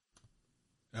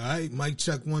All right, mic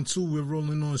check 1 2. We're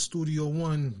rolling on Studio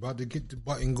One. About to get the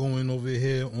button going over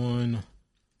here on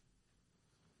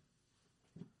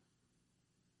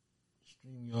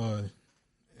StreamYard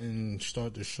and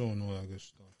start the show and all that good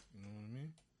stuff. You know what I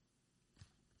mean?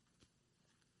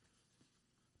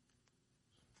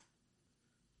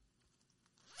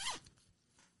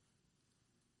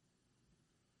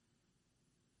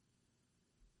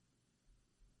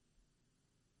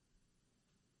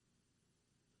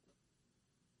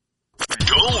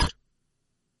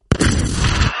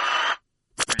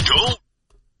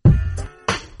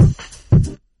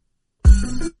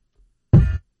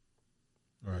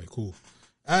 All right, cool.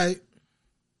 All right.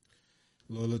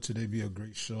 Lord, let today be a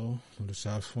great show. Let us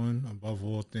have fun above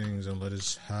all things, and let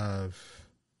us have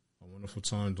a wonderful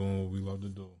time doing what we love to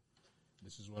do.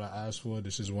 This is what I asked for.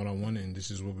 This is what I wanted, and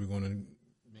this is what we're going to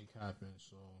make happen.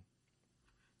 So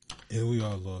here we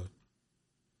are, Lord.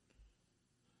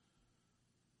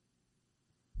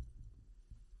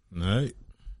 All right.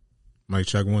 Mic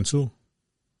check 1 2.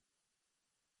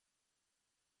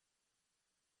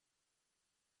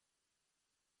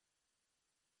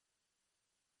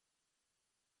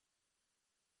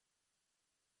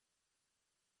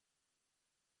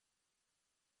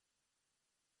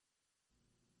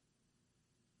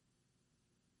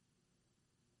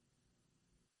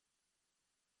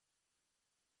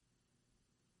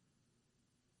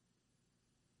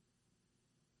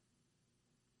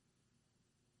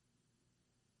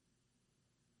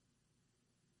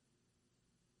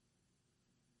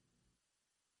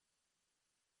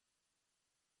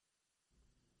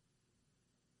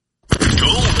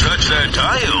 Touch that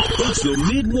dial. It's the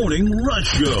Mid-Morning Rush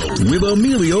Show with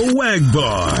Emilio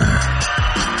Wagbar.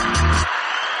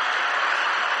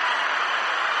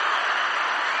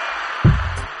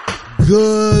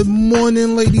 Good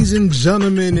morning, ladies and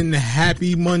gentlemen, and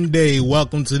happy Monday.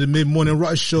 Welcome to the Mid-Morning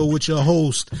Rush Show with your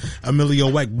host, Emilio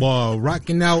Wagbar,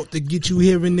 rocking out to get you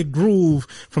here in the groove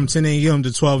from 10 a.m.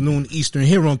 to 12 noon Eastern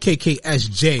here on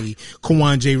KKSJ,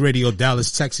 Kawan J Radio,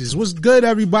 Dallas, Texas. What's good,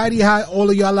 everybody? How all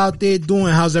of y'all out there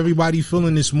doing? How's everybody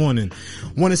feeling this morning?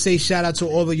 Want to say shout out to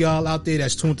all of y'all out there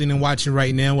that's tuned in and watching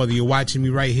right now, whether you're watching me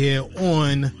right here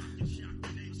on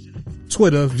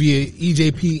Twitter via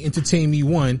EJP Entertain Me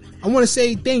 1. I want to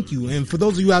say thank you. And for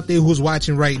those of you out there who's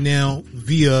watching right now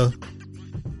via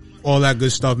all that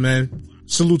good stuff, man,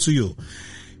 salute to you.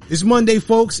 It's Monday,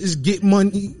 folks. It's Get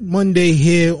Money Monday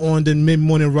here on the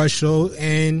Mid-Morning Rush Show.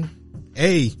 And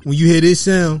hey, when you hear this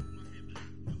sound,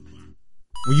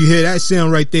 when you hear that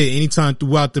sound right there, anytime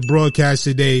throughout the broadcast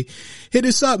today, hit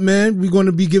us up, man. We're going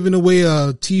to be giving away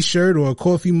a t-shirt or a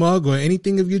coffee mug or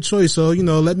anything of your choice. So,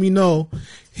 let me know.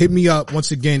 Hit me up.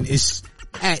 Once again, it's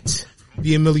at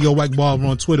the Emilio Wagbar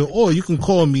on Twitter, or you can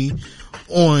call me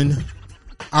on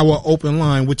our open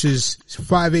line, which is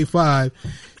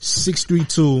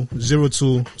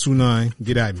 585-632-0229.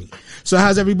 Get at me. So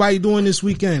how's everybody doing this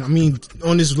weekend? I mean,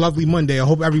 on this lovely Monday. I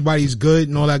hope everybody's good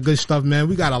and all that good stuff, man.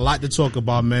 We got a lot to talk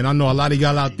about, man. I know a lot of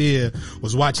y'all out there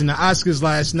was watching the Oscars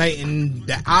last night, and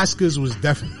the Oscars was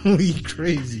definitely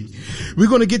crazy. We're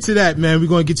going to get to that, man. We're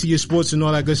going to get to your sports and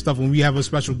all that good stuff when we have a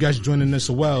special guest joining us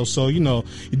as well. So, you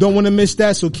don't want to miss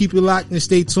that. So keep it locked and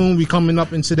stay tuned. We're coming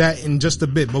up into that in just a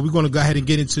bit, but we're going to go ahead and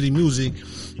get into the music.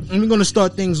 And we're going to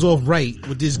start things off right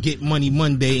with this Get Money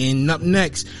Monday. And up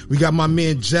next, we got my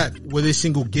man Jack with his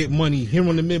single Get Money here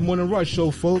on the Mid-Morning Rush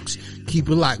Show, folks. Keep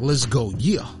it locked. Let's go.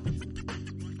 Yeah.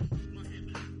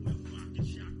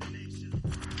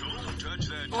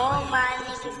 All my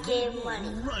niggas get money.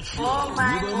 All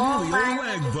my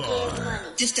niggas get money.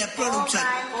 Just that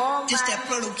prototype. Just that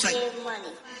prototype. Get money.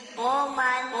 All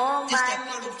my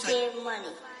niggas get money.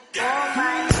 All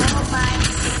my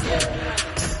niggas get money.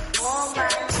 All my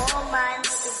niggas get money. All my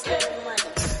niggas get money.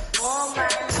 All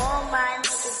my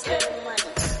niggas get money.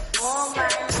 All my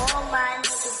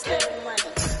niggas get money.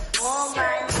 All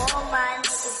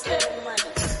my niggas get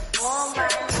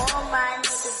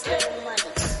money.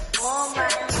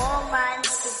 All my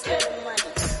niggas get money.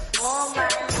 All my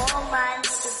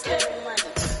niggas get money.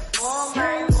 All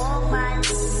my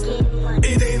niggas get money.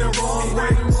 It ain't a wrong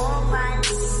way. All my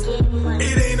niggas get money.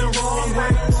 It ain't a wrong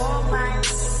way. All my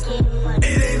niggas get money.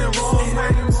 It ain't a wrong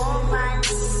way. All my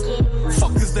niggas get money.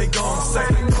 Fuck is they gon' say?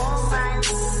 All my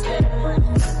niggas get money.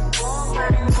 All my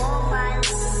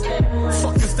niggas get money.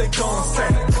 Fuck is they gon' say?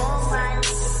 All my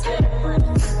niggas get money.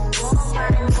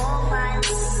 All my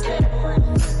niggas get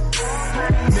money.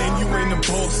 Man, you ain't a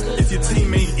boss if your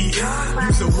team ain't eating.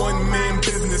 You's a one-man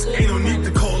business, ain't no need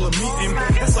to call a meeting.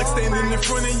 It's like standing in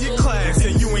front of your class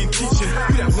and you ain't teaching.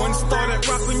 You that one star that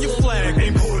rock on your flag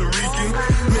ain't Puerto Rican.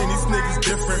 Man, these niggas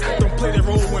different, don't play their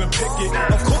role when I pick it.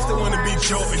 Of course they wanna be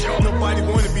Jordan. Nobody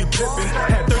wanna be pippin'.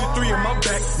 Had 33 in my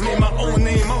back, made my own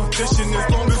name, I'm fishing. As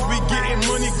long as we getting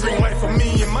money, green light for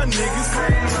me and my niggas.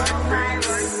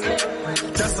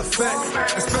 That's a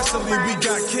fact, especially we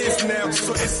got kids now,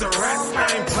 so it's a rap.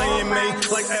 I ain't playing, man,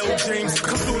 like L. James.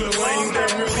 Come through the lane, they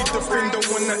really defend the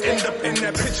one that end up in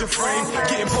that picture frame.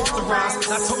 Getting posterized,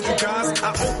 I told you guys, I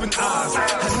opened eyes. I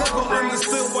never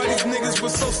understood why these niggas were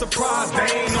so surprised. They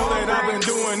ain't know that I've been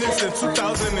doing this since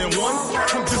 2001.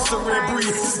 I'm just a rare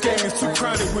breed, this game is too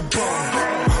crowded with bums.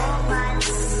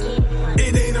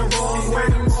 It ain't a wrong way.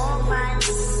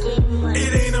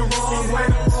 It ain't a wrong way.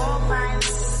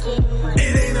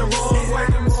 It ain't a wrong way.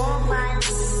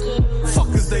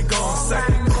 Fuckers they gon' say.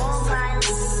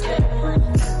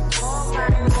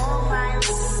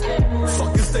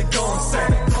 Fuckers they gon' say.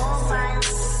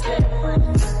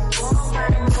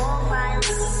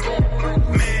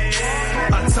 Man,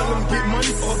 I tell them get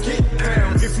money or get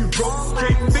down. If you broke,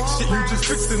 can't fix shit, you just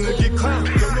fixin' to get clown.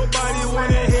 Don't nobody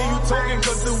wanna hear you talking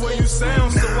cause the way you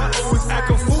sound. So I always act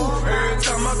a fool every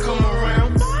time I come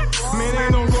around. Man,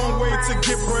 ain't no wrong way to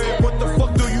get bread. What the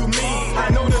fuck do you mean? I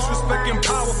know there's respect and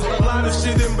power, but a lot of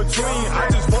shit in between. I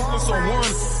just focus on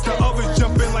one, the others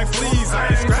jumping like fleas. I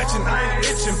ain't scratching, I ain't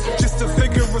itching, just a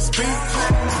figure of speech.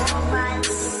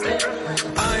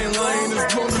 I ain't lying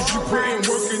as long as you put in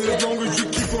work and as long as you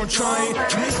keep on trying.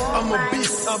 Me, I'm a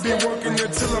beast, I'll be working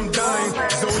until I'm dying.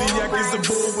 Zodiac is a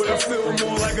bull, but I feel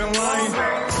more like a lion.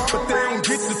 But they don't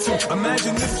get the two,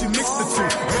 imagine if you mix the two.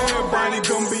 Everybody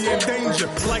gonna be in danger,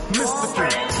 like mystical.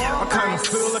 I kinda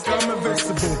feel like I'm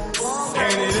invincible.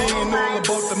 And it ain't all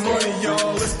about the money,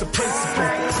 y'all, it's the principle.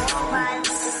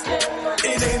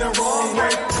 It ain't a wrong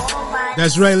way.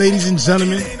 That's right, ladies and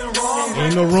gentlemen.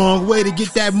 Ain't no wrong way to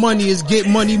get that money. It's Get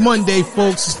Money Monday,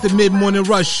 folks. It's the Mid-Morning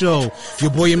Rush Show.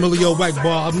 Your boy Emilio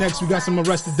Wackbar. Up next, we got some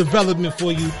Arrested Development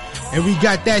for you. And we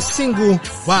got that single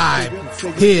vibe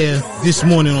here this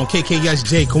morning on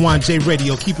KKSJ, Kawan J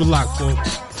Radio. Keep it locked,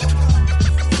 folks.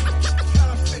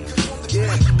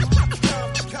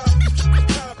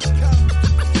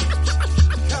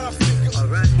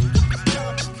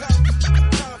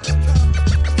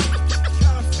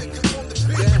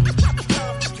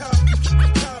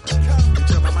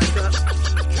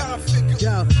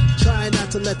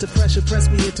 To let the pressure press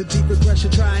me into deep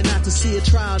regression. Trying not to see a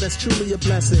trial that's truly a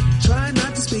blessing. Trying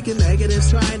not to speak in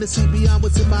negatives. Trying to see beyond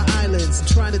what's in my eyelids.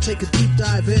 Trying to take a deep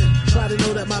dive in. Try to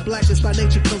know that my blackness by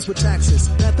nature comes with taxes.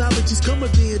 Pathologies come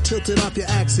with being tilted off your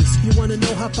axis. You wanna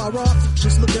know how far off?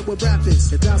 Just look at what rap is.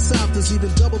 And down south there's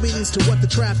even double meanings to what the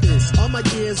trap is. All my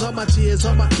years, all my tears,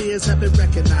 all my fears have been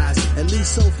recognized. At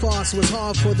least so far, so it's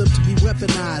hard for them to be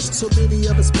weaponized. So many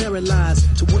of us paralyzed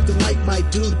to what the light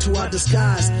might do to our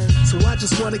disguise. So I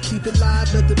just wanna keep it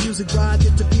live, let the music ride,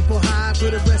 get the people high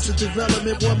for the Arrested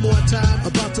Development one more time.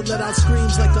 About to let out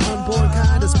screams like the unborn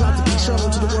kind. It's about to be shown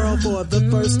to the world for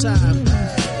the first time.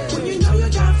 When you know you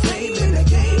got fame in the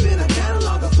game, in a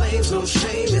catalog of flames, no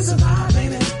shame, it's a vibe,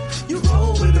 ain't it? You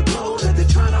roll with the blow that they're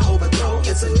trying to overthrow.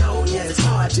 It's a known, yeah, it's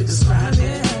hard to describe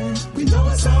it. We know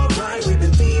it's alright, we've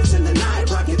been thieves in the night,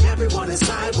 rocking everyone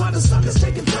inside while the suckers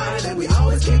taking pride. And we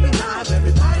always keep it live,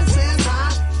 everybody says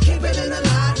hi, keep it in the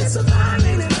light, it's a vibe,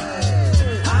 ain't it?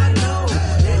 I know,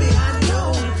 baby, I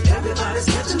know, everybody's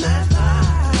catching that vibe.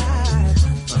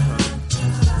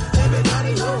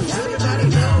 Everybody knows, everybody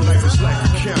knows. Life is like a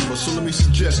camera, so let me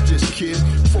suggest this, kid.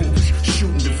 Focus, shoot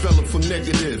and develop from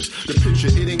negatives. The picture,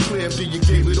 it ain't clear after you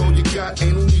gave it all you got.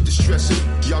 Ain't no need to stress it,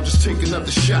 y'all just take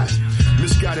another shot.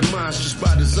 Misguided minds just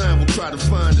by design will try to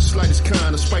find the slightest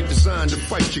kind of spite designed to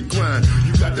fight your grind.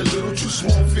 You got that little too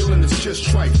small feeling, it's just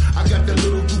trite. I got that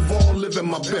little Duval living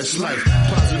my best life.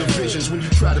 Positive visions when you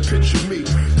try to picture me.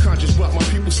 Conscious about my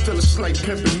people still a slight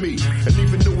pimping me. And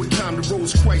even though at time the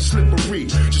road's quite slippery,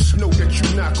 just know that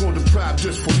you're not gonna deprive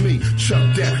just for me.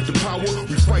 Chuck that, the power,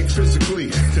 we fight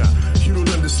physically. You don't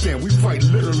understand, we fight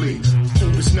literally.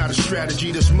 Hope it's not a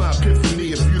strategy, that's my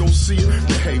epiphany. If you don't see it,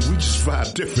 then hey, we just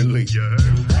vibe differently.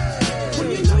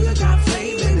 When you know you got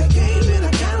fame in the game, in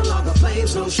a catalog of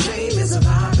flames, no shame, it's a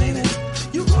vibe, ain't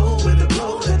it? You roll with the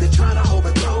blow that they're trying to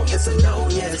overthrow. It's a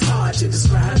known, yeah, it's hard to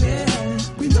describe it.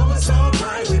 We know it's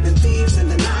alright, we've been thieves in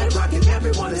the night, rocking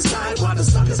everyone inside while the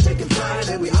suckers taking pride.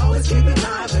 And we always keep it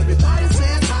live, everybody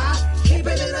says hi, keep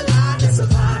it in the light, it's a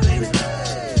vibe, ain't it?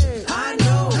 I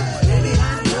know, baby,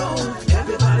 I know,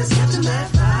 everybody's catching that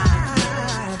vibe.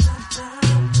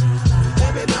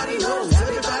 Everybody knows,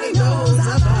 everybody knows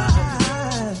our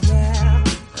vibe, yeah.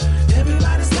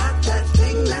 Everybody's got that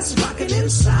thing that's rocking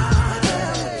inside,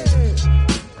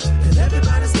 and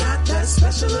everybody's got that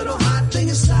special little hot thing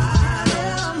inside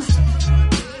them.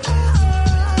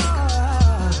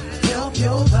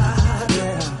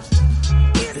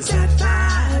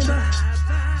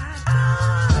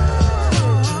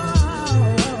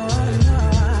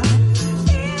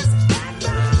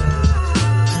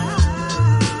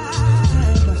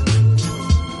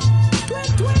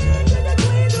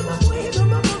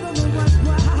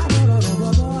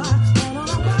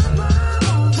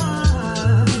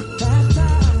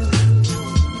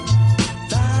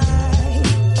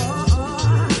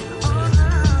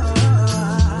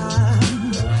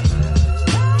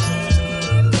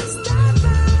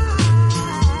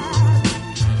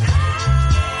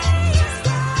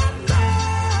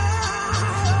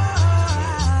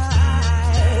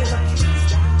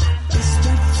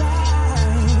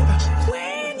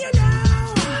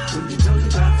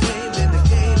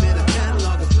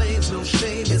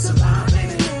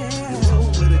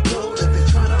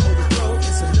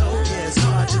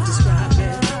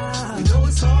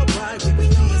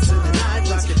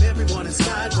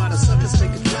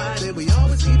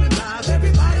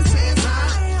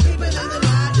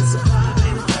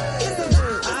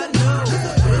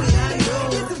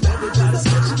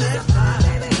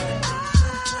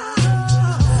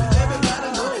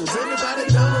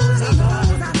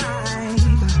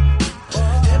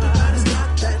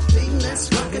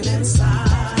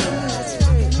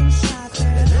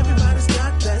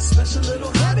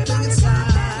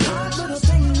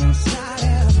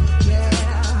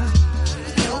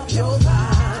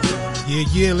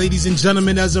 Yeah, ladies and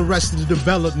gentlemen, as Arrested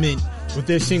Development with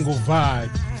their single Vibe.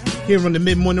 Here on the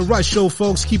Mid-Morning Rush Show,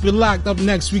 folks, keep it locked. Up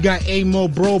next, we got Amo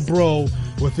Bro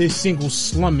with his single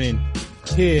Slummin'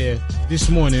 here this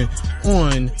morning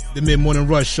on the Mid-Morning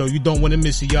Rush Show. You don't want to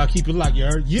miss it, y'all. Keep it locked, you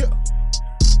heard? Yeah.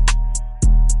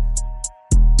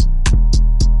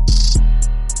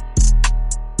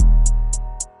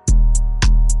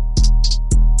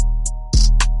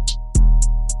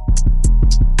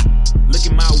 Look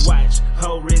at my watch,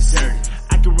 whole wrist dirty.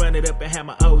 I can run it up and have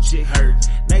my old chick hurt.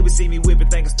 Neighbors see me whipping,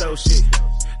 think I stole shit.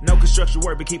 No construction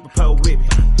work, but keep a pole with me.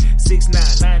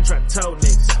 6'9", try to tow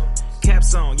niggas.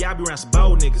 Caps on, y'all be around some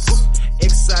bold niggas.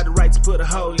 Exercise the right to put a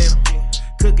hole in them.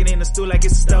 Cooking in the stool like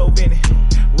it's a stove in it.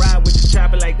 Ride with the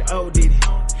chopper like the old did it.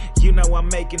 You know I'm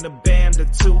making a band or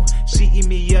two. She eat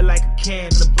me up like a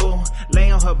cannibal. Lay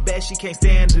on her back, she can't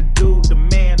stand the dude. The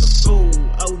man, the fool,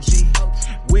 OG.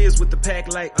 Wiz with the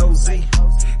pack like OZ.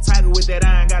 Tiger with that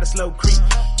iron, got a slow creep.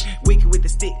 Wicked with the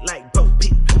stick like Bo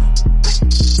Peep.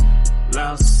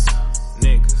 Lost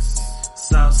niggas,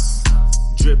 sauce,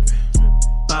 drippin',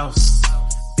 boss,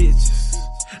 bitches.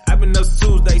 I been up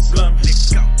Tuesday slumming.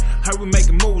 Heard we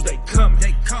making moves, they coming.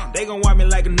 They gon' wipe me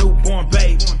like a newborn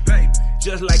baby.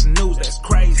 Just like the news, that's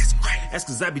crazy. That's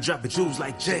cause I be dropping jewels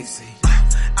like Jay-Z.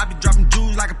 I be dropping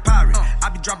jewels like a pirate. I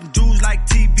be dropping jewels like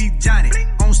TV Johnny.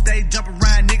 On stage, jump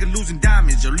around, nigga losing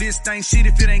diamonds. Your list ain't shit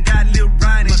if it ain't got Lil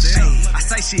Ryan. I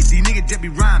say shit, these niggas just be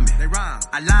rhyming. They rhyme.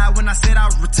 I lied when I said I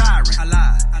was retiring. I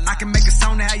lied. I can make a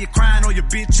song that have you crying on your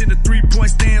bitch in the 3-point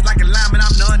stands like a lineman.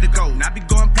 I'm the undergo. And I be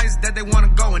going places that they wanna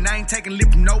go, and I ain't taking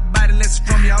lip from nobody unless it's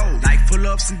from your old. Like full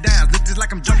ups and downs, look just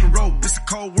like I'm jumping rope. It's a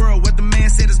cold world where the man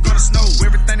said it's gonna snow.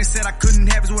 Everything they said I couldn't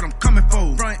have is what I'm coming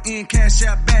for. Front end, cash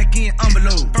out, back end,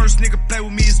 envelope. First nigga play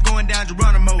with me is going down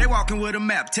Geronimo. They walking with a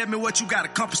map. Tell me what you got a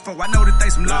compass for. I know that they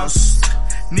some lost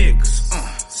niggas.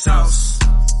 Sauce,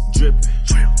 drippin',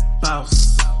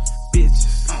 boss,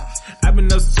 bitches. I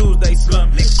been up Tuesday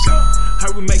slumming.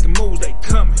 Heard we making moves, they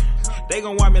coming. They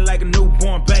gon' wipe me like a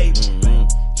newborn baby.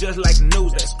 Just like the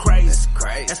news, that's crazy.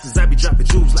 That's cause I be dropping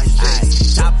jewels like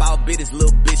Jay-Z. Top out bitches,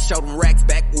 little bitch, show them racks.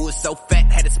 Backwood so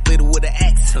fat, had to split it with an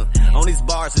axe. On these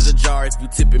bars is a jar if you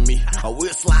tipping me. Or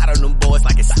we'll slide on them boys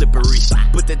like it's slippery.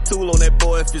 Put that tool on that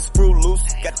boy if it's screw loose.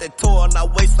 Got that toy on our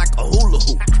waist like a hula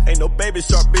hoop. Ain't no baby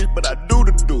shark bitch, but I do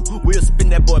the do. We'll spin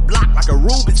that boy block like a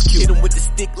Rubik's Cube. Hit him with the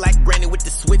stick like Granny with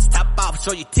the switch. Top off,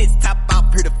 show your tits, top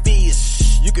off, hear the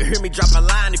fizz. You can hear me drop a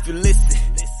line if you listen.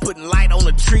 Putting light on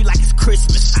the tree like it's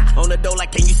Christmas. On the door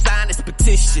like, can you sign this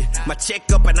petition? My check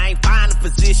up and I ain't find a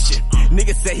physician.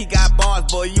 Nigga said he got bars,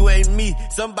 boy, you ain't me.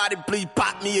 Somebody please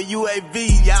pop me a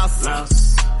UAV, y'all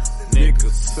lost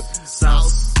niggas,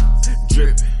 sauce,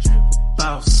 drippin',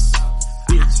 boss,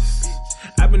 bitches.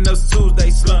 I been up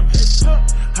Tuesday slumming.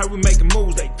 Heard we making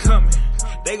moves, they coming.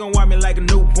 They gon' wipe me like a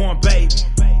newborn baby.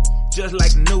 Just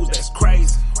like the news, that's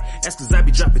crazy. That's cause I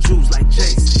be dropping jewels like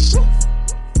Jay-Z.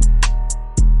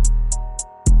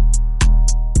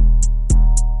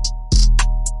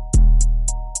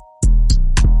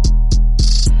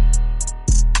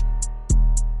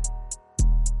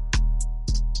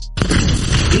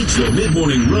 It's the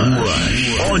Mid-Morning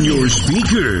Rush on your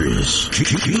speakers.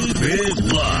 Keep it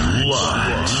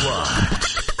locked.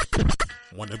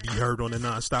 Want to be heard on the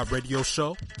Non-Stop Radio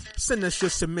Show? Send us your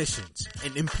submissions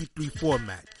in MP3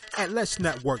 format at Let's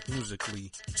Network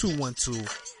Musically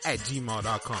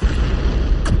 212@gmail.com.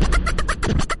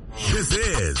 This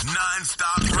is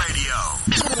Non-Stop Radio.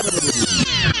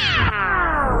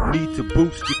 Need to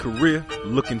boost your career?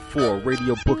 Looking for a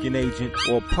radio booking agent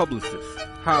or publicist?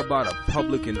 How about a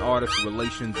public and artist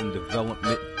relations and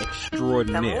development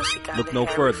extraordinaire? Look no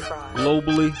further.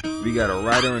 Globally, we got a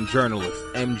writer and journalist,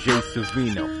 MJ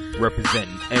Savino,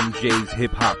 representing MJ's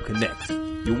Hip Hop Connects.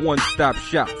 Your one-stop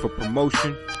shop for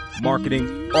promotion,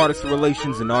 marketing, artist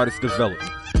relations, and artist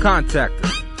development. Contact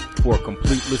us for a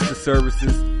complete list of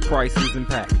services, prices, and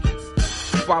packages.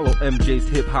 Follow MJ's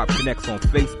Hip Hop Connects on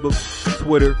Facebook,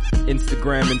 Twitter,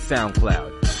 Instagram, and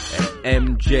SoundCloud at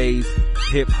MJ's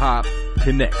Hip Hop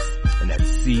Connects, and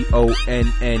that's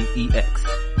CONNEX.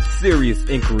 Serious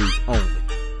inquiries only.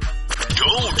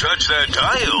 Don't touch that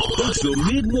dial. It's the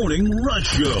Mid-Morning Rush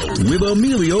Show with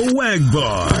Emilio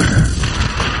Wagbar.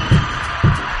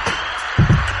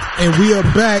 And we are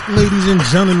back, ladies and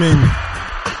gentlemen.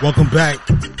 Welcome back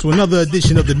to another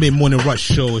edition of the Mid-Morning Rush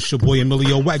Show. It's your boy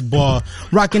Emilio Wagbar,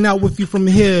 rocking out with you from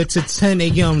here to 10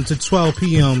 a.m. to 12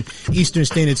 p.m. Eastern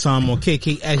Standard Time on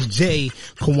KKSJ,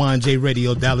 Kawan J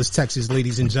Radio, Dallas, Texas,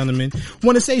 ladies and gentlemen.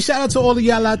 Want to say shout out to all of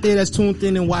y'all out there that's tuned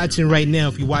in and watching right now.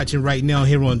 If you're watching right now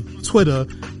here on Twitter,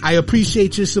 I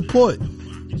appreciate your support.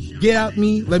 get at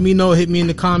me, let me know, hit me in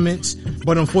the comments.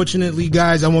 But unfortunately,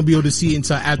 guys, I won't be able to see it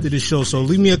until after the show. So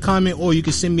leave me a comment, or you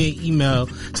can send me an email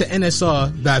to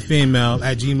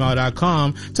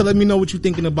nsr.fanmail@gmail.com to let me know what you're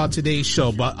thinking about today's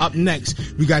show. But up next,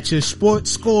 we got your sports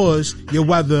scores, your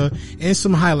weather, and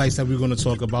some highlights that we're going to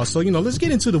talk about. So, let's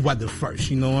get into the weather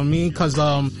first. You know what I mean? Cause,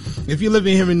 if you're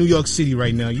living here in New York City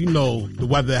right now, the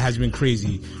weather has been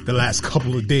crazy the last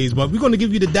couple of days. But we're going to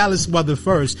give you the Dallas weather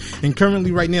first. And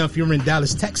currently right now, if you're in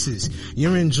Dallas, Texas,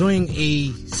 you're enjoying a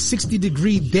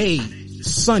 60-degree day,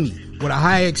 sunny, with a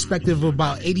high expected of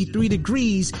about 83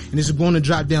 degrees, and it's going to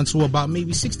drop down to about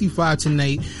maybe 65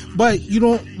 tonight. But you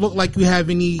don't look like you have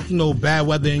any, bad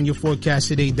weather in your forecast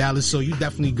today, Dallas, so you're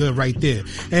definitely good right there.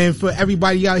 And for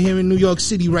everybody out here in New York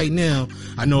City right now,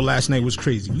 I know last night was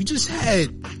crazy. We just had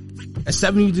a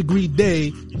 70-degree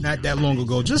day not that long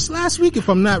ago, just last week, if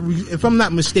I'm not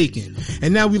mistaken.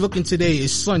 And now we're looking today,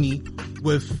 it's sunny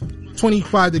with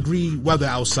 25-degree weather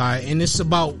outside, and it's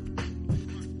about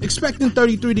expecting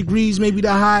 33 degrees, maybe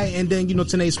the high, and then,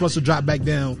 tonight's supposed to drop back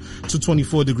down to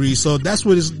 24 degrees. So that's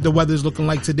what the weather is looking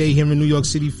like today here in New York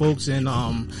City, folks. And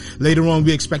later on,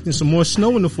 we're expecting some more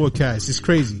snow in the forecast. It's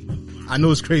crazy. I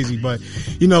know it's crazy, but,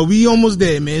 we almost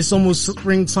there, man. It's almost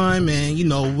springtime, and,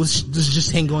 let's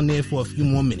just hang on there for a few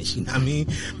more minutes, you know what I mean?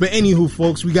 But anywho,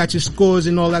 folks, we got your scores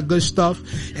and all that good stuff.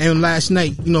 And last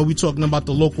night, we talking about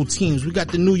the local teams. We got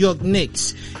the New York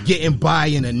Knicks getting by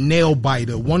in a nail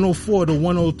biter,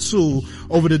 104-102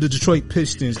 over the Detroit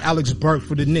Pistons. Alex Burke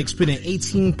for the Knicks put in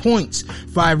 18 points,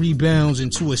 5 rebounds,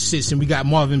 and 2 assists. And we got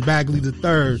Marvin Bagley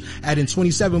III adding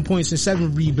 27 points and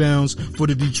 7 rebounds for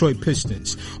the Detroit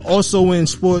Pistons. Also in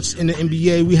sports in the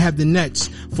NBA, we have the Nets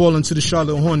falling to the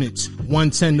Charlotte Hornets,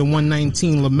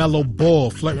 110-119. LaMelo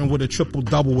Ball flirting with a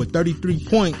triple-double with 33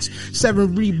 points,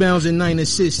 7 rebounds, and 9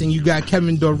 assists. And you got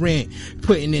Kevin Durant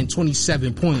putting in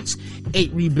 27 points,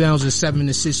 8 rebounds, and 7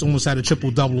 assists, almost had a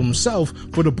triple-double himself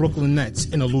for the Brooklyn Nets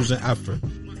in a losing effort.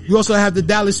 We also have the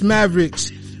Dallas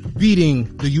Mavericks beating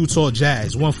the Utah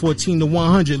Jazz,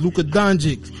 114-100. Luka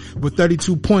Doncic with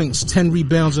 32 points, 10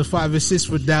 rebounds, and 5 assists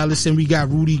for Dallas. And we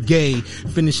got Rudy Gay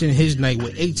finishing his night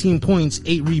with 18 points,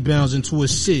 8 rebounds, and 2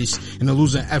 assists in a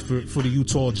losing effort for the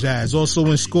Utah Jazz. Also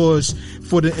in scores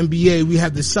for the NBA, we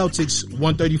have the Celtics,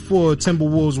 134,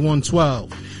 Timberwolves,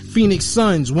 112. Phoenix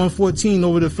Suns, 114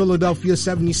 over the Philadelphia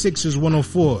 76ers,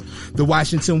 104. The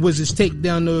Washington Wizards take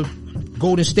down the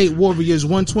Golden State Warriors,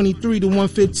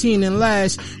 123-115. And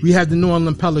last, we have the New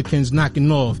Orleans Pelicans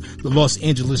knocking off the Los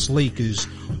Angeles Lakers,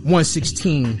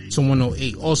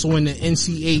 116-108. Also in the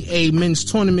NCAA men's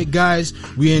tournament, guys,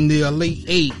 we're in the Elite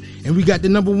 8. And we got the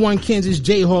number 1 Kansas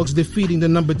Jayhawks defeating the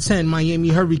number 10 Miami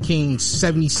Hurricanes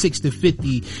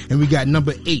 76-50. And we got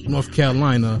number 8 North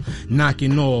Carolina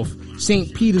knocking off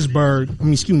St. Peters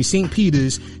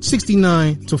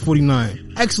 69-49.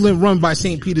 Excellent run by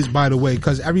St. Peters, by the way,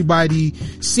 because everybody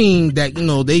seeing that,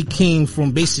 they came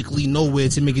from basically nowhere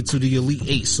to make it to the Elite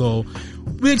 8. So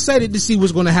we're excited to see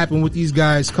what's going to happen with these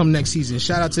guys come next season.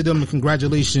 Shout out to them and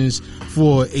congratulations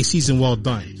for a season well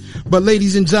done. But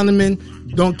ladies and gentlemen,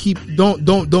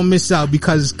 don't miss out,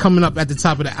 because coming up at the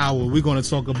top of the hour, we're going to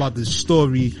talk about the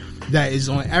story that is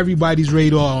on everybody's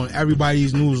radar, on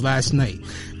everybody's news last night.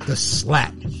 The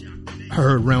slap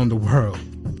heard around the world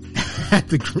at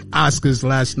the Oscars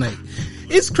last night.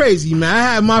 It's crazy, man.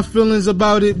 I have my feelings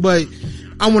about it, but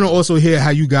I want to also hear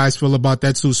how you guys feel about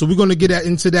that too. So we're going to get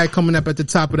into that coming up at the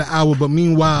top of the hour. But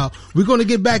meanwhile, we're going to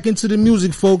get back into the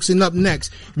music, folks. And up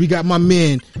next, we got my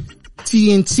man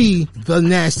TNT, The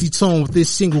Nasty Tone, with this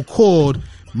single called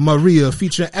Maria,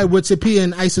 featuring Edward Tapia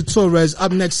and Isa Torres.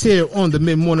 Up next here on the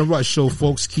Mid-Morning Rush Show,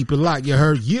 folks. Keep it locked. You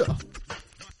heard? Yeah.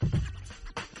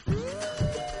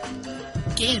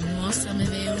 Qué hermosa me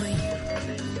veo hoy.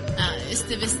 Ah,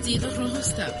 este vestido rojo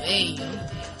está bello.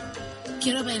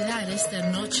 Quiero bailar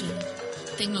esta noche.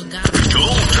 Tengo ganas.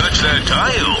 Don't touch that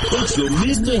dial. It's the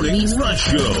Mid-Morning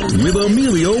Rush Show with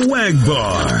Emilio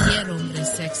Wagbar. Quiero hombre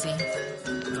sexy.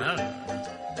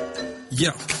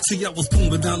 Yeah, see, I was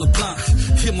booming down the block,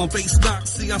 hit my bass knock.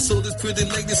 See, I saw this pretty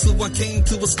lady, so I came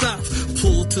to a stop.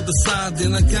 Pulled to the side,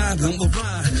 then I got on a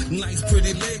ride. Nice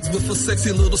pretty legs with a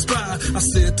sexy little stride. I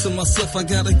said to myself, I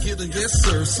gotta get her, yes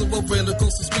sir. So I ran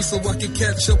across the street so I could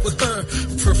catch up with her.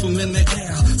 Perfume in the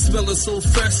air, smelling so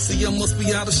fresh. See, I must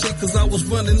be out of shape, cause I was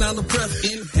running out of breath.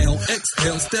 Inhale,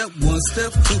 exhale, step 1,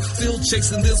 step 2. Still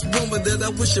chasing this woman that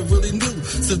I wish I really knew.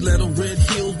 Stiletto red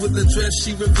heels with the dress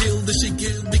she revealed. That she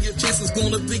give me a chance, it's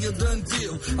gonna be a done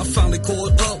deal. I finally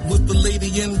caught up with the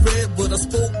lady in red, but I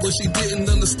spoke, but she didn't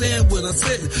understand what I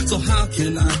said. So how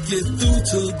can I get through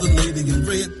to the lady in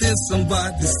red? Then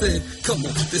somebody said, come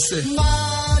on, they said,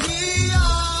 Maria,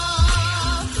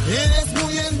 Eres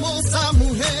muy hermosa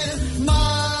mujer,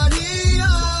 María.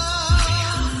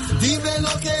 Dime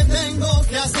lo que tengo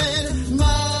que hacer,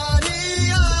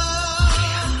 María.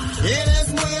 Eres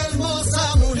muy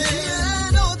hermosa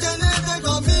mujer, no tenerte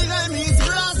conmigo en mis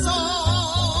brazos.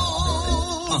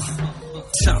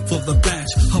 Top of the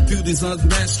batch, her beauty's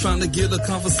unmatched. Trying to get a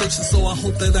conversation, so I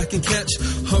hope that I can catch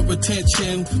her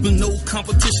attention. With no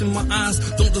competition, my eyes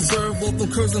don't deserve all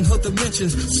them curves in her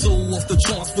dimensions. So off the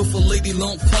charts with a lady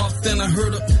long park, then I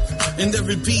heard her in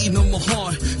every beat of my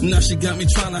heart. Now she got me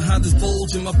trying to hide this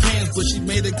bulge in my pants, but she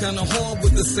made it kinda hard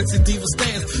with the sexy diva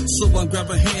stance. So I grabbed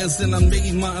her hands and I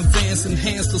made my advance,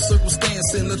 enhanced the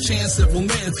circumstance and a chance at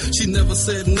romance. She never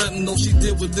said nothing, no, she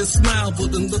did with this smile,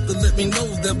 but enough to let me know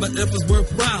that my efforts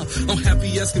worthwhile. I'm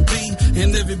happy as can be,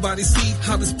 and everybody see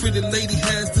how this pretty lady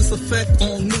has this effect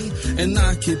on me. And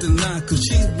I can't deny, cause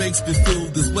she makes me feel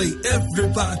this way.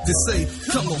 Everybody say,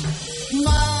 come on.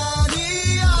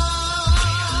 María,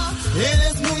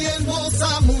 eres muy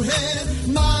hermosa mujer,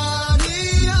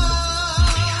 María.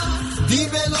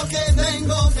 Dime lo que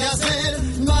tengo que hacer,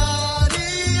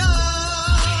 María.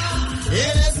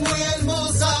 Eres muy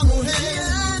hermosa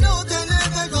mujer, no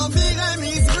tenerte conmigo en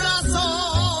mis brazos.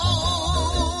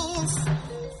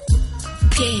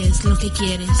 ¿Qué es lo que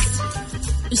quieres?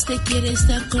 ¿Usted quiere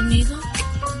estar conmigo?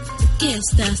 ¿Qué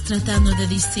estás tratando de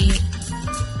decir?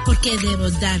 ¿Por qué debo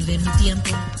darle mi tiempo?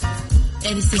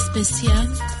 ¿Eres especial?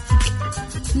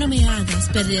 No me hagas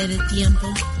perder el tiempo.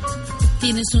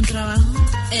 ¿Tienes un trabajo?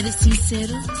 ¿Eres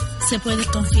sincero? ¿Se puede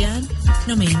confiar?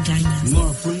 No me engañas.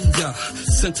 Maria,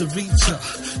 Centurica,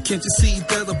 can't you see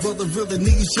that a brother really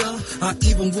needs ya? I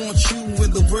even want you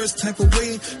in the worst type of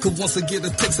way, cause once I get a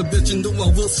text, I bet you know I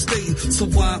will stay. So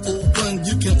wide open,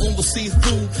 you can almost see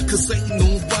through, cause ain't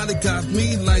nobody got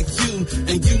me like you,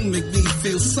 and you make me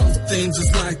feel something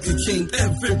just like a king.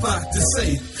 Everybody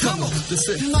say, come on, just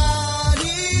say,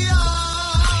 María,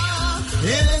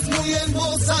 eres muy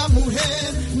hermosa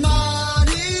mujer, María.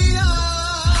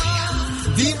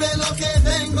 Dime lo que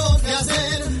tengo que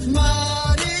hacer,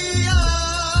 María.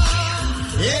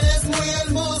 Eres muy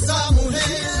hermosa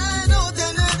mujer, no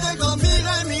tenerte conmigo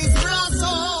en mis brazos.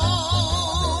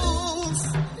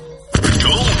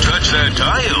 Don't touch that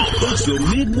dial. It's the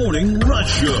Mid-Morning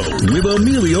Rush Show with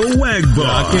Emilio Wagbar.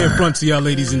 I can't front to y'all,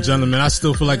 ladies and gentlemen. I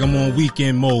still feel like I'm on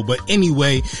weekend mode. But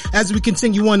anyway, as we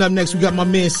continue on up next, we got my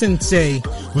man Sensei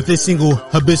with this single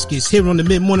Hibiscus here on the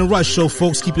Mid-Morning Rush Show,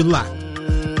 folks. Keep it locked.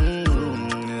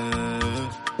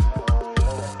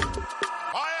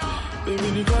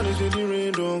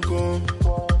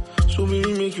 So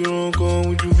baby, make you run come,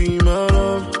 would you be my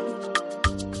love?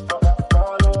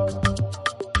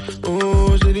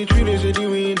 Oh, say the tree, they say the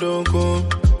wind don't come.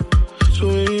 So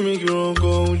baby, make you run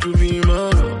come, would you be my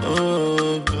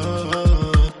love?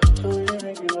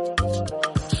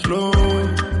 Slow,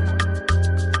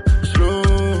 slow,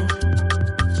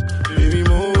 baby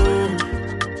more,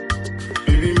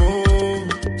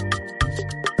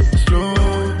 slow,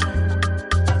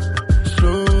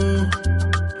 slow.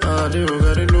 Ah, they don't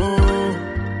gotta know.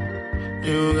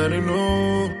 You gotta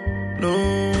know,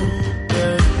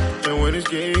 yeah. And when it's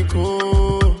getting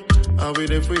cold, I'll be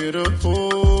there for you to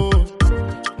hold.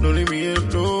 Don't leave me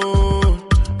alone.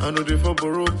 I know they for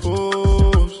borrow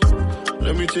post.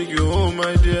 Let me take you home,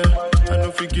 my dear. I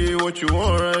don't forget what you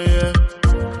want, right? Yeah.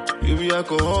 You be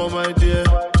alcohol, my dear.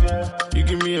 You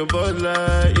give me a Bud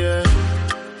Light, yeah.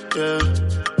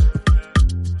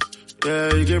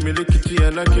 Yeah, you give me the kitty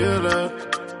and I kill that.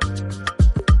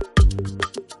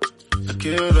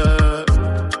 Kill that.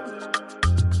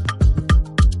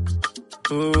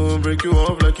 Oh, break you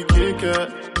off like a Kit Kat.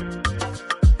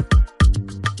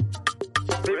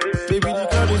 Baby, the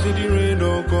clouds say the rain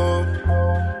don't come.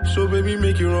 So baby,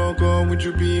 make you run come. Would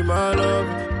you be my love?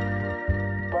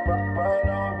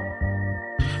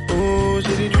 Oh,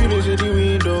 say the tree, they say the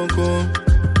wind don't come.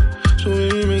 So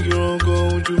baby, make you run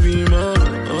come. Would you be my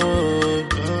love?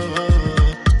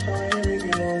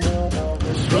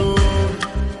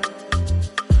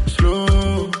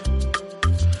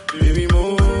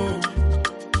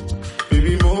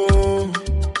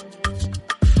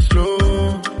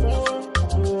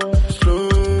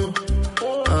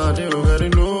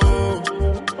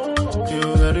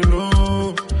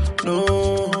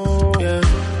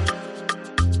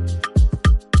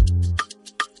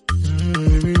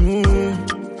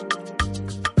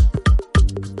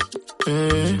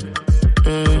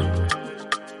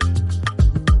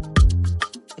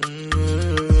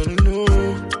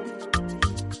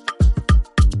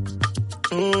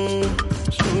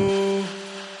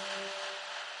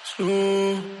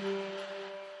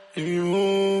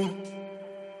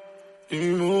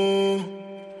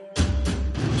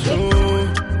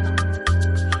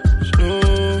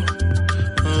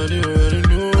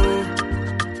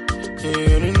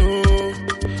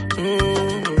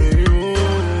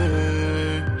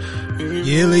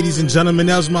 Yeah, ladies and gentlemen,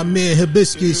 that was my man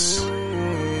Hibiscus.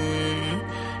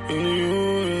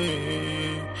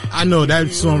 I know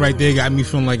that song right there got me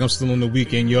feeling like I'm still on the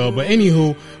weekend, y'all. But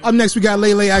anywho, up next we got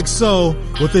Lele XO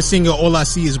with the singer All I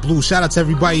See Is Blue. Shout out to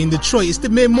everybody in Detroit. It's the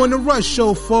Mid-Morning Rush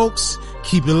Show, folks.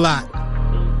 Keep it locked.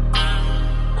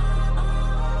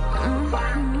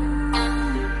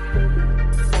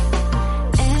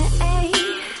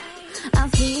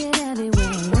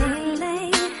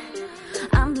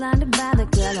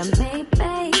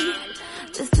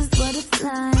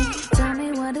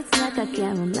 I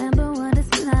can't remember what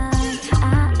it's like. I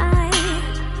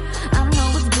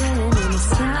know it's brilliant in the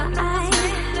sky,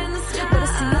 but I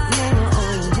see it more.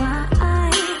 Oh, why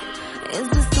is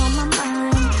this on my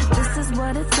mind? This is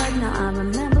what it's like. Now I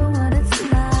remember what it's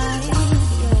like.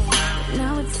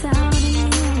 Now it's out in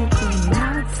the open.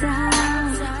 Now it's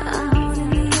out in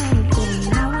the open.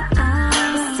 Now I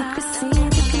secrecy,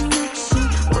 the connection.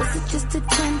 Was it just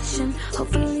attention?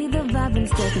 Hopefully the vibe is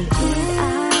taken to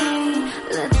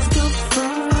let's go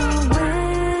far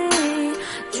away,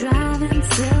 driving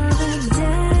till the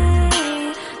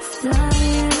day. Start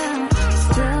it out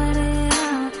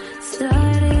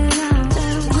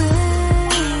that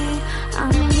way.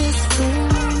 I'm just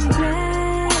feeling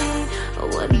great.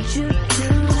 What did you do to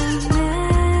me?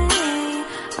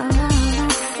 All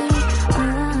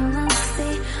I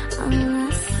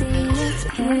see is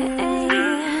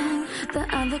pain. The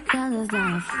other colors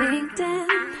are fading.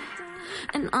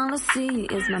 And all I see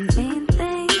is my main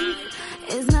thing.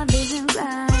 Is my vision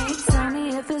right? Tell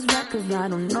me if it's right, cause I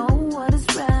don't know what is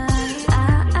right.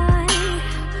 I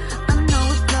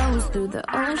know it flows through the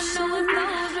ocean,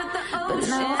 but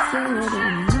now I feel it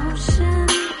in motion.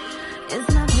 Is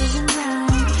my vision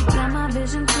right? Got my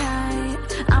vision right.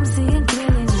 I'm seeing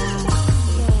clearly now.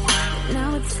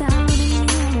 Now it's out in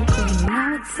the open.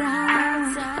 Now it's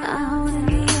out in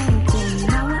the open.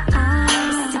 Now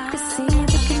I see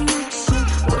the connection.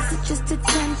 Just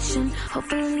attention.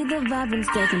 Hopefully the vibe is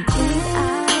taken to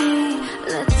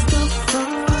let's go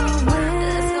far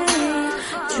away.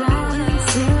 Driving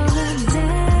till the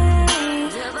day.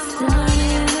 Start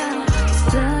it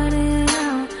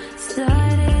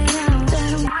out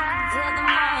that way.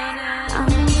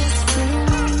 I'm just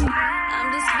feeling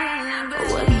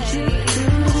what did you do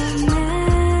to me?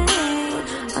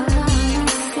 All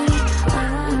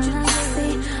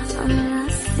I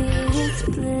see is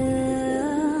blue.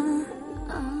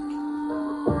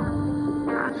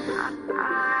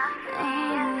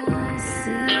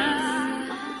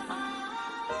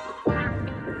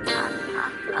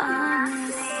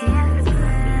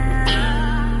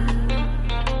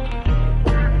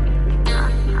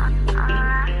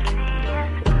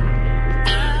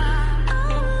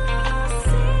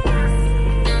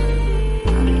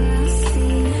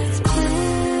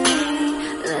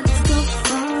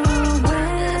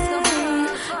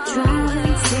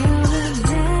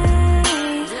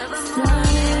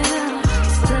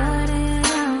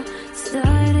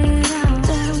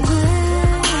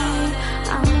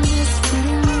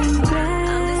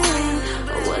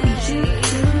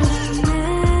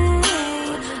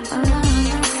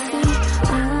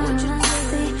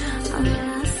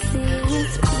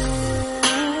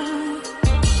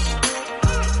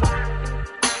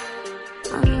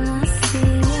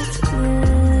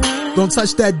 Don't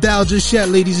touch that dial just yet,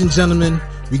 ladies and gentlemen.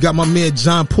 We got my man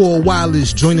JonPaul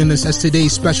Wallace joining us as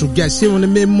today's special guest here on the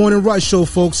Mid-Morning Rush Show,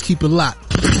 folks. Keep it locked.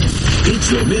 It's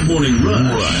the Mid-Morning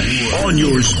Rush on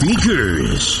your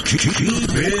speakers. Keep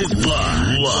it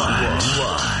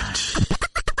locked.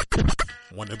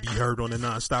 Want to be heard on the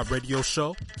Non-Stop Radio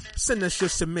Show? Send us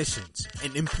your submissions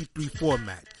in MP3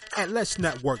 format at Let's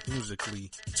Network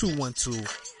Musically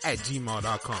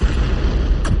 212@gmail.com.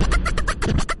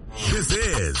 This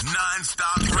is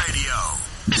Non-Stop Radio.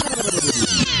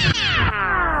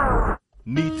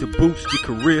 Need to boost your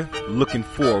career? Looking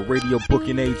for a radio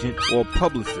booking agent or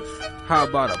publicist? How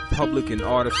about a public and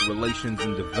artist relations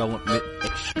and development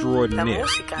extraordinaire?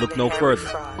 Look no further.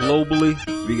 Globally,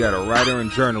 we got a writer and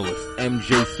journalist,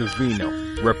 MJ Savino,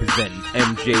 representing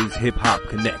MJ's Hip Hop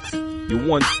Connects. Your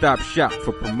one-stop shop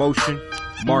for promotion,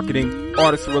 marketing,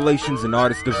 artist relations, and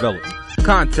artist development.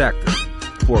 Contact us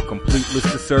for a complete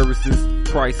list of services,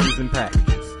 prices, and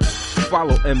packages.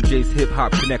 Follow MJ's Hip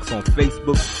Hop Connects on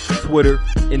Facebook, Twitter,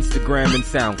 Instagram, and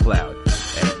SoundCloud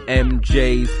at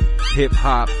MJ's Hip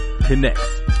Hop Connects,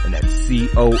 and that's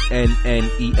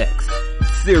CONNEX.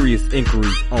 Serious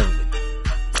inquiries only.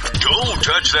 Don't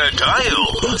touch that dial.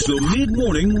 It's the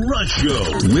Mid-Morning Rush Show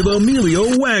with Emilio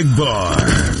Wagbar.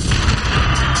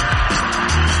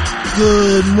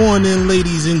 Good morning,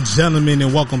 ladies and gentlemen,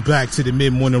 and welcome back to the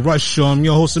Mid-Morning Rush Show. I'm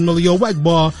your host, Emilio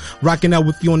Wackbar, rocking out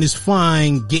with you on this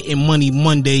fine Getting Money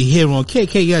Monday here on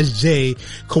KKSJ,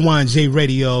 Kawan J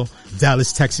Radio,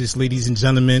 Dallas, Texas, ladies and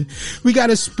gentlemen. We got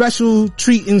a special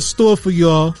treat in store for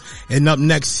y'all. And up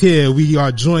next here, we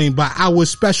are joined by our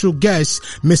special guest,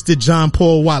 Mr.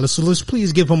 JonPaul Wallace. So let's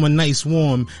please give him a nice,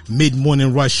 warm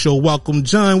Mid-Morning Rush Show. Welcome,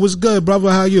 John. What's good,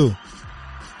 brother? How you?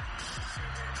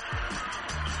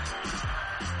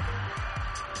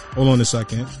 Hold on a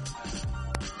second.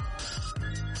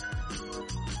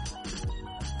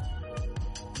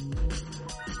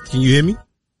 Can you hear me?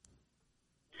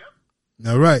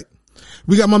 All right.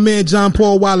 We got my man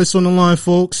JonPaul Wallace on the line,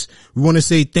 folks. We want to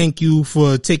say thank you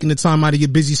for taking the time out of your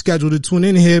busy schedule to tune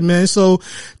in here, man. So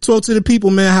talk to the people,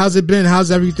 man. How's it been?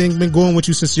 How's everything been going with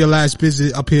you since your last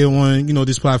visit up here on,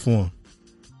 this platform?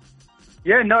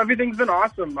 Yeah, no, everything's been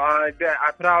awesome. I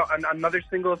put out another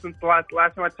single since the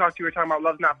last time I talked to you. We were talking about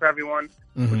Love's Not For Everyone,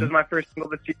 which was my first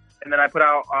single this year. And then I put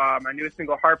out my newest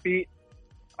single, Heartbeat.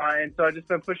 And so I've just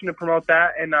been pushing to promote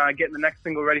that and getting the next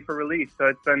single ready for release. So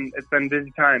it's been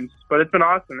busy times, but it's been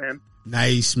awesome, man.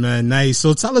 Nice, man. Nice.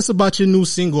 So tell us about your new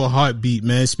single, Heartbeat,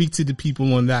 man. Speak to the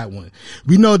people on that one.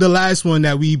 We know the last one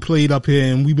that we played up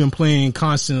here and we've been playing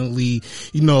constantly,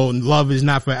 Love Is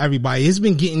Not For Everybody. It's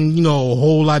been getting, a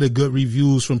whole lot of good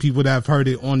reviews from people that have heard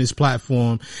it on this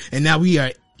platform. And now we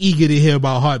are eager to hear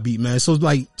about Heartbeat, man. So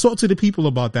talk to the people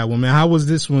about that one, man. How was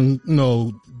this one,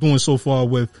 doing so far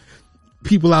with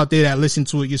people out there that listen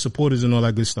to it, your supporters and all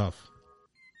that good stuff?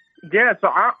 Yeah, so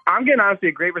I'm getting honestly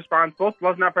a great response. Both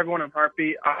Love's Not For Everyone and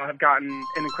Heartbeat have gotten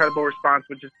an incredible response,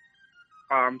 which is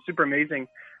super amazing.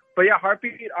 But yeah,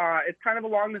 Heartbeat, it's kind of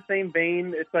along the same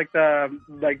vein. It's like the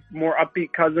more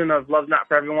upbeat cousin of Love's Not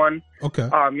For Everyone. Okay.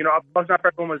 Love's Not For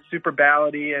Everyone was super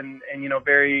ballady and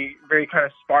very, very kind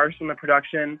of sparse in the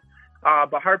production.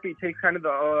 But Heartbeat takes kind of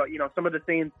the, some of the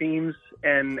same themes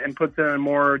and puts in a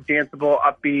more danceable,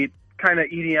 upbeat, kind of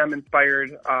EDM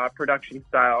inspired production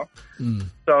style.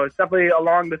 So it's definitely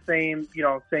along the same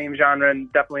genre,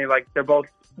 and definitely they're both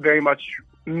very much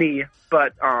me,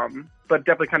 but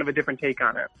definitely kind of a different take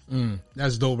on it.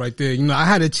 That's dope right there. I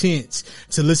had a chance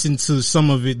to listen to some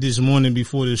of it this morning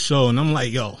before the show, and I'm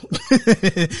like, yo,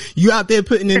 you out there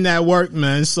putting in that work,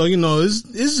 man. So,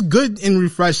 it's good and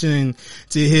refreshing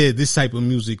to hear this type of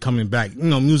music coming back,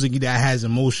 music that has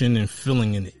emotion and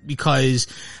feeling in it, because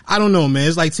I don't know,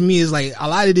 man. To me, it's like a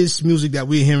lot of this music that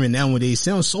we're hearing nowadays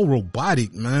sounds so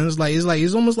robotic, man.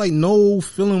 It's almost like no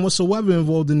feeling whatsoever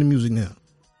involved in the music now.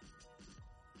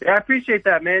 Yeah, I appreciate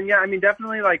that, man. Yeah, I mean,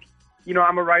 definitely,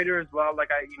 I'm a writer as well. I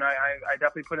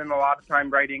definitely put in a lot of time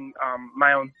writing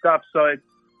my own stuff. So it's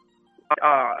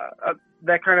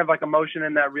that kind of emotion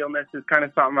and that realness is kind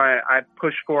of something I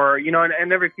push for.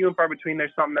 And every few and far between,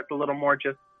 there's something that's a little more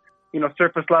just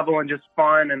surface level and just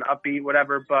fun and upbeat,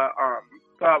 whatever. But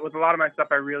with a lot of my stuff,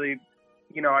 I really,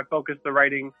 I focus the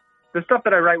writing. The stuff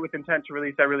that I write with intent to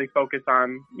release, I really focus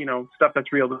on, stuff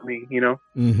that's real to me,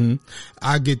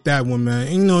 I get that one, man.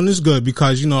 And it's good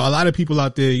because, a lot of people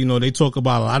out there, they talk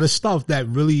about a lot of stuff that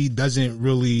really doesn't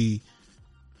really,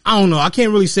 I don't know. I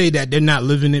can't really say that they're not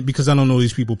living it because I don't know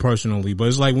these people personally, but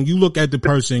it's like when you look at the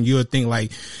person, you'll think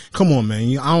come on,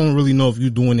 man, I don't really know if you're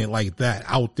doing it like that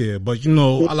out there. But, a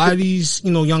lot of these,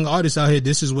 young artists out here,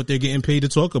 this is what they're getting paid to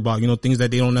talk about, things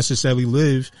that they don't necessarily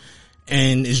live,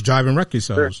 and it's driving record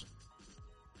sales. Sure.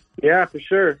 Yeah, for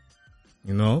sure.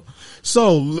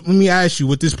 So let me ask you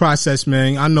with this process,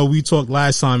 man. I know we talked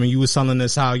last time and you were telling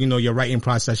us how, your writing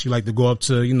process, you like to go up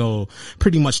to,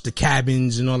 pretty much the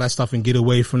cabins and all that stuff and get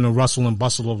away from the rustle and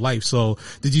bustle of life. So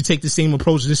did you take the same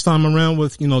approach this time around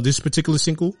with, this particular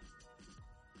single?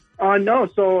 No.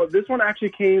 So this one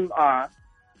actually came,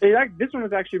 this one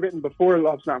was actually written before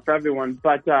Love's Not For Everyone,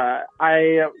 but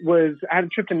I had a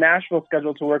trip to Nashville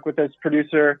scheduled to work with this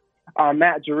producer,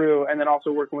 Matt Giroux, and then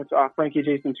also working with Frankie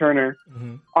Jason Turner.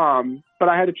 But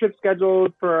I had a trip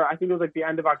scheduled for, I think it was the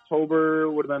end of October,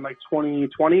 would have been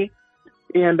 2020.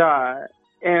 And about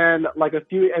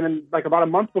a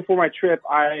month before my trip,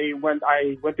 I went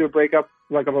through a breakup,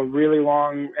 of a really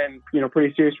long and,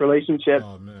 pretty serious relationship.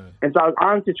 Oh, man. And so I was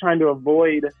honestly trying to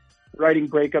avoid writing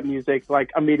breakup music,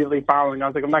 immediately following. I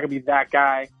was like, I'm not gonna be that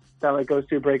guy that goes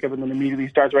through a breakup and then immediately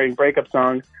starts writing breakup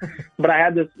songs. But I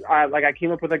had this, I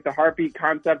came up with the Heartbeat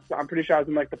concept. I'm pretty sure I was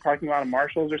in the parking lot of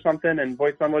Marshall's or something and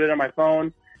voice memoed it on my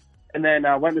phone. And then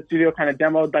went in the studio, kind of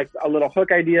demoed a little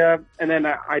hook idea. And then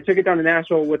I took it down to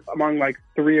Nashville with among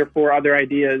 3 or 4 other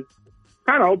ideas.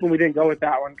 Kind of hoping we didn't go with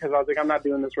that one because I was like, I'm not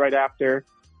doing this right after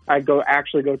I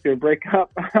actually go through a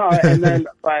breakup. And then,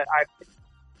 but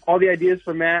all the ideas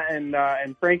for Matt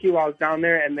and Frankie while I was down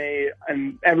there,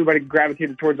 and everybody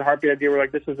gravitated towards the Heartbeat idea. We're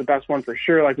like, this is the best one for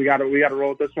sure. Like we got to roll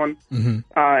with this one. Mm-hmm.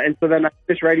 And so then I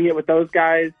finished writing it with those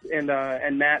guys, and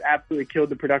Matt absolutely killed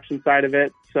the production side of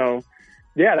it. So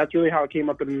yeah, that's really how it came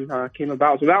up and came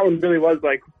about. So that one really was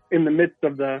like in the midst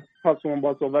of the hustle and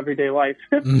bustle of everyday life.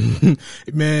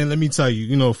 Man, let me tell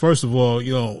you, first of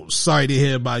all, sorry to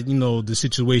hear about, the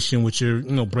situation with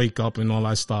your, breakup and all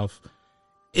that stuff.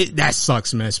 That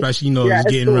sucks, man, especially, yeah,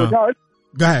 getting cool. around. No,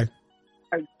 Go ahead.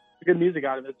 good music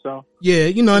out of it, so. Yeah,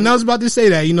 and I was about to say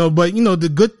that, but, the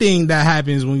good thing that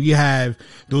happens when you have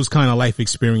those kind of life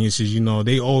experiences,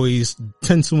 they always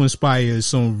tend to inspire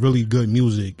some really good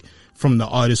music from the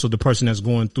artist or the person that's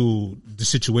going through the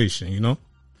situation,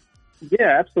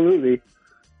 Yeah, absolutely.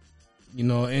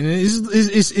 And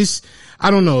it's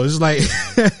I don't know. It's like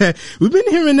we've been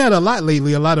hearing that a lot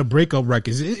lately. A lot of breakup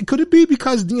records. Could it be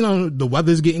because the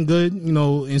weather's getting good?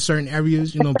 In certain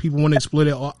areas, people want to explore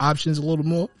their options a little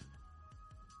more.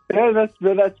 Yeah,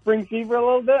 that's spring fever a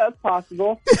little bit. That's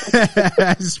possible.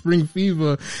 Spring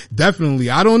fever, definitely.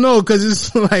 I don't know, because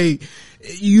it's like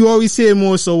you always hear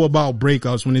more so about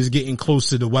breakups when it's getting close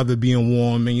to the weather being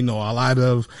warm, and a lot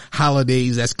of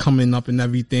holidays that's coming up and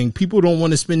everything. People don't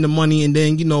want to spend the money, and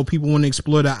then people want to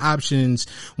explore the options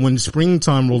when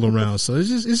springtime roll around. So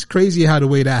it's crazy how the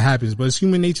way that happens, but it's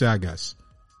human nature, I guess.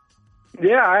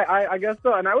 Yeah, I guess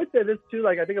so. And I would say this too.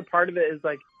 Like, I think a part of it is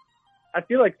like, I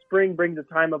feel like spring brings a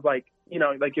time of like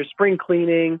your spring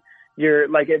cleaning,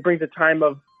 it brings a time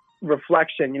of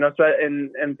reflection, so,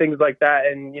 and things like that.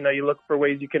 And, you look for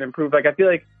ways you can improve. Like, I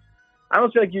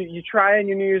almost feel like you try in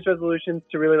your New Year's resolutions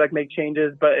to really like make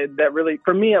changes, but that really,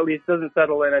 for me at least, doesn't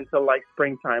settle in until like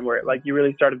springtime, where you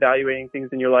really start evaluating things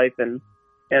in your life and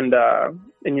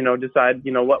decide,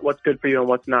 what's good for you and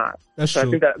what's not. That's so true.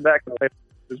 I think that can play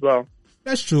as well.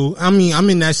 That's true. I mean,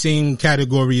 I'm in that same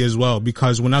category as well,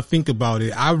 because when I think about it,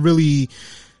 I really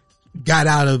got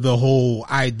out of the whole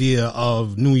idea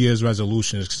of New Year's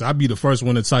resolutions, because I'll be the first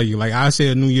one to tell you, like, I say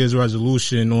a New Year's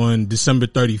resolution on December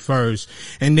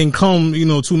 31st, and then come,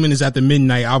 2 minutes after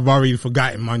midnight, I've already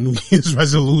forgotten my New Year's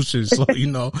resolution. So,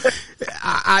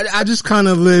 I just kind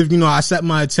of live, I set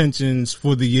my intentions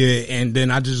for the year, and then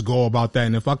I just go about that.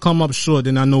 And if I come up short,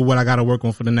 then I know what I got to work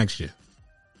on for the next year.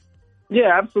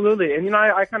 Yeah, absolutely. And,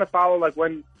 I kind of follow like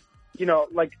when,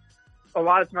 like a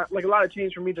lot of time, like a lot of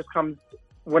change for me just comes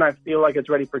when I feel like it's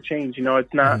ready for change.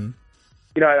 It's not,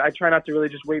 I try not to really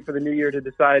just wait for the new year to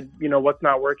decide, what's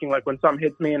not working. Like when something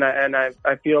hits me and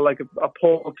I feel like a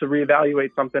pull to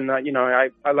reevaluate something,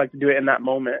 I like to do it in that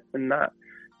moment and not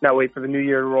wait for the new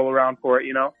year to roll around for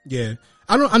it, Yeah.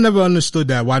 I never understood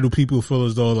that. Why do people feel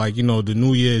as though like, the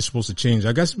new year is supposed to change?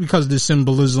 I guess because the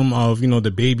symbolism of,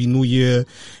 the baby new year,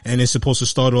 and it's supposed to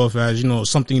start off as,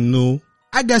 something new.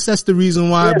 I guess that's the reason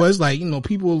why, yeah. But it's like,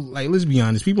 people, like, let's be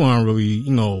honest, people aren't really,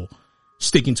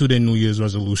 sticking to their New Year's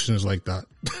resolutions like that.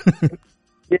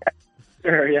 Yeah,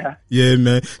 sure, yeah. Yeah,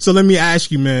 man. So let me ask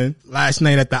you, man, last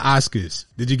night at the Oscars,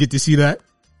 did you get to see that?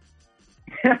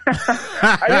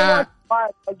 I didn't watch I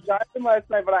was driving last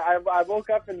night, but I woke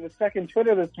up and was checking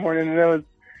Twitter this morning, and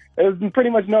it was pretty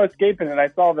much no escaping it. I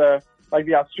saw the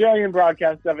Australian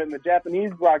broadcast of it and the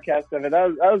Japanese broadcast of it.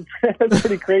 That was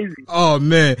pretty crazy. Oh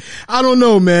man, I don't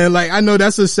know, man. Like, I know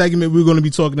that's a segment we're going to be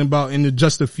talking about in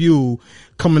just a few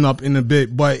coming up in a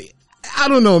bit, but I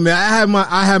don't know, man.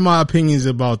 I have my opinions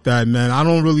about that, man. I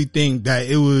don't really think that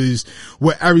it was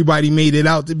what everybody made it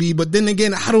out to be, but then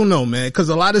again, I don't know, man, because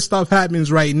a lot of stuff happens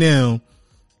right now.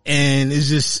 And it's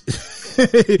just,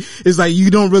 it's like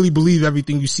you don't really believe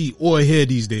everything you see or hear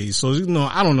these days. So,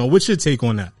 I don't know. What's your take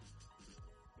on that?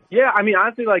 Yeah, I mean,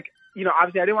 honestly, like,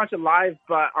 obviously I didn't watch it live,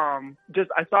 but just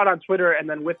I saw it on Twitter, and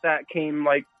then with that came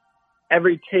like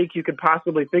every take you could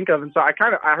possibly think of. And so I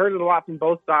heard it a lot from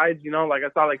both sides, like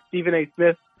I saw like Stephen A.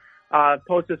 Smith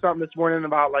posted something this morning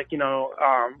about like,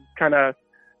 kind of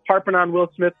harping on Will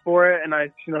Smith for it, and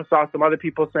I saw some other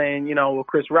people saying, well,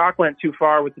 Chris Rock went too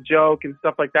far with the joke and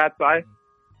stuff like that. So I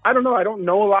don't know. I don't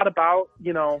know a lot about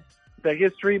the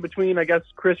history between, I guess,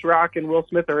 Chris Rock and Will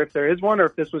Smith, or if there is one, or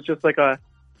if this was just like a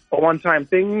one-time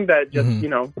thing that just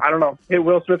I don't know, hit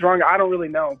Will Smith wrong. I don't really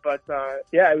know, but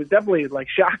yeah, it was definitely like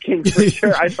shocking for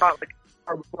sure. I thought like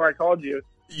before I called you.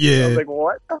 Yeah, I was like,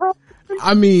 what the hell?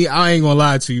 I mean, I ain't gonna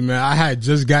lie to you, man. I had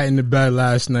just gotten to bed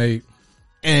last night,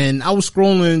 and I was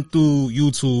scrolling through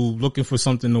YouTube looking for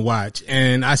something to watch,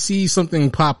 and I see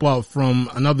something pop up from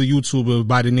another YouTuber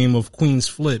by the name of Queen's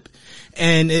Flip,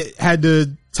 and it had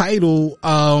the title,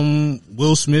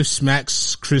 Will Smith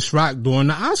smacks Chris Rock during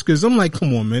the Oscars. I'm like,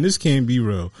 come on, man, this can't be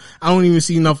real. I don't even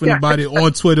see nothing about it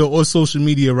on Twitter or social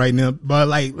media right now, but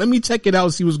like, let me check it out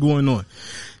and see what's going on.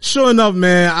 Sure enough,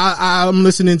 man, I'm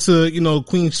listening to, you know,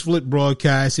 Queen's Flip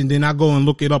broadcast, and then I go and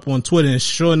look it up on Twitter, and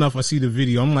sure enough, I see the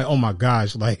video. I'm like, oh my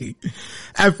gosh, like,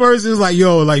 at first it's like,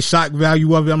 yo, like shock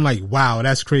value of it. I'm like, wow,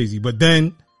 that's crazy. But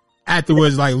then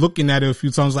afterwards, like looking at it a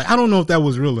few times, like, I don't know if that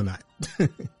was real or not.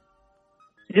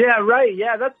 Yeah, right.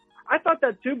 Yeah, I thought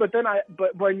that too. But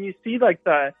when you see like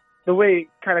the way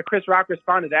kind of Chris Rock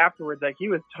responded afterwards, like he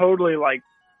was totally like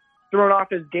thrown off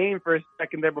his game for a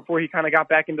second there before he kind of got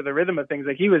back into the rhythm of things.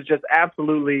 Like he was just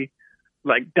absolutely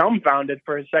like dumbfounded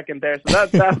for a second there. So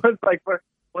that was like,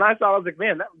 when I saw it, I was like,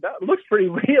 man, that looks pretty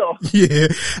real. Yeah.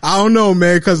 I don't know,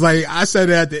 man. Cause like I said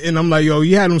it at the end, I'm like, yo,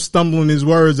 he had him stumbling his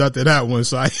words after that one.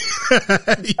 So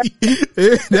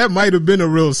that might have been a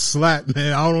real slap,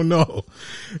 man. I don't know.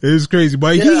 It's crazy,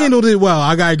 but he handled it well.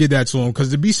 I gotta get that to him.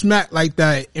 Cause to be smacked like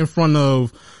that in front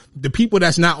of the people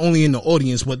that's not only in the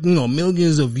audience, but you know,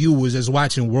 millions of viewers that's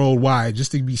watching worldwide,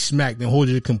 just to be smacked and hold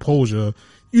your composure,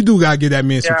 you do gotta give that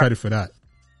man some credit for that.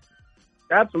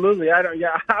 Absolutely. I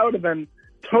would have been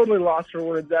totally lost for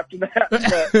words after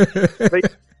that.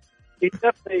 But he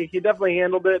definitely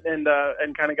handled it and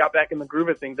kind of got back in the groove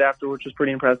of things after, which was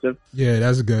pretty impressive. Yeah,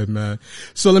 that's good, man.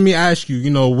 So let me ask you, you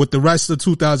know, with the rest of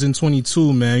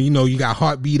 2022, man, you know, you got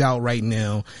Heartbeat out right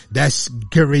now. That's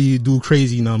get ready to do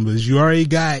crazy numbers. You already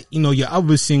got, you know, your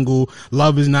other single,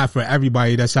 Love Is Not For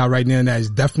Everybody, that's out right now, and that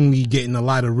is definitely getting a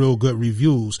lot of real good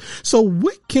reviews. So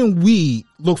what can we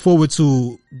look forward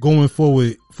to going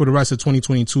forward for the rest of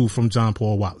 2022 from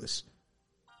JonPaul Wallace?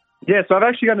 Yeah, so I've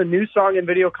actually got a new song and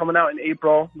video coming out in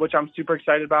April, which I'm super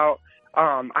excited about.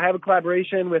 I have a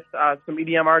collaboration with some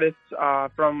EDM artists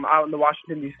from out in the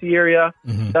Washington, D.C. area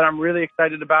that I'm really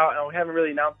excited about. And we haven't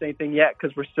really announced anything yet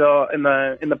because we're still in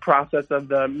the process of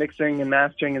the mixing and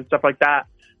mastering and stuff like that.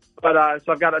 But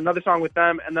so I've got another song with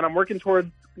them, and then I'm working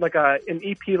towards like an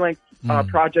EP-length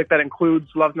project that includes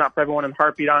Love's Not For Everyone and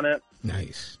Heartbeat on it.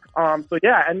 Nice. So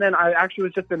yeah, and then I actually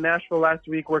was just in Nashville last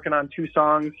week working on 2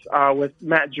 songs with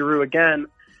Matt Giroux again,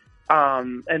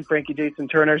 and Frankie Jason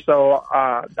Turner. So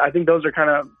I think those are kind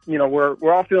of, you know,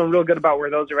 we're all feeling real good about where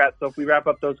those are at. So if we wrap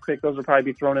up those quick, those will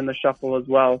probably be thrown in the shuffle as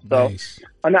well. So nice.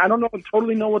 I don't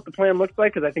totally know what the plan looks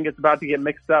like because I think it's about to get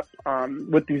mixed up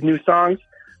with these new songs.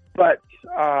 But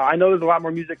I know there's a lot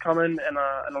more music coming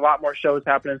and a lot more shows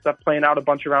happening, stuff playing out a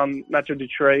bunch around Metro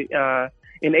Detroit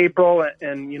in April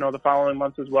and, you know, the following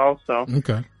months as well. So,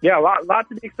 yeah, a lot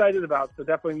to be excited about. So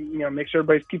definitely, you know, make sure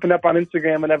everybody's keeping up on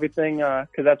Instagram and everything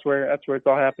because that's where it's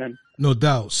all happening. No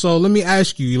doubt. So let me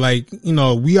ask you, like, you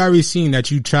know, we already seen that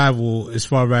you travel as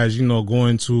far as, you know,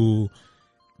 going to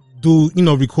do, you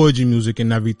know, record your music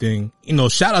and everything. You know,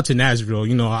 shout out to Nashville.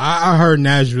 You know, I heard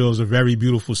Nashville is a very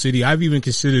beautiful city. I've even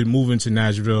considered moving to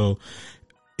Nashville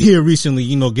here recently,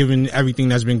 you know, given everything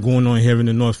that's been going on here in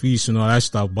the Northeast and all that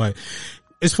stuff. But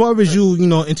as far as you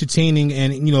know, entertaining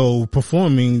and, you know,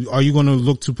 performing, are you going to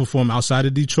look to perform outside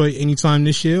of Detroit anytime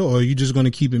this year, or are you just going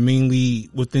to keep it mainly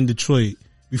within Detroit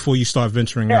before you start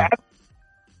venturing out?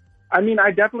 I mean,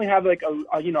 I definitely have like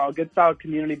a you know, a good solid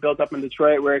community built up in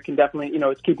Detroit where it can definitely, you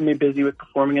know, it's keeping me busy with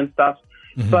performing and stuff.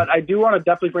 But I do want to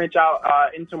definitely branch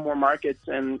out into more markets,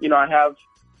 and you know, I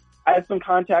have some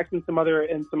contacts in some other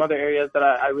areas that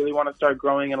I really want to start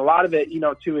growing, and a lot of it, you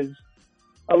know, too, is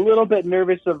a little bit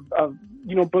nervous of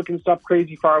you know, booking stuff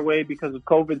crazy far away because of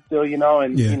COVID still, you know,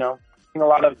 and you know,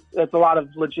 it's a lot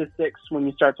of logistics when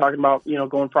you start talking about, you know,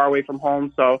 going far away from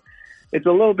home. So it's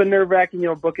a little bit nerve wracking, you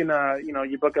know, booking you know,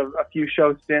 you book a few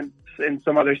show stints in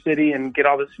some other city and get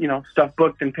all this, you know, stuff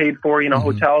booked and paid for, you know,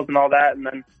 hotels and all that, and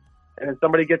then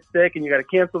somebody gets sick and you got to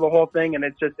cancel the whole thing, and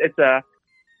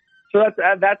so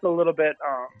that's a little bit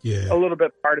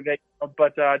part of it,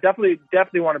 but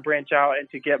definitely want to branch out and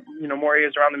to get, you know, more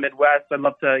areas around the Midwest. I'd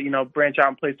love to, you know, branch out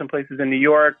and play some places in New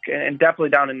York, and definitely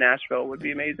down in Nashville would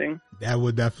be amazing. That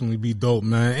would definitely be dope,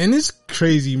 man. And it's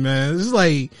crazy, man. This is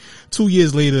like 2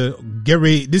 years later. Get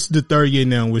ready. This is the 3rd year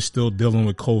now. We're still dealing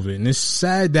with COVID, and it's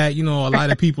sad that, you know, a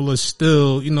lot of people are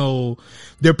still, you know,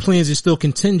 their plans are still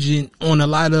contingent on a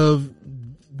lot of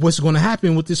what's going to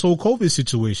happen with this whole COVID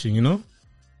situation, you know?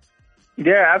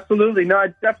 Yeah, absolutely. No,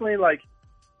 it's definitely like,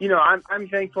 you know, I'm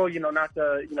thankful, you know, not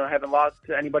to, you know, haven't lost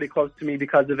anybody close to me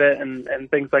because of it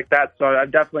and things like that. So I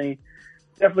definitely,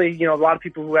 you know, a lot of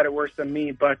people who had it worse than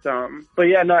me, but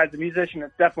yeah, no, as a musician,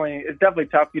 it's definitely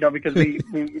tough, you know, because we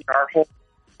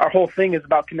our whole thing is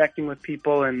about connecting with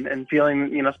people and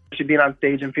feeling, you know, especially being on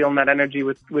stage and feeling that energy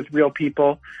with real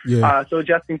people. Yeah. So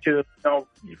adjusting to, you know,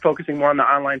 focusing more on the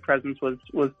online presence was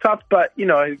tough, but, you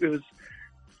know, it was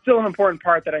still an important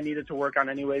part that I needed to work on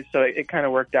anyways. So it kind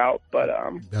of worked out. But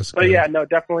yeah, no,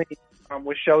 definitely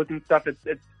with shows and stuff,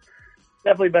 it's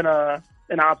definitely been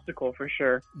an obstacle for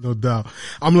sure. No doubt.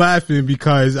 I'm laughing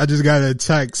because I just got a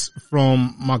text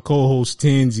from my co-host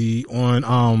Tansy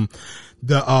on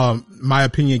the My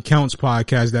Opinion Counts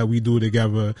podcast that we do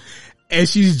together. And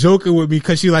she's joking with me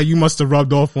because she's like, you must have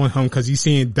rubbed off on him because he's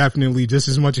saying definitely just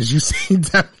as much as you saying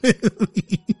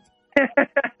definitely.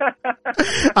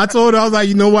 I told her, I was like,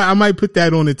 you know what? I might put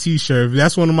that on a t-shirt.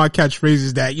 That's one of my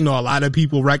catchphrases that, you know, a lot of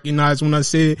people recognize when I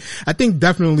say it. I think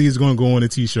definitely is going to go on a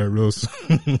t-shirt, Rose.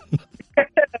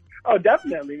 Oh,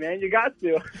 definitely, man. You got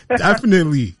to.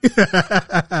 Definitely.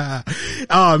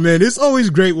 Oh, man, it's always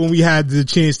great when we had the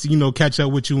chance to, you know, catch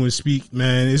up with you and speak,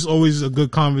 man. It's always a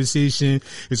good conversation.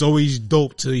 It's always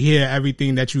dope to hear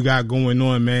everything that you got going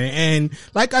on, man. And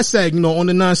like I said, you know, on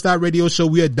the Nonstop Radio Show,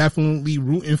 we are definitely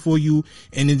rooting for you.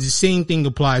 And the same thing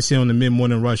applies here on the Mid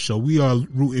Morning Rush Show. We are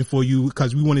rooting for you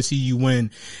because we want to see you win.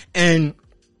 And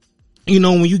you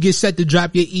know, when you get set to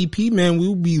drop your EP, man, we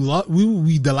will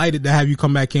be delighted to have you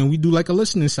come back in. We do like a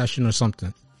listening session or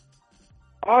something.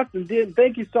 Awesome, dude.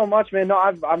 Thank you so much, man. No,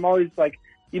 I'm always like,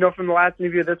 you know, from the last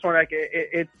interview, this one, like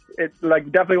it's like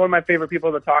definitely one of my favorite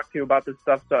people to talk to about this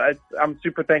stuff. So I'm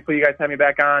super thankful you guys had me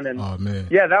back on. And oh, man.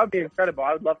 Yeah, that would be incredible.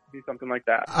 I would love to do something like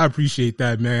that. I appreciate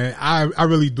that, man. I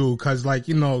really do. Cause like,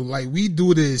 you know, like we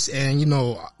do this and, you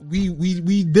know,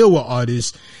 we deal with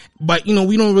artists, but you know,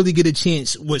 we don't really get a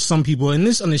chance with some people, and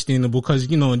this is understandable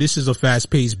because, you know, this is a fast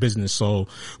paced business. So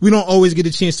we don't always get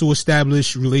a chance to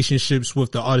establish relationships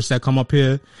with the artists that come up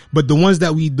here, but the ones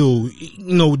that we do,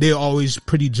 you know, they're always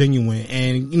pretty genuine.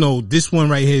 And, you know, this one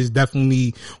right here is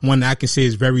definitely one that I can say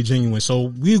is very genuine.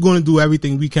 So we're going to do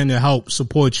everything we can to help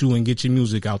support you and get your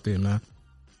music out there, man.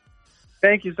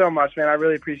 Thank you so much, man. I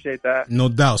really appreciate that. No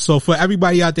doubt. So for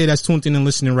everybody out there that's tuned in and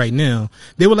listening right now,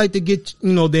 they would like to get,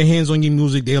 you know, their hands on your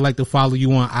music. They would like to follow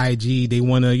you on IG. They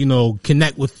want to, you know,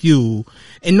 connect with you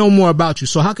and know more about you.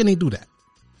 So how can they do that?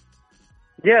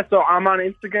 Yeah, so I'm on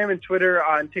Instagram and Twitter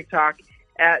and TikTok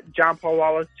at JonPaul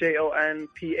Wallace,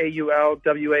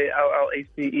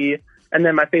 JonPaulWallace. And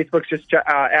then my Facebook's just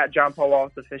at JonPaul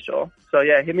Wallace Official. So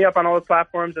yeah, hit me up on all the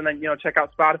platforms, and then, you know, check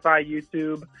out Spotify,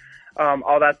 YouTube,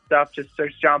 all that stuff. Just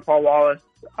search JonPaul Wallace.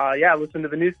 Yeah, listen to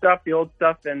the new stuff, the old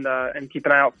stuff, and keep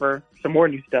an eye out for some more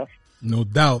new stuff. No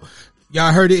doubt.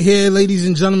 Y'all heard it here, ladies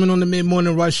and gentlemen, on the Mid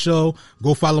Morning Rush Show.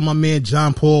 Go follow my man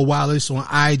JonPaul Wallace on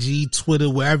IG, Twitter,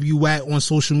 wherever you at on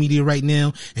social media right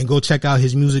now, and go check out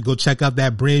his music. Go check out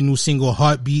that brand new single,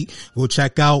 Heartbeat. Go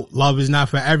check out Love Is Not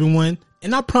For Everyone.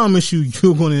 And I promise you,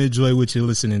 you're going to enjoy what you're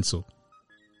listening to.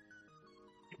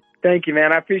 Thank you,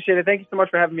 man. I appreciate it. Thank you so much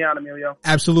for having me on, Emilio.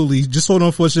 Absolutely. Just hold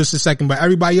on for just a second. But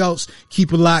everybody else,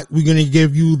 keep it locked. We're going to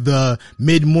give you the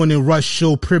Mid Morning Rush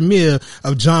Show premiere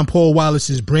of JonPaul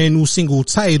Wallace's brand new single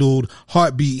titled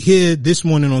Heartbeat here this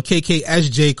morning on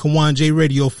KKSJ Kawon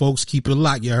Radio, folks. Keep it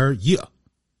locked. You heard? Yeah.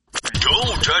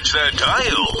 Don't touch that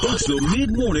dial. It's the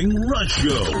Mid Morning Rush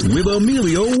Show with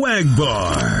Emilio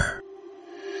Wagbar.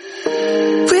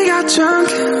 We got drunk,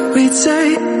 we'd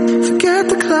say, forget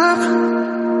the club.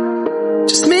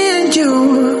 Just me and you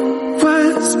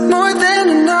was more than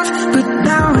enough. But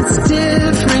now it's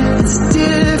different,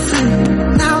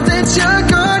 now that you're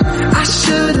gone, I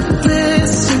should've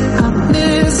listened, I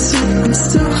miss you, I'm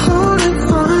still holding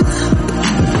on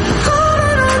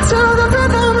to the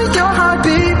rhythm of your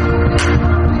heartbeat.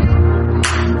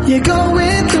 You're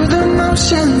going through the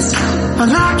motions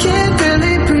while I can't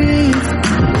really breathe.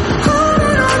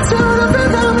 To the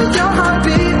rhythm of your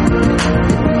heartbeat,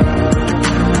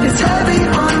 it's heavy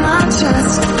on my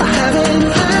chest. I haven't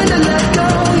learned to let go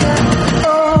yet.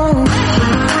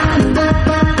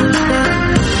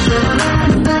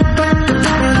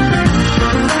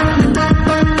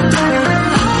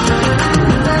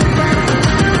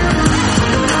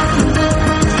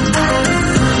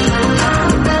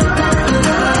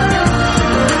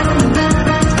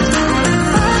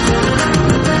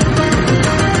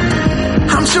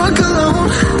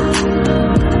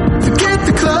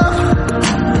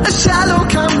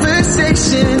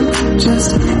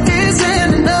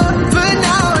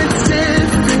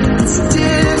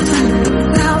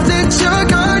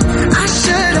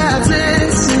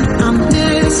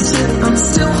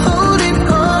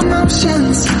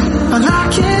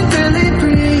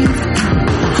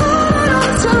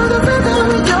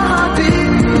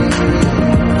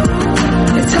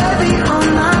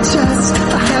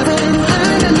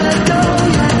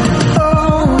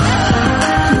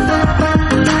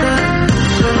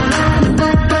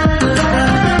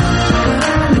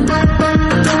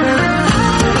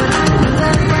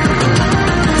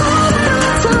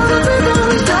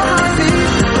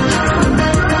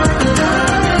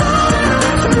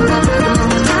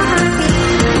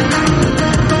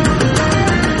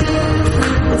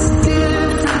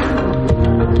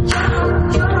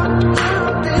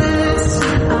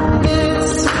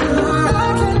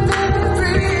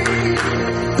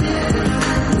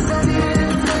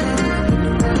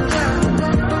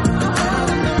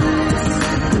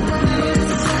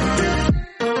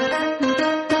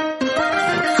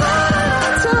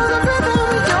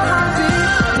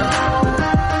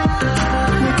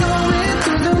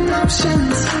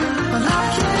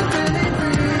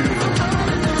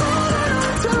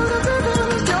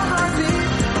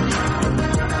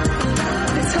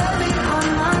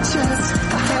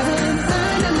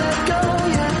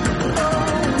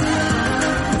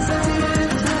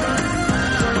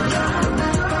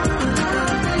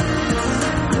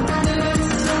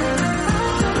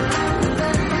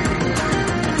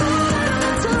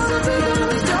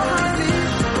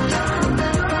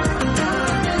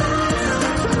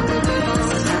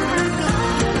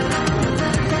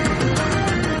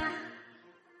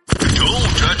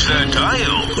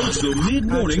 Dial. It's the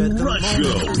Mid-Morning Rush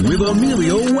Show with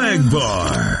Emilio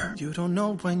Wagbar. You don't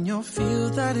know when you'll feel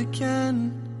that again,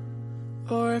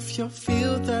 or if you'll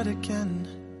feel that again.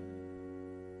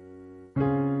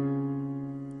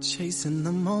 Chasing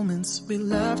the moments we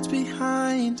left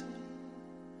behind.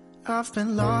 I've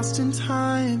been lost in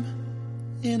time,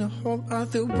 in a whole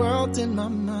other world in my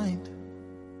mind.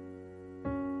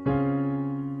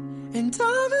 And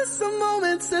I miss the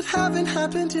moments that haven't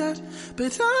happened yet,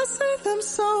 but I see them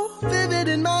so vivid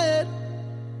in my head,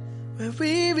 where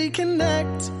we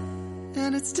reconnect,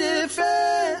 and it's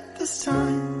different this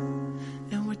time,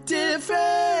 and we're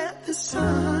different this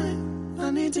time. I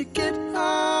need to get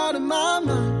out of my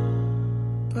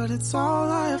mind, but it's all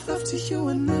I have left to you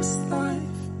in this life.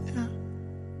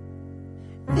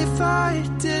 If I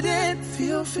didn't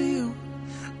feel for you,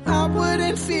 I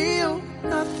wouldn't feel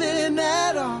nothing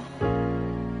at all.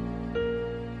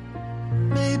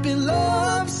 Maybe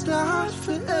love's not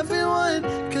for everyone,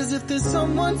 'cause if there's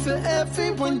someone for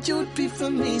everyone, you'd be for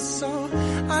me. So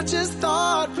I just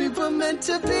thought we were meant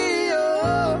to be,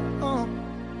 oh.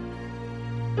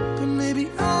 But maybe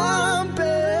I'm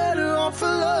better off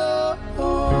alone.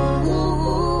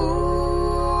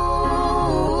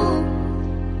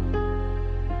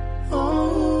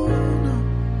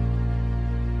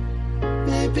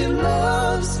 Maybe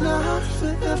love's not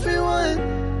for everyone.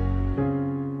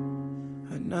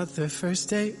 Another first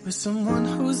date with someone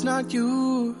who's not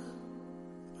you.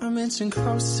 I'm inching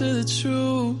close to the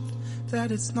truth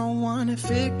that it's no one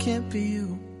if it can't be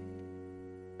you.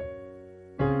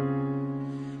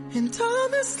 And I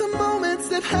miss the moments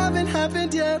that haven't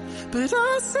happened yet, but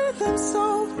I see them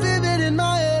so vivid in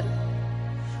my head,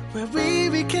 where we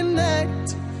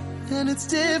reconnect, and it's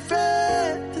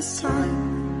different this time.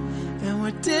 And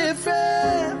we're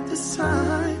different this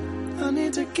time. I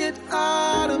need to get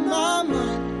out of my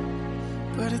mind,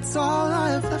 but it's all I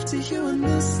have left to you in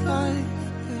this life.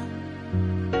 Yeah.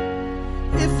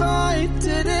 If I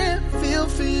didn't feel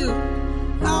for you,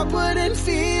 I wouldn't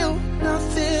feel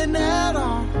nothing at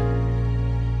all.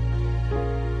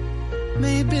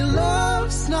 Maybe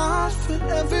love's not for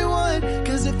everyone,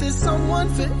 'cause if there's someone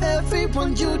for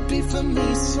everyone, you'd be for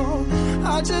me. So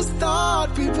I just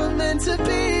thought we were meant to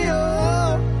be,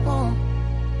 oh.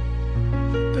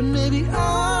 But maybe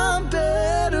I'm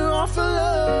better off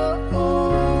alone.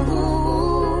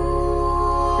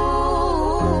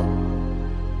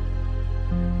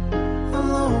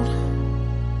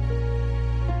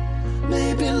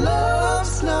 Maybe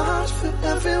love's not for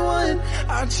everyone.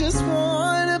 I just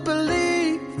wanna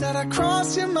believe that I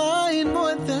cross your mind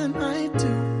more than I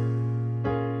do.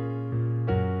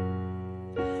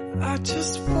 I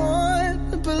just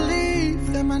wanna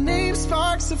believe that my name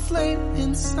sparks a flame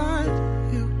inside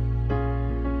you.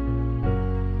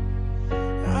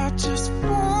 I just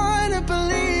wanna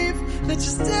believe that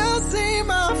you still see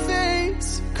my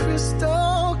face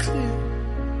crystal clear.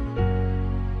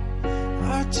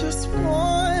 I just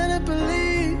wanna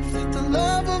believe that the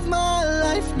love of my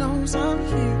life knows I'm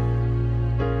here.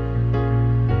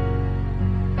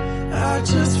 I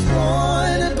just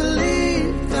wanna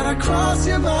believe that I cross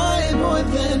your mind more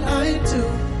than I do.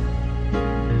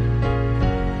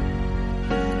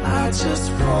 I just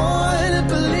wanna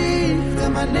believe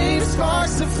that my name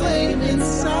sparks a flame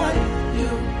inside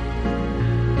you.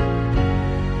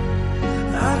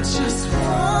 I just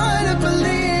wanna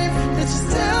believe that you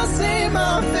still see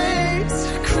my face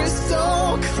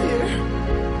crystal clear.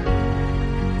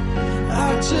 I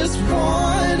just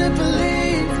wanna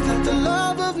believe that the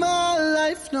love of my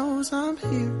life knows I'm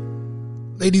here.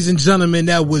 Ladies and gentlemen,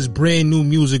 that was brand new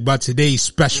music by today's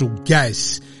special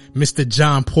guest, Mr.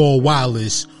 JonPaul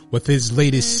Wallace, with his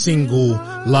latest single,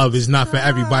 Love Is Not For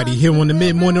Everybody, here on the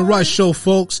Mid-Morning Rush Show,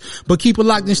 folks. But keep it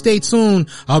locked and stay tuned.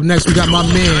 Up next, we got my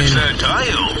man,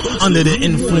 Under the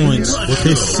Influence, with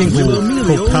his single,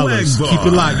 Propellers. Keep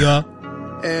it locked, y'all.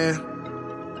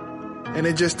 And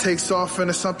it just takes off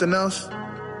into something else.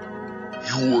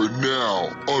 You are now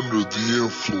under the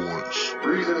influence.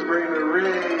 Reasons bring the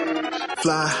rage.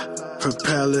 Fly,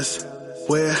 propellers,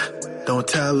 where? Don't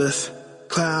tell us.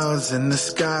 Clouds in the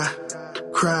sky,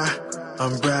 cry,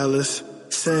 umbrellas,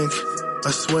 sink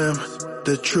or swim.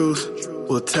 The truth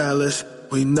will tell us.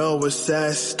 We know what's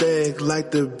at stake,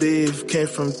 like the beef came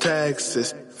from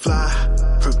Texas. Fly,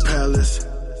 propellers,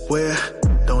 where?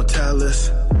 Don't tell us.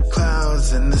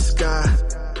 Clouds in the sky,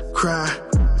 cry,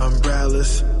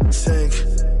 umbrellas, sink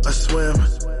or swim.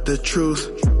 The truth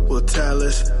will tell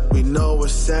us. We know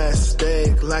what's at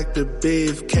stake, like the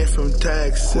beef came from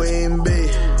Texas. Queen Bee,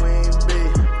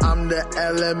 I'm the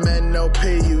element, no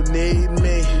P, you need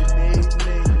me.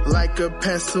 Like a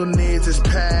pencil needs its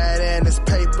pad and its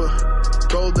paper.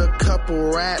 Rolled a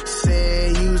couple raps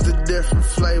and used a different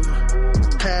flavor.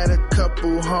 Had a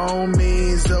couple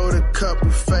homies, owed a couple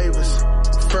favors.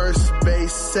 First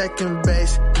base, second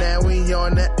base, now we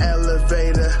on the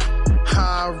elevator.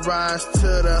 High rise to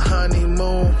the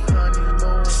honeymoon.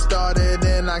 Started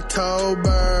in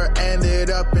October, ended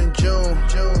up in June.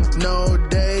 No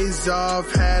days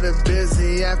off, had a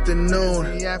busy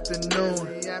afternoon.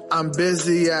 I'm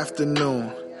busy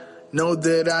afternoon. Know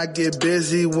that I get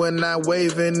busy when I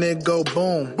wave and it go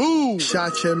boom. Boom.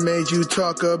 Shot you made you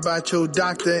talk about your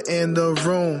doctor in the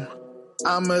room.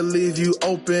 I'ma leave you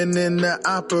open in the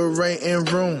operating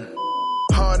room.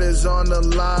 Heart is on the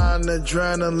line,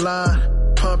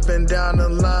 adrenaline, pumping down the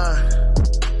line.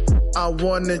 I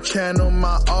wanna channel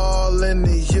my all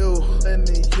into you.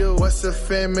 What's a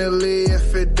family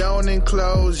if it don't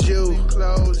enclose you?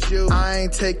 I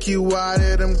ain't take you out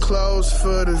of them clothes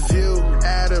for the view.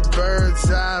 At a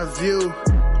bird's eye view,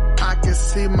 I can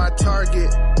see my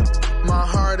target. My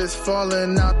heart is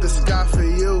falling out the sky for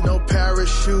you. No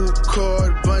parachute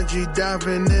cord, bungee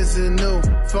diving isn't new.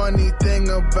 Funny thing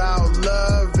about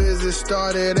love is it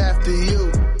started after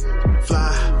you.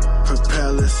 Fly,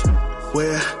 propellers,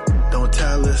 where? Don't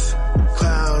tell us.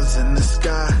 Clouds in the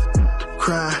sky,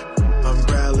 cry,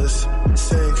 umbrellas,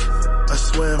 sink or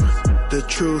swim. The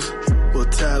truth will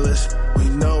tell us. We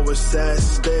know it's at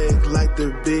stake, like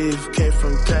the beef came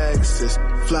from Texas.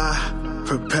 Fly,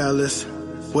 propellers,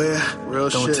 where? Real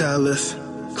don't shit. Tell us.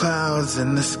 Clouds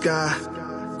in the sky,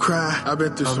 cry, I've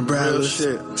been through umbrellas, some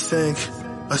real shit. Sink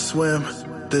or swim.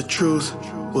 The truth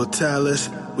will tell us.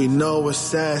 We know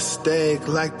it's at stake,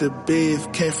 like the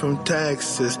beef came from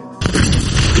Texas.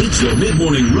 It's the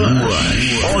Mid-Morning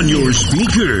Rush on your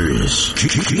speakers.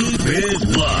 Keep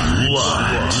it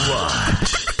locked.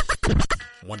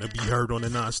 Want to be heard on the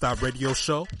Non-Stop Radio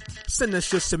Show? Send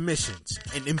us your submissions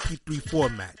in MP3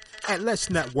 format at Let's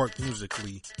Network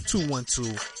Musically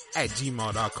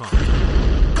 212@gmail.com.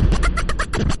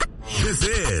 This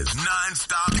is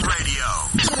Non-Stop Radio.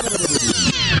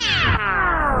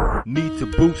 Need to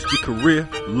boost your career?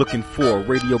 Looking for a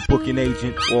radio booking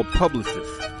agent or publicist?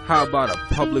 How about a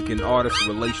public and artist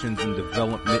relations and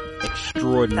development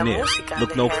extraordinaire?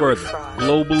 Look no further.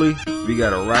 Globally, we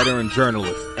got a writer and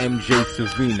journalist, MJ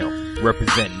Savino,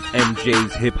 representing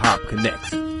MJ's Hip Hop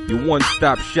Connects. Your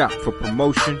one-stop shop for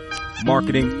promotion,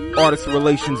 marketing, artist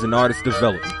relations, and artist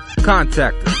development.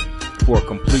 Contact us for a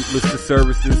complete list of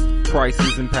services,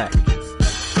 prices, and packages.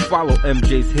 Follow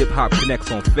MJ's Hip Hop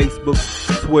Connects on Facebook,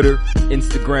 Twitter,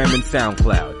 Instagram, and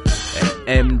SoundCloud at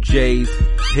MJ's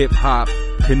Hip Hop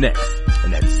Connects,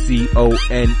 and that's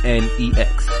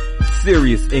CONNEX.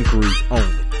 Serious inquiries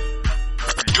only.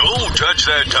 Don't touch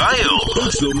that dial.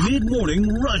 It's the Mid-Morning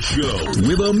Rush Show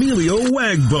with Emilio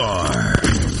Wagbar.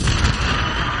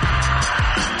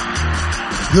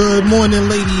 Good morning,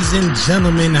 ladies and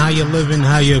gentlemen. How you living?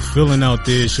 How you feeling out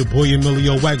there? It's your boy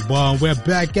Emilio Wagbar, and we're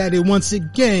back at it once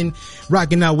again,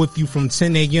 rocking out with you from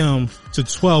 10 a.m. to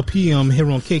 12 p.m.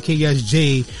 here on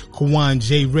KKSJ, Kawan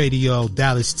J Radio,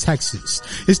 Dallas, Texas.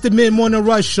 It's the Mid-Morning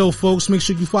Rush Show, folks. Make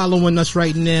sure you're following us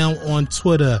right now on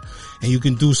Twitter, and you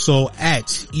can do so at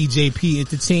EJP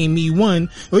Entertain Me 1,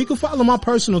 or you can follow my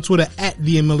personal Twitter at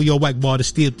the Emilio Wagbar to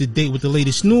stay up to date with the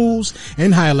latest news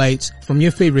and highlights from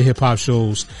your favorite hip-hop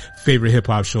shows. Favorite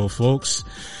hip-hop show, folks.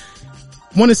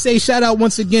 Want to say shout out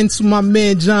once again to my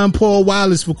man JonPaul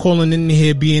Wallace for calling in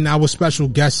here, being our special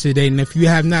guest today. And if you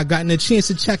have not gotten a chance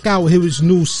to check out his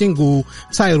new single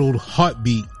titled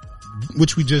Heartbeat,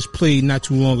 which we just played not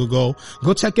too long ago,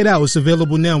 go check it out. It's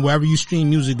available now wherever you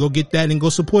stream music. Go get that and go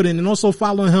support it. And also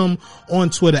follow him on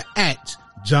Twitter at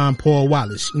JonPaul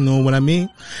Wallace. You know what I mean?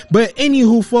 But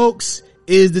anywho, folks,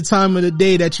 is the time of the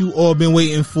day that you all been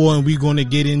waiting for, and we're going to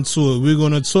get into it. We're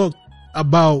going to talk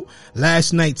about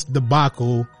last night's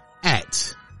debacle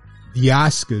at the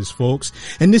Oscars, folks.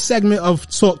 And this segment of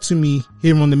Talk to Me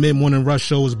here on the Mid-Morning Rush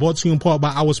Show is brought to you in part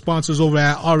by our sponsors over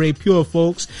at RA Pure,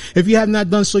 folks. If you have not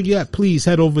done so yet, please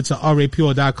head over to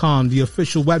rapure.com, the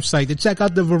official website, to check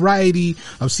out the variety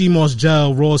of sea moss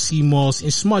gel, raw sea moss,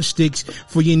 and smudge sticks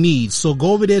for your needs. So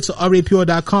go over there to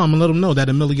rapure.com and let them know that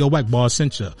Emilio Wagbar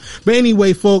sent you. But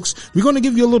anyway, folks, we're going to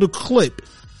give you a little clip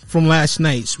from last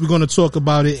night's. We're going to talk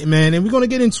about it, man, and we're going to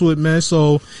get into it, man.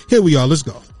 So here we are. Let's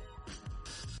go.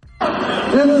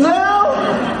 Denzel,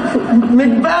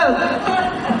 Macbeth,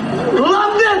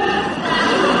 loved it.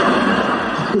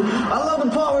 I love the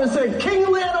part where it said,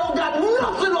 King Lear don't got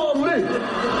nothing on me.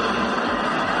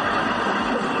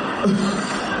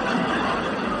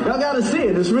 Y'all gotta see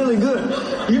it, it's really good.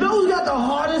 You know who's got the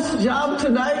hardest job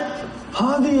tonight?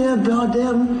 Javier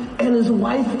Bardem and his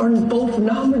wife are both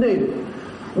nominated.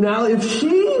 Now, if she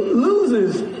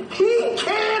loses, he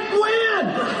can't win.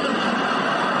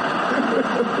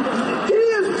 He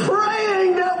is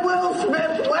praying that Will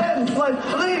Smith wins. Like,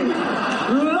 please,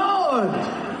 Lord.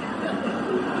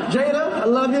 Jada, I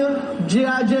love you.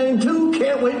 G.I. Jane 2,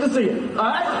 can't wait to see it. All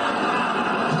right?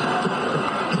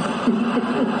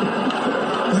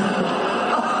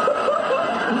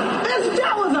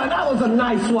 That was a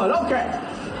nice one. Okay.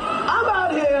 I'm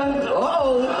out here.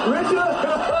 Uh-oh, Richard.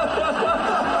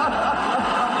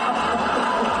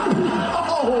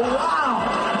 Oh, wow.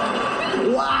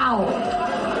 Wow.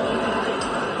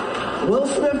 Will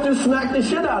Smith just smacked the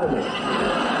shit out of me.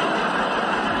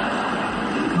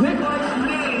 Get my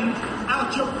name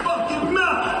out your fucking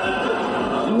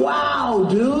mouth. Wow,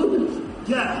 dude.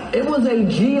 Yeah. It was a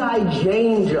G.I.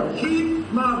 Jane joke.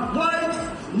 Keep my wife's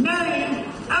name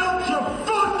out your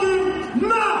fucking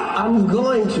mouth. I'm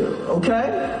going to,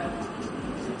 okay?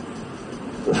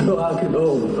 Okay.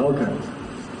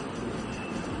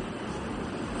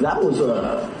 That was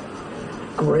a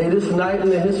greatest night in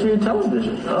the history of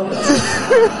television. Okay.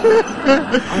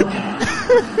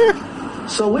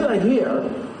 So we are here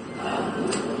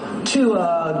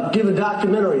to give a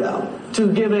documentary out,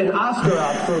 to give an Oscar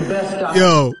out for best documentary.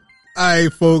 Yo, all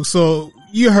right, folks. So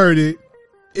you heard it.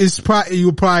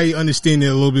 You'll probably understand it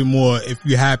a little bit more if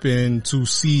you happen to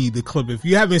see the clip. If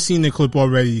you haven't seen the clip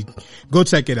already, go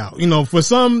check it out. You know, for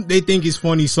some, they think it's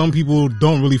funny. Some people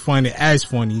don't really find it as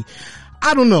funny.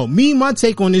 I don't know. My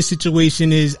take on this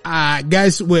situation is, I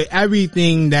guess with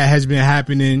everything that has been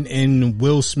happening in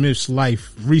Will Smith's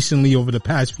life recently over the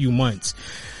past few months,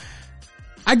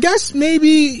 I guess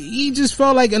maybe he just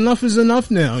felt like enough is enough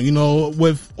now, you know,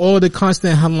 with all the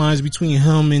constant headlines between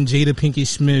him and Jada Pinkett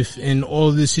Smith and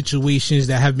all the situations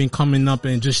that have been coming up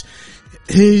and just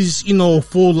his, you know,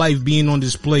 full life being on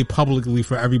display publicly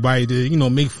for everybody to, you know,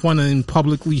 make fun of and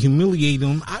publicly humiliate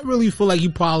him. I really feel like he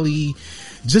probably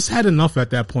just had enough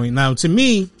at that point. Now, to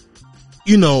me,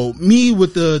 you know, me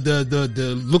with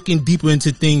the looking deeper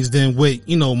into things than what,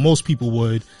 you know, most people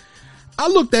would, I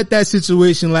looked at that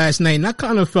situation last night and I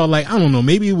kind of felt like, I don't know,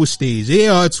 maybe it was staged. They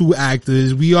are two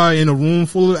actors. We are in a room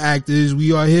full of actors.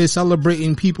 We are here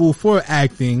celebrating people for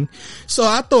acting. So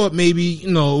I thought maybe,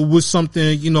 you know, it was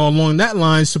something, you know, along that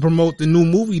lines to promote the new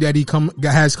movie that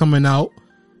has coming out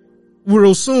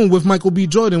real soon with Michael B.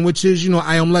 Jordan, which is, you know,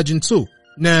 I Am Legend 2.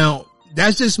 Now,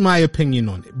 that's just my opinion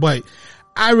on it. But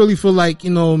I really feel like, you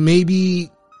know,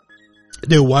 maybe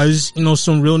there was, you know,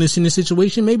 some realness in the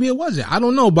situation. Maybe it wasn't. I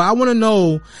don't know, but I want to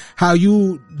know how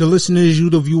you, the listeners, you,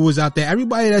 the viewers out there,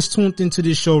 everybody that's tuned into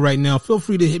this show right now, feel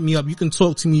free to hit me up. You can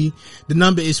talk to me. The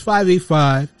number is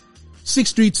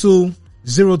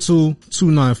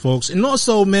 585-632-0229, folks. And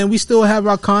also, man, we still have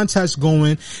our contest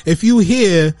going. If you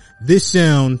hear this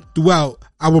sound throughout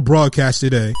our broadcast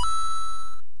today,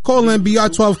 call in, be our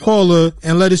 12th caller,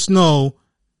 and let us know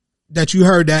that you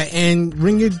heard that, and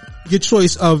ring your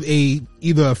choice of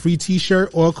either a free t-shirt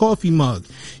or a coffee mug.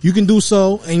 You can do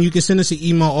so, and you can send us an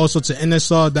email also to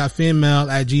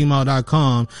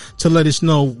nsr.fanmail@gmail.com to let us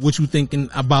know what you're thinking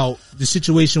about the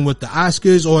situation with the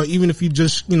Oscars, or even if you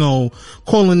just, you know,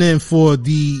 calling in for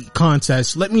the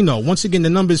contest, let me know. Once again, the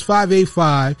number is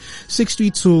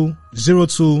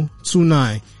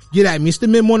 585-632-0229. Get at me. It's the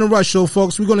Mid-Morning Rush Show,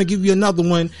 folks. We're going to give you another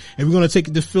one, and we're going to take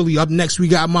it to Philly. Up next, we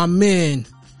got my man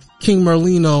King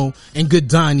Merlino and Good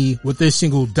Donnie with their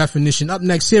single Definition. Up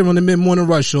next here on the Mid-Morning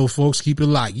Rush Show, folks. Keep it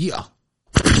locked. Yeah.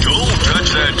 Don't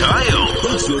touch that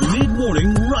dial. It's the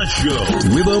Mid-Morning Rush Show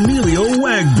with Emilio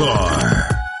Wagbar.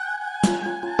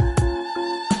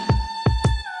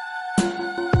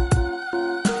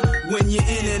 When you're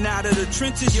in and out of the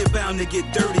trenches, you're bound to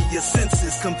get dirty. Your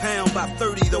senses compound by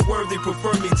 30. The worthy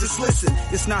prefer me. Just listen.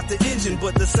 It's not the engine,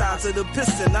 but the size of the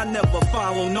piston. I never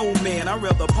follow no man. I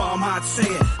rather palm hot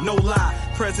sand. No lie.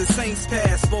 Present saints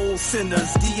pass old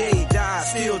sinners. DA died,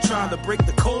 still trying to break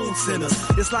the cold sinners.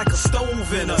 It's like a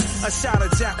stove in us. A shot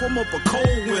of Jack, warm up a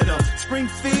cold winter.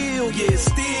 Springfield, yeah, it's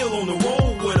still on the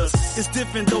road with us. It's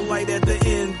different though, light at the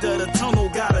end of the tunnel.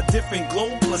 Got a different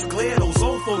glow, plus glare. Those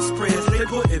old folks' prayers, they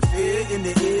put it in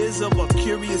the ears of a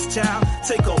curious child.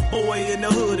 Take a boy in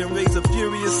the hood and raise a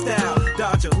furious style.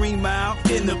 Dodge a green mile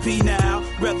in the P now.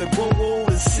 Rather grow old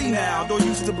and see now. Don't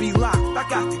used to be locked, I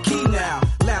got the key now.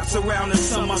 Loud wraps around the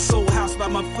sun, my soul housed by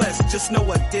my flesh. Just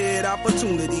know I did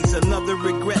opportunities, another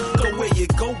regret. Go where you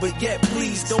go, but yet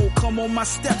please don't come on my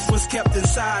steps. Was kept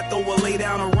inside, though I lay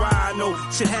down a rhino.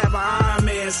 Should have an Iron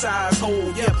Man size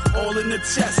hole, yep, all in the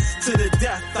chest. To the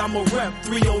death, I'm a rep,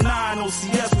 309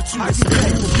 OCS, what you expect?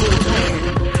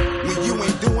 When you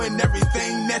ain't doing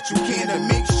everything that you can to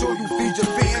make sure you feed your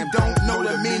fam, don't know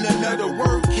the meaning of the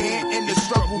word can, and the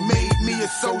struggle made me a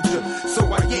soldier.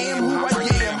 So I am who I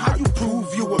am, how you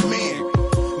prove you a man?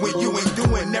 When you ain't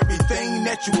doing everything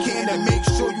that you can to make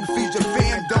sure you feed your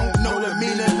fam, don't know the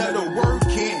meaning of the word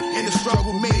can, and the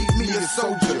struggle made me a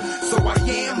soldier. So I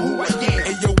am who I am.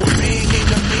 And yo, a man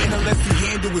ain't a man unless he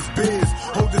handle his biz.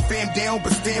 Hold the fam down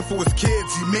but stand for his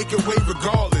kids, he make it way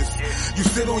regardless. You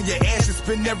sit on your ass and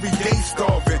spend every day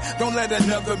starving. Don't let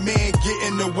another man get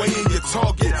in the way of your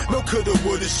target. No coulda,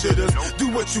 woulda, shoulda. Do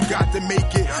what you got to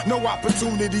make it. No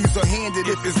opportunities are handed.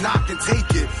 If it's not, then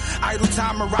take it. Idle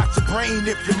time will rot your brain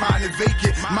if your mind is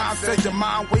vacant. Mom said your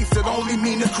mind wasted only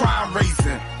mean the crime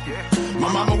raising. My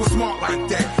mama was smart like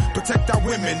that. Protect our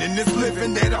women in this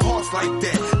living, they're the hearts like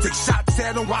that. Take shots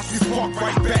at them, watch me spark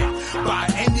right back. By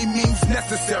any means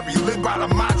necessary, live by the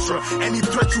mantra. Any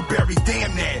threat you bury,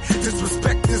 damn that.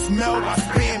 Disrespect this mel, I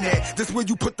span that. This where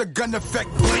you put the gun effect,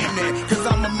 blame that. Cause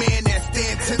I'm a man that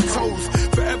stands 10 toes.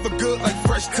 Forever good like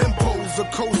fresh tempos. A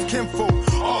coast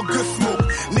kinfolk, all good smoke.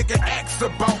 Nigga acts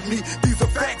about me, these are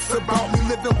facts about me.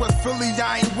 Living West Philly,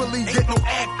 I ain't really get no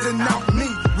acting out me.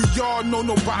 We all know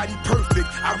nobody perfect.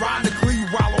 Ironically,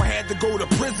 Wallow had to go to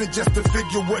prison just to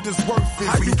figure what his worth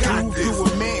is. We prove you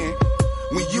a man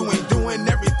when you ain't doing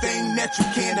everything that you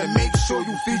can to make sure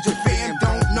you feed your fam.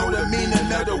 Don't know the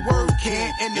meaning of the word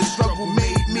can, and the struggle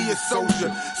made me a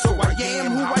soldier. So I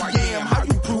am who I am. How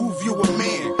you prove you a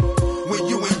man when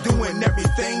you ain't doing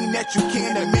everything that you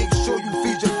can to make sure you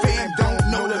feed your fam? Don't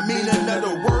know the meaning of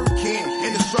the word can,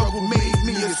 and the struggle made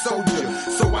me a soldier.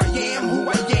 So I am who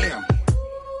I am.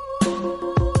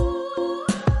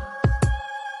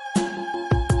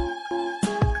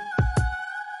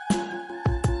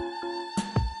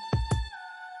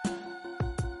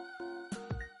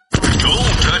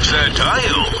 That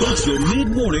dial. It's the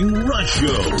Mid-Morning Rush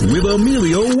Show with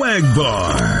Emilio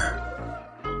Wagbar.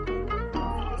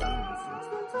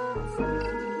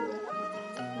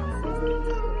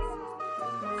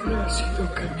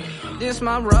 This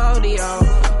my rodeo.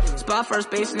 Spot first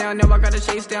base now, know I gotta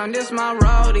chase down. This my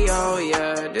rodeo,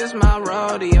 yeah. This my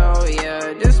rodeo,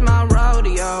 yeah. This my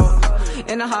rodeo.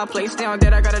 In a hot place down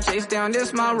that I gotta chase down.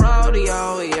 This my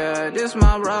rodeo, yeah. This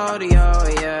my rodeo,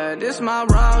 yeah. This my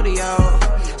rodeo.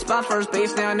 Spot first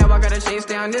base down, now I gotta chase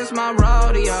down. This my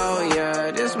rodeo,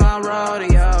 yeah. This my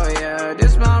rodeo, yeah.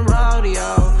 This my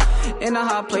rodeo. In a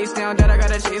hot place down that I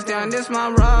gotta chase down. This my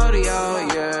rodeo,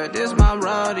 yeah. This my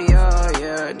rodeo,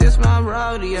 yeah. This my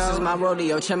rodeo. This is my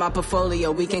rodeo, check my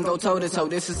portfolio. We can go toe to toe.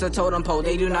 This is a totem pole.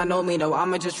 They do not know me though.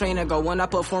 I'ma just train and go. When I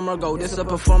perform or go, this is a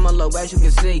performer low. As you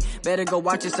can see, better go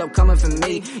watch yourself coming for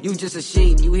me. You just a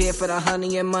sheep. You here for the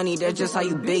honey and money. That's just how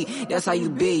you be. That's how you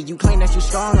be. You claim that you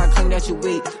strong, I claim that you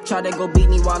weak. Try to go beat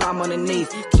me while I'm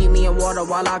underneath. Keep me in water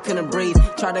while I couldn't breathe.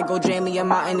 Try to go drain me in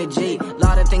my energy.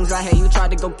 Lot of things I hate you try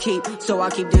to go keep. So I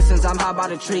keep distance, I'm high by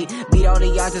the tree. Beat all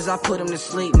the odds as I put them to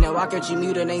sleep. Now I got you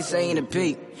muted, ain't saying a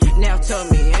peep. Now tell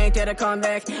me, ain't that a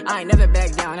comeback? I ain't never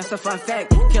back down, that's a fun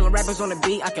fact. Killing rappers on the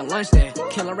beat, I can lunch that.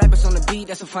 Killing rappers on the beat,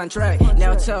 that's a fun track.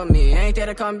 Now tell me, ain't that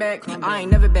a comeback? I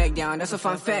ain't never back down, that's a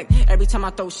fun fact. Every time I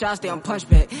throw shots, they don't punch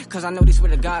back. Cause I know these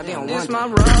with a God, they don't want this my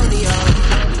rodeo.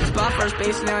 Spot first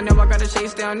base now, now I gotta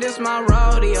chase down. This my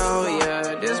rodeo,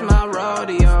 yeah. This my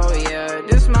rodeo, yeah.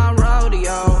 This my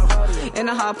rodeo. In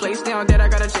a hot place down that I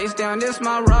gotta chase down. This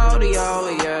my rodeo,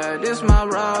 yeah. This my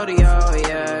rodeo,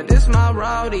 yeah. This my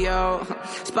rodeo.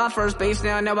 Spot first base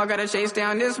down, now I gotta chase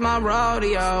down. This my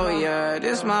rodeo, yeah.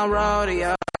 This my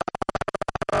rodeo.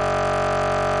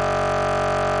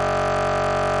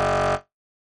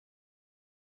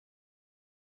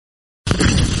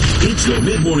 It's the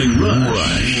Mid-Morning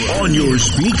Rush on your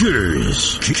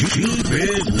speakers. Keep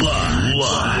it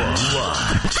locked.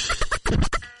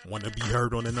 Want to be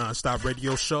heard on the Non-Stop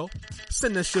Radio Show?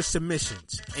 Send us your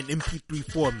submissions in MP3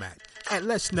 format at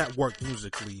Let's Network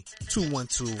Musically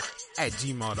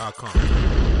 212@gmail.com.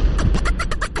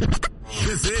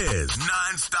 This is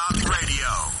Non-Stop Radio.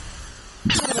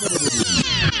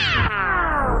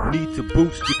 Need to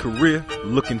boost your career?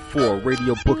 Looking for a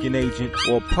radio booking agent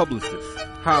or publicist?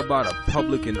 How about a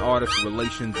public and artist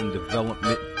relations and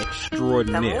development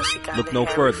extraordinaire? Look no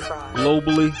further.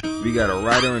 Globally, we got a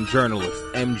writer and journalist,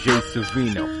 MJ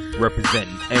Savino,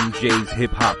 representing MJ's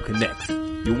Hip Hop Connects.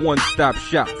 Your one-stop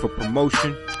shop for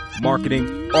promotion,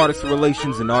 marketing, artist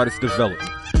relations, and artist development.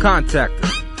 Contact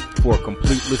us for a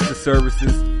complete list of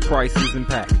services, prices, and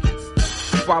packages.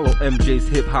 Follow MJ's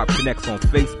Hip Hop Connects on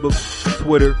Facebook,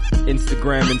 Twitter,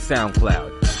 Instagram, and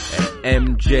SoundCloud at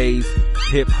MJ's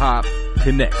Hip Hop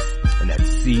Connects, and that's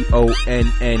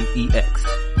CONNEX.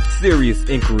 Serious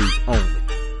inquiries only.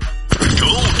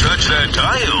 Don't touch that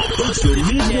dial. It's the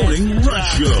Mid-Morning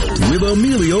Rush Show with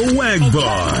Emilio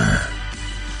Wagbar.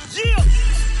 Yeah.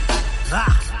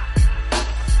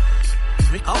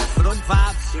 Front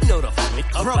vibes, you know the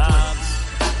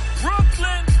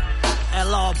Brooklyn.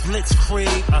 LR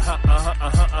Blitzkrieg.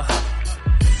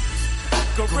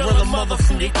 Gorilla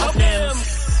motherfucking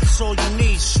M's. That's all you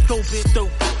need, stupid.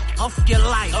 Up your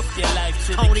life to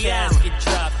the casket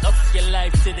drops. Up your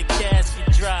life to the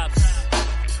casket drops.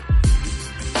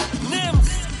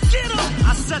 Nims, get him!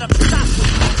 I set up shop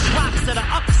with rocks that are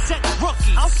upset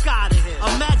rookies. I'm scared of him.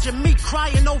 Imagine me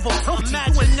crying over rookies.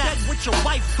 Imagine that with your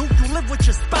wife, do you live with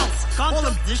your spouse? All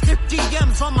of this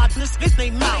DMs on my this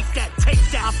they mouth. Take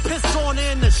that. I piss on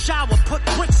her in the shower, put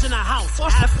bricks in the house.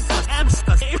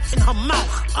 Hamsters in her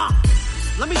mouth.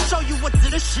 Let me show you what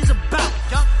this shit's about.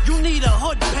 You need a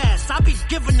hood pass, I be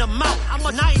giving them out. I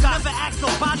ain't never asked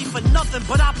nobody for nothing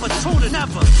but opportunity.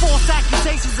 Never. False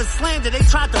accusations and slander, they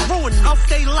tried to ruin me. Off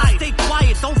they life, stay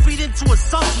quiet, don't feed into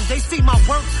assumptions. They see my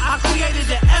work, I created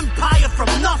an empire from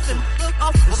nothing.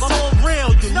 It's all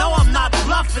real, you know I'm not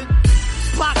bluffing.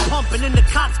 Block pumping and the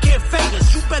cops can't fade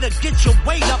us. You better get your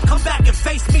weight up, come back and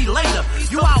face me later.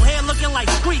 You out here looking like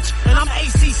Screech, and I'm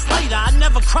AC Slater. I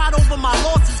never cried over my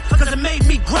losses, cause it made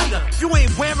me greater. You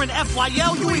ain't wearing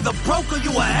FYL, you either broke or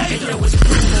you a hater. Yo, it's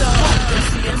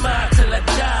CMI till I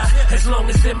die. As long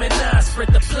as them and I spread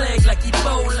the plague like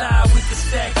Ebola, we can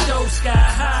stack dough sky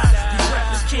high. These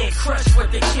rappers can't crush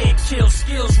what they can't kill.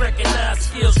 Skills, recognize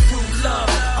skills, true love.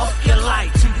 Off your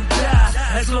life till you die.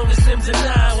 As long as them's and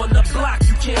I on the block,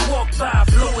 you can't walk by,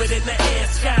 blow it in the air,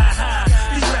 sky high.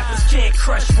 These rappers can't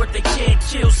crush what they can't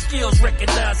kill. Skills,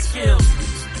 recognize skills.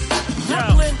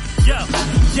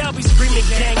 Y'all be screaming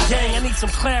gang, gang. I need some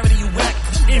clarity, you whack.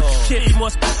 If you can't be more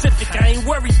specific, I ain't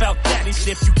worried about that. If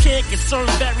you can't, concern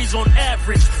varies on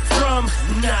average. From,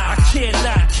 I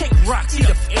can't rock, see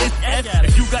the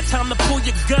If you got time to pull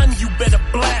your gun, you better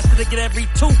blast it to get every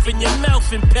tooth in your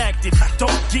mouth impacted.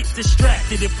 Don't get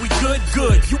distracted. If we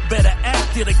good, you better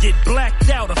act it or get blacked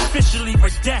out, officially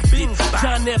redacted.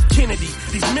 John F. Kennedy,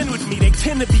 these men with me, they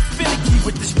tend to be finicky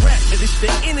with this rap. It's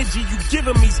the energy you give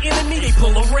them, these enemy, they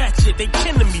pull a ratchet, they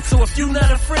kin to me. So if you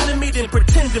not a friend of me, then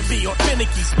pretend to be, or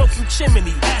finicky, smoke from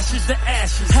chimney, ashes to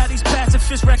ashes. How these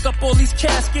pacifists rack up all these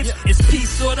caskets? It's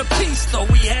peace or the peace, though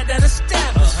we had that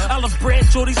established. Olive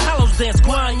branch, all these hollows dance,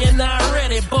 Guan, you're not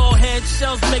ready. Ball head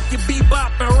shells make you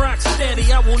bebop and rock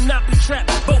steady. I will not be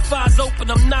trapped, both eyes open,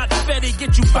 I'm not fetty.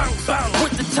 Get you bang, bang,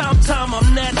 with the tom,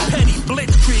 I'm that petty.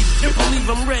 Blitzkrieg, you believe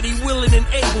I'm ready, willing and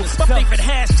able. My favorite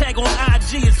hashtag on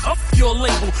IG is up your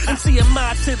label. And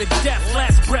CMI to the death,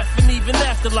 last breath, and even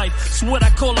afterlife. So what I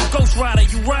call a ghost rider,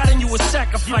 you riding, you a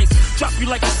sacrifice. Drop you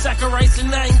like a sack of rice,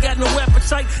 and I ain't got no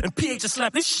appetite. And PH will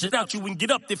slap this shit out you and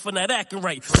get up there for that acting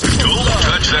right. Don't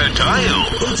touch that dial.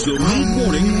 It's the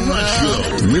Mid-Morning Rush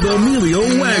Show with Emilio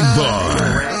Wagbar.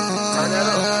 Turn that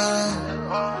up.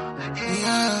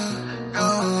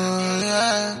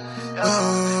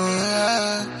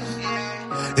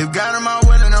 If God in my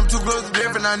will and I'm too close to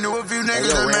different, I knew a few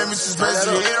niggas that made me suspicious.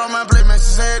 You hit on my plate, man,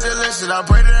 she said delicious. I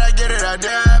pray that I get it, I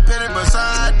dare I pin it, but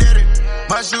somehow I did it.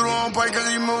 My shooter on point cause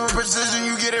he move with precision.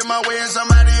 You get it my way and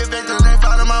somebody evicted. They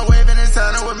following my wave and it's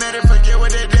time to admit it. Forget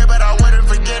what they did, but I wouldn't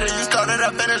forget it. You started,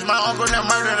 I finished. My uncle that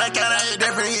murdered, I kinda hit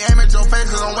different. He aim at your face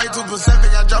cause I'm way too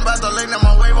Pacific. I jump out the lane and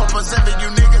my wave on Pacific.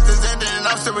 You niggas is ending and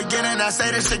I'm still beginning. I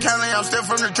say this shit counting, I'm still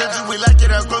from the trenches. We like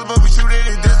it up close, but we shoot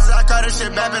it in distance. I call this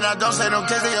shit bad, but I don't say no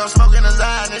kissing. I'm smoking his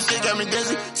eye and this shit got me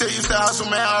dizzy. Still used to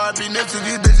hustle, man, R.I.P. Nipsey.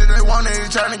 These bitches, they want it,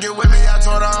 they trying to get with me. I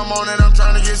told her I'm on it, I'm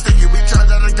trying to get sticky. We charged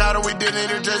out the car, we did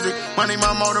it in Jersey. Money,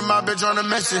 my motor, my bitch on a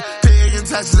mission. Paying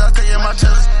taxes, I take in my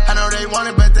chillers. I know they want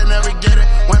it, but they never get it.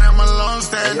 When I'm alone,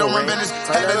 stand on my business.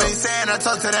 Heavily saying, I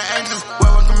talk to the angels.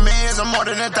 Well, what commands, I'm more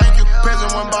than a thank you. Prison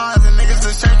with bars and niggas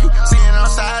to shake you. Seeing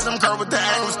outside, I'm curved with the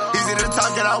angles. Easy to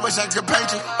talk it, I wish I could paint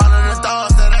you. All of the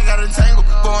stars that I got entangled.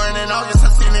 Born in August, I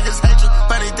see niggas hate you.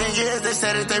 Funny thing is, they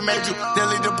said that they made you.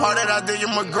 Dilly departed, I dig in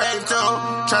my grave too.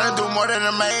 Trying to do more than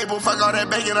I'm able. Fuck all that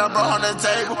bacon I brought on the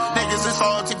table. Niggas is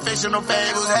faulty, fictional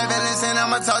fables. Heaven and sin,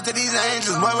 I'ma talk to these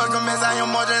angels. Well, welcome as I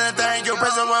am more than a thank you.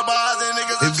 Prison with bars and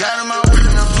niggas. If God in my way,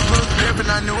 and I'm too close to different.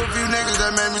 I knew a few niggas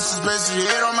that made me suspicious. You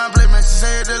hit on my plate, man, she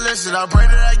said delicious. I pray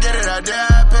that I get it, I dare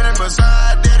I pin it, but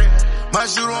somehow I did it. My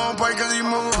shooter on point cause he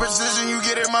move with precision. You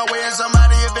get it my way and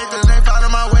somebody evicted. They found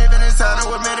my wave and it's time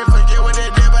to admit it. Forget what they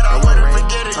did, but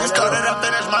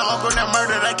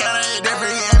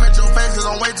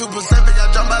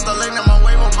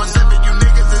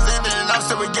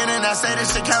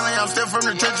the county, I'm still from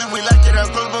the trenches. We like it up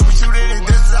close, but we shoot it in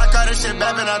distance. I call this shit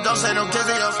bad, and I don't say no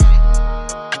kissing.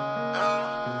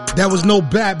 That was No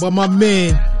Bat by my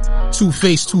man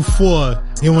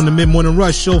 2Face24 here on the Mid-Morning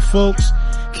Rush Show, folks.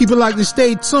 Keep it locked and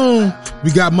stay tuned.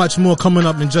 We got much more coming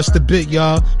up in just a bit,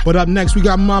 y'all. But up next, we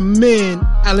got my man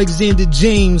Alexander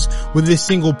James with his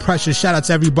single Pressure. Shout out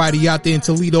to everybody out there in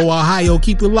Toledo, Ohio.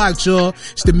 Keep it locked, y'all.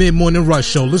 It's the Mid-Morning Rush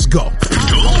Show. Let's go. Don't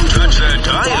touch that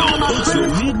dial. It's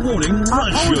the Mid-Morning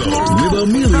Rush Show with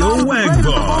Emilio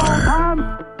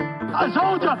Wagbar. I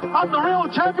told you, I'm the real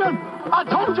champion. I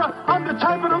told you, I'm the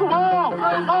champion of the world.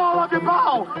 All of you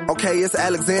bow. Okay, it's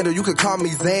Alexander, you can call me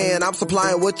Zan. I'm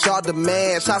supplying what y'all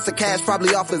demand. Shots of cash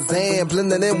probably off of Zan.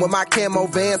 Blending in with my camo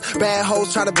vans. Bad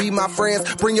hoes trying to be my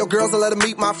friends. Bring your girls and let them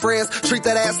meet my friends. Treat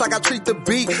that ass like I treat the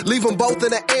beat. Leave them both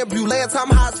in an ambulance. I'm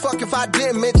high as fuck if I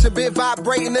didn't mention. Been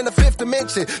vibrating in the fifth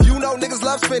dimension. You know niggas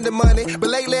love spending money, but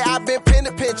lately I've been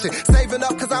penning pinching. Saving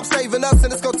up cause I'm saving us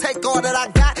and it's gonna take all that I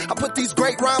got. I put these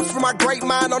great rhymes from my great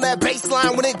mind on that bass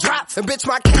line when it drops. And bitch,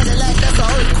 my Cadillac, that's an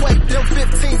earthquake. Them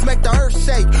 15s make the earth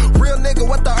shake. Real nigga,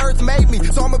 what the earth made me.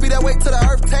 So I'ma be that way till the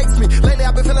earth takes me. Lately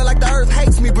I've been feeling like the earth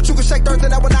hates me, but you can shake the earth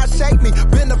and that will not shake me.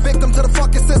 Been a victim to the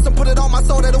fucking system, put it on my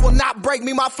soul that it will not break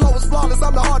me. My flow is flawless,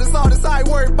 I'm the hardest artist. I ain't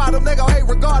worried about them, they gon' hate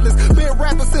regardless. Been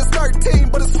rapping since 13,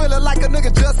 but it's feeling like a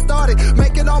nigga just started.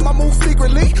 Making all my moves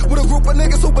secretly, with a group of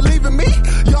niggas who believe in me.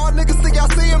 Y'all niggas think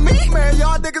y'all seeing me? Man,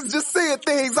 y'all niggas just seeing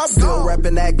things. I'm still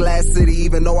repping that Glass City,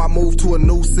 even though I moved to a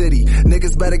new city.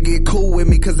 Niggas better get cool with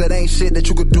me, cause it ain't shit that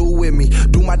you could do with me.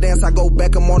 Do my dance, I go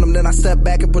Beckham on them, then I step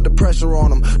back and put the pressure on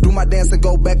them. Do my dance and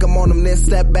go Beckham on them, then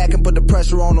step back and put the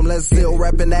pressure on them. Let's still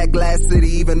repping that Glass City,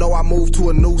 even though I moved to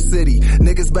a new city.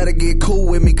 Niggas better get cool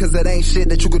with me, cause it ain't shit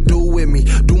that you could do with me.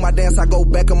 Do my dance, I go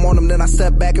Beckham on them, then I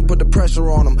step back and put the pressure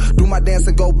on them. Do my dance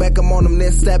and go Beckham on them,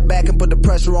 then step back and put the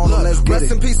pressure on them. Let's get it.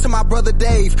 Rest in peace to my brother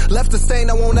Dave. Left a stain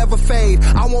that won't ever fade.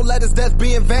 I won't let his death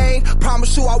be in vain.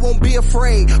 Promise you I won't be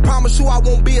afraid. Promise you I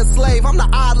won't be a slave. I'm the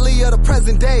Ali of the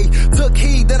present day. Took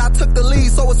heed, then I took the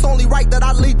lead, so it's only right that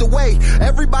I lead the way.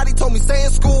 Everybody told me stay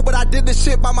in school, but I did this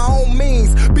shit by my own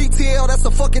means. BTL, that's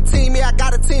a fucking team. Yeah, I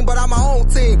got a team, but I'm my own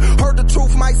team. Heard the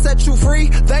truth might set you free.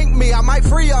 Thank me, I might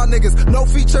free y'all niggas. No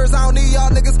features, I don't need y'all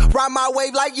niggas. Ride my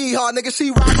wave like yeehaw, nigga.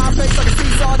 She ride my face like a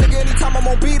seesaw, nigga. Anytime I'm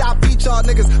on beat, I beat y'all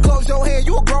niggas. Close your hand,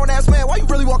 you a grown ass man. Why you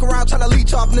really walk around trying to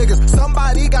leech off niggas?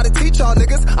 Somebody gotta teach y'all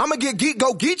niggas. I'ma get geek,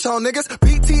 go geek y'all niggas.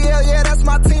 BTL, yeah, that's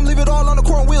my team. Leave it all on the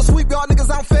court and we'll sweep y'all niggas.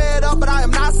 I'm fed up, but I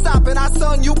am not stopping. I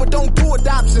son you, but don't do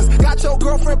adoptions. Got your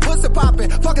girlfriend pussy popping.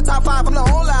 Fucking top 5, I'm the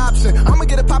only option. I'ma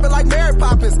get it popping like Mary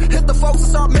Poppins. Hit the folks and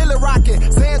start Millie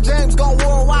rocking. San James gone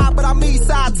worldwide, but I'm east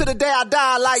side to the day I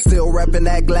die like. Still repping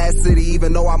that Glass City,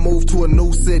 even though I moved to a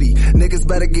new city. Niggas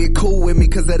better get cool with me,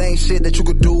 cause it ain't shit that you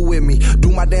could do with me.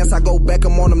 Do my dance, I go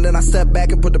Beckham on them, then I step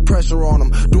back and put the pressure on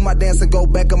them. Do my dance and go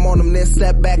Beckham on them, then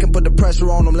step back and put the pressure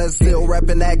on them. Let's still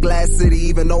repping that Glass City,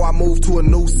 even though I moved to a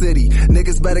new city.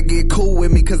 Niggas better get cool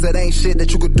with me, cause it ain't shit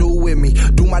that you could do with me.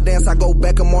 Do my dance, I go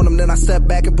Beckham on them, then I step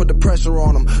back and put the pressure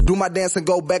on them. Do my dance and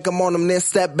go Beckham on them, then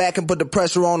step back and put the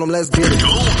pressure on them. Let's get it.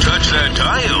 Don't touch that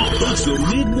dial. It's the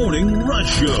Mid-Morning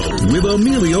Rush Show with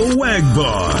Emilio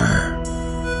Wagbar.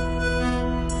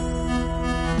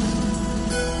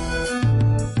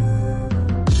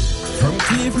 From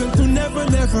Cleveland to never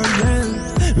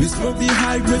land. We smoke the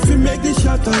high grade, we make the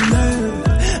shot on land.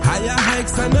 Higher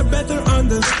hikes and I better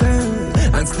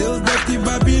understand. And still dirty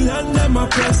Babylon, them a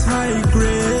press high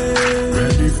grade.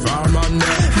 Ready for my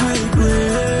neck. High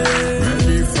grade.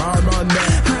 Ready for my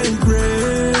neck. High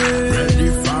grade. Ready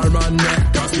for my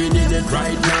neck. Cause we need it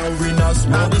right now, we not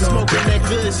smoke. I be smoking that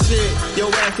good shit.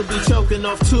 Your ass will be choking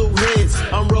off 2 hits.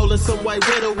 I'm rolling some white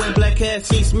widow and black half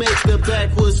cheeks mix. The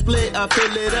backwood split, I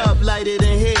fill it up, light it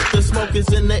and hit. The smoke is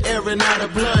in the air and not a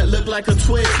blunt, look like a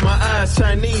twist. My eyes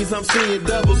Chinese, I'm seeing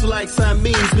doubles like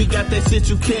Siamese. We got that shit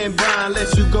you can't buy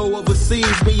unless you go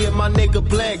overseas. Me and my nigga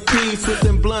Black P,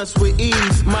 twisting blunts with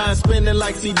ease. Mine spinning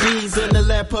like CDs in the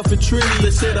lap puffin' trees.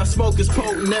 The shit I smoke is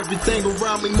potent, everything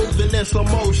around me moving in slow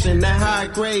motion. That high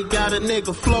grade got a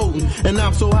nigga floating, and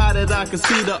I'm so high that I can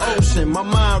see the ocean. My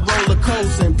mind roller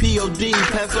coasting, POD,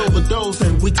 pass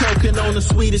overdosing. We talking on the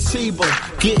sweetest Sheba,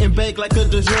 getting baked like a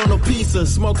DiGiorno pizza.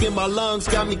 Smoking my lungs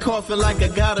got me coughing like I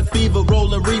got a fever.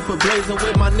 Rolling reefer, blazing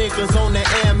with my niggas on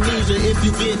that amnesia. If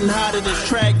you getting hot of this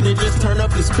track, then just turn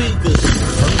up your speakers.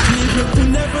 From Cleveland to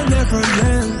never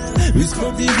land. We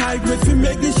smoke the high grade, we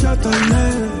make the shot on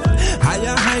land.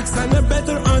 Higher hikes and I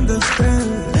better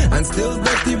understand. And still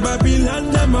dirty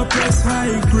Babylon, them a press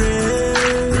high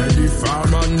grade. Ready for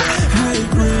my neck. High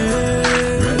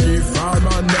grade. Ready for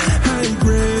my neck. High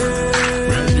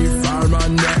grade. Ready for my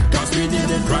neck. Cause we need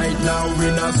it right now, we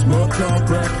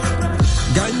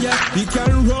Ganja, we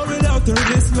can roll without a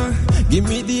wrist, man. Give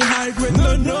me the high grade,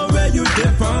 no know where you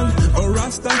depend. Oh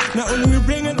Rasta, not only we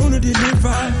bring and only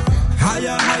deliver.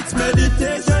 Higher heights,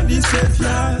 meditation, the safe,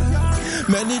 yeah.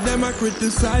 Many them are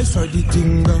criticized for the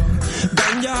thing, though.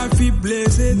 Ganja, if we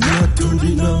blaze it, not to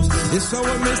the nose. It's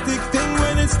our mystic thing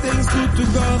when it stings good to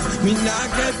go. Me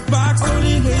not get back,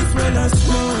 only hate when I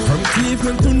smoke. From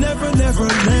Cleveland to never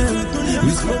land.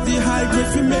 We smoke the high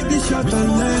grade, we make the shot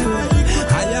and land.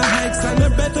 Higher heights and I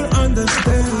better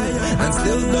understand. And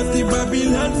still dirty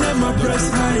Babylon, them a press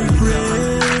high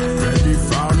grade. Ready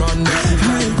for my neck,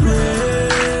 high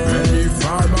grade. Ready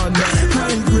for my neck,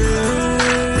 high grade.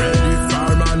 Ready for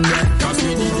my neck, cause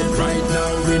we need it right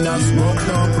now. We not smoke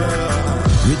no bread.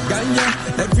 With Ganja,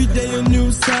 every day a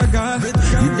new saga.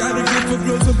 You gotta get for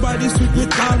closer body sweet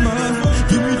with armor.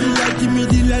 Give me the light, give me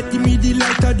the light, give me the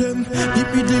light of them.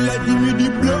 Give me the light, give me the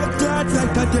blood clot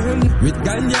like a them. With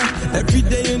Ganja, every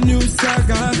day a new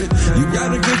saga. You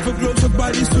gotta get for closer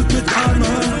body sweet with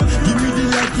armor. Give me the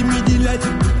light, give me the light.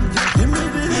 Give me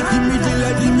the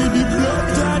light, give me the blood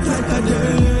clot like a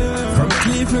them. From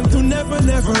Cleveland to never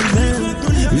land.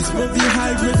 We smoke the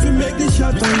high grade, we make the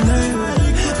shot on land.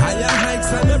 Higher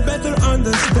heights and I better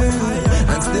understand.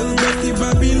 And still dirty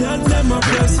Babylon, them a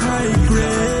press high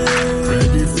grade.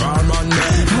 Ready for my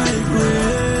neck, high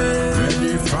grade.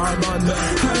 Ready for my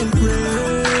neck, high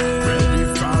grade. Ready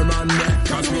for my neck,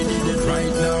 cause we need it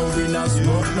right now. We not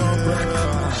smoke no break.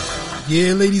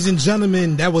 Yeah, ladies and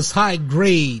gentlemen, that was High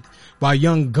Grade by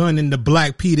Young Gun and the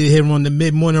Black Peter here on the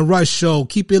Mid-Morning Rush Show.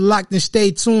 Keep it locked and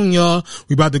stay tuned, y'all.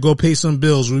 We about to go pay some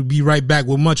bills. We'll be right back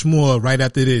with much more right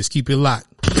after this. Keep it locked.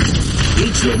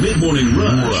 It's the Mid-Morning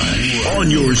Rush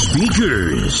on your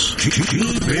speakers.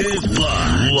 Keep it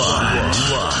locked.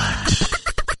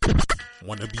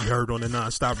 Want to be heard on the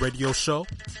Non-Stop Radio Show?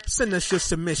 Send us your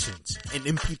submissions in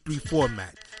MP3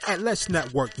 format at Let's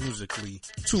Network Musically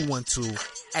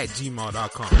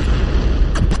 212@gmail.com.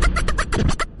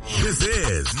 This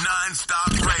is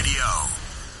Non-Stop Radio.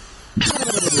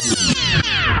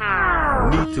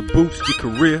 Need to boost your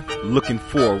career? Looking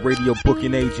for a radio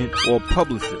booking agent or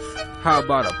publicist? How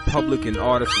about a public and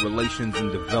artist relations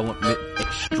and development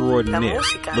extraordinaire?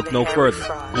 Look no further.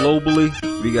 Globally,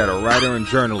 we got a writer and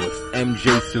journalist,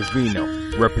 MJ Savino,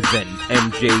 representing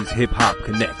MJ's Hip Hop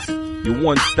Connects. Your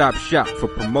one-stop shop for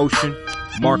promotion,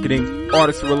 marketing,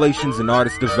 artist relations, and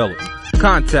artist development.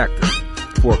 Contact us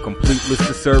for a complete list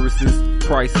of services,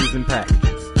 prices, and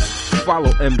packages.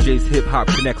 Follow MJ's Hip Hop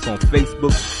Connects on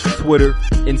Facebook, Twitter,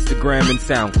 Instagram, and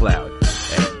SoundCloud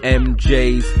at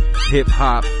MJ's Hip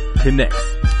Hop Connects,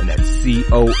 and that's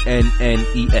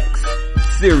CONNEX.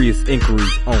 Serious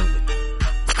inquiries only.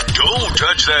 Don't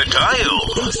touch that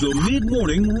dial. It's the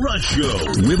Mid-Morning Rush Show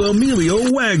with Emilio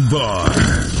Wagbar.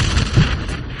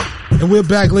 And we're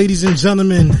back, ladies and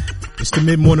gentlemen. It's the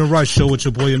Mid-Morning Rush Show with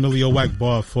your boy Emilio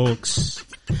Wagbar, folks.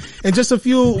 And just a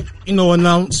few,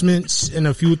 announcements and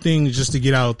a few things just to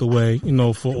get out of the way,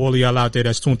 for all of y'all out there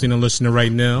that's tuned in and listening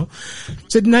right now.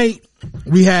 Tonight,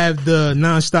 we have the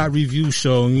Non-Stop Review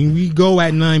Show. We go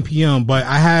at 9 p.m., but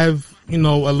I have, a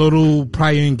little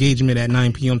prior engagement at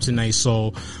 9 p.m. tonight.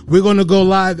 So we're going to go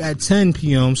live at 10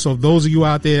 p.m. So those of you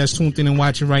out there that's tuned in and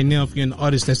watching right now, if you're an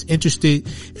artist that's interested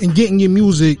in getting your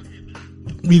music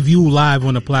review live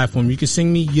on the platform, you can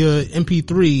send me your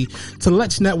MP3 to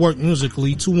Let's Network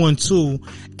Musically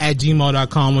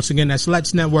 212@gmail.com. Once again, that's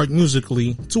Let's Network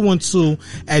Musically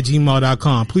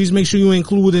 212@gmail.com. Please make sure you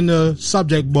include in the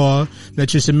subject bar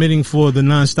that you're submitting for the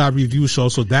Non-Stop Review Show,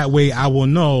 so that way I will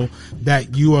know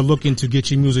that you are looking to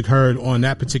get your music heard on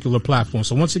that particular platform.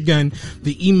 So once again,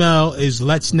 the email is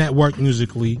Let's Network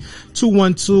Musically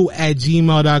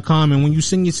 212@gmail.com. And when you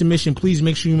send your submission, please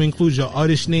make sure you include your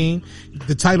artist name,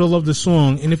 the title of the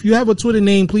song, and if you have a Twitter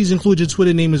name, please include your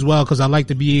Twitter name as well, because I like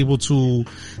to be able to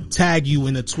tag you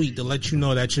in a tweet to let you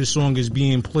know that your song is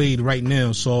being played right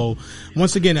now. So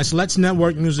once again, that's Let's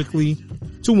Network Musically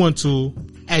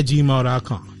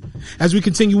 212@gmail.com. As we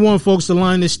continue on, folks, the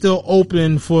line is still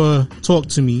open for Talk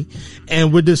to Me,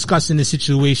 and we're discussing the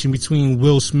situation between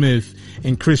Will Smith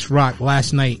and Chris Rock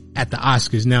last night at the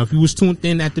Oscars. Now, if you was tuned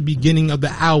in at the beginning of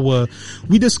the hour,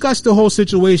 we discussed the whole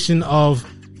situation of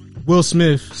Will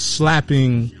Smith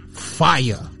slapping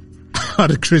fire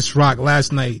out of Chris Rock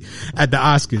last night at the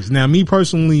Oscars. Now, me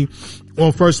personally,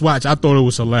 on first watch, I thought it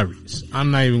was hilarious.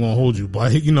 I'm not even gonna hold you,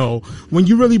 but when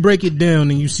you really break it down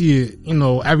and you see it,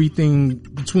 everything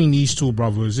between these two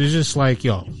brothers, it's just like,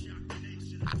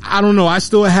 I don't know. I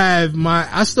still have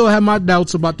my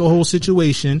doubts about the whole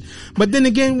situation. But then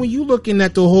again, when you looking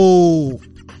at the whole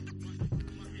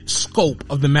scope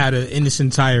of the matter in its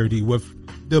entirety with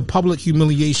the public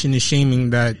humiliation and shaming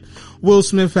that Will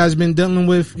Smith has been dealing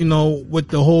with, you know, with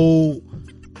the whole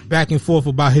back and forth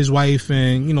about his wife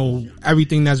and, you know,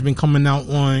 everything that's been coming out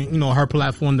on, you know, her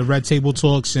platform, the Red Table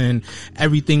Talks, and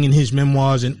everything in his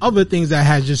memoirs and other things that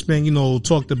has just been, you know,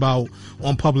 talked about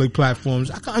on public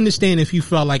platforms. I can understand if you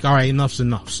felt like, all right, enough's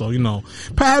enough. So, you know,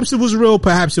 perhaps it was real,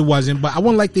 perhaps it wasn't, but I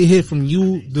would like to hear from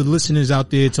you, the listeners out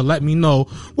there, to let me know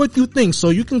what you think.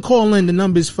 So you can call in. The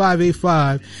number is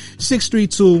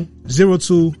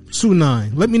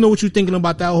 585-632-0229. Let me know what you're thinking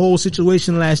about that whole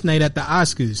situation last night at the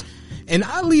Oscars. And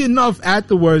oddly enough,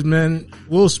 afterwards, man,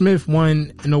 Will Smith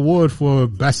won an award for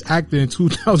Best Actor in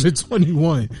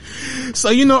 2021. So,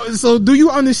 you know, so do you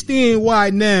understand why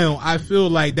now I feel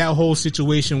like that whole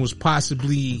situation was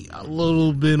possibly a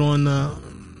little bit on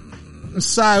the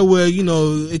side where, you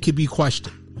know, it could be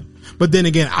questioned. But then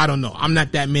again, I don't know. I'm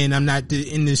not that man. I'm not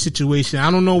in this situation.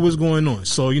 I don't know what's going on.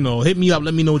 So, you know, hit me up.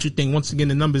 Let me know what you think. Once again,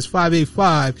 the number is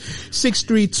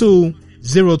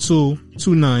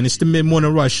 585-632-0229. It's the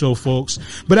Mid-Morning Rush Show, folks.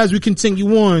 But as we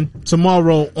continue on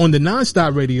tomorrow on the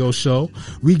Nonstop Radio Show,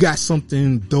 we got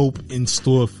something dope in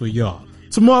store for y'all.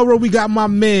 Tomorrow we got my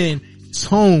man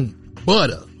Tone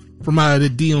Butter from out of the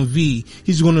DMV.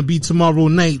 He's going to be tomorrow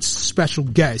night's special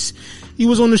guest. He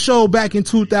was on the show back in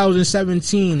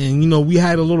 2017, and, you know, we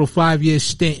had a little 5-year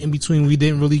stint in between. We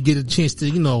didn't really get a chance to,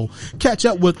 you know, catch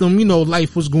up with him. You know,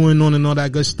 life was going on and all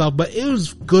that good stuff, but it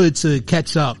was good to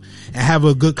catch up and have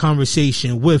a good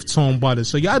conversation with Tone Butter.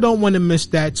 So y'all don't want to miss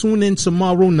that. Tune in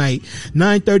tomorrow night,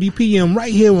 9:30 p.m.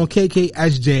 right here on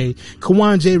KKSJ,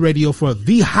 Kawan J Radio, for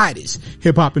the hottest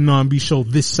hip hop and R&B show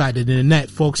this side of the net,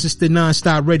 folks. It's the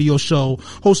Nonstop Radio Show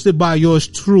hosted by yours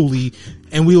truly.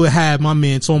 And we will have my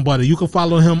man Tone Butter. You can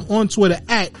follow him on Twitter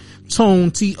at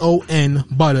Tone, T-O-N,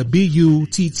 Butter,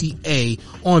 B-U-T-T-A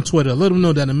on Twitter. Let him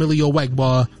know that Emilio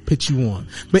Wackbar put you on.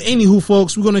 But anywho,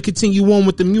 folks, we're going to continue on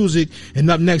with the music. And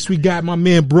up next, we got my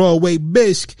man Broadway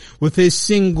Bisque with his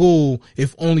single,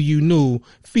 If Only You Knew,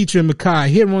 featuring Makai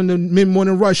here on the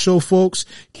Mid-Morning Rush Show, folks.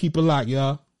 Keep it locked,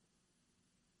 y'all.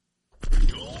 It's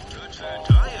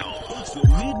the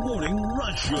Mid-Morning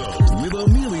Rush Show with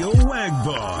Emilio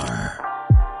Wackbar.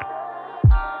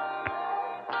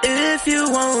 If you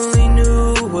only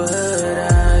knew what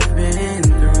I've been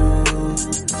through,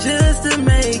 just to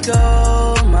make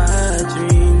all my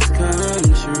dreams come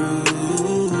true.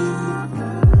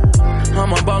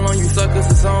 I'ma ball on you suckers,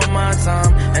 it's on my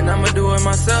time, and I'ma do it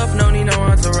myself, no need no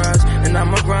entourage, and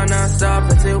I'ma grind non-stop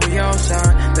until we all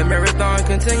shine. The marathon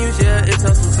continues, yeah, it's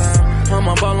hustle time.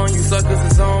 I'ma ball on you suckers,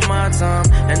 it's on my time,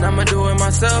 and I'ma do it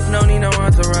myself, no need no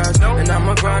entourage, and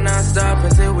I'ma grind non-stop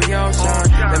until we all shine.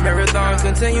 The marathon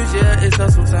continues, yeah, it's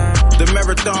hustle time. The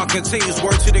marathon continues,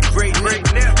 word to the greatness,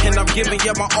 and I'm giving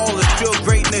you my all, it's still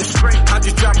greatness. I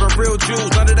just dropping real jewels,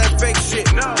 none of that fake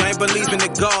shit. You ain't believing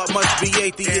that God must be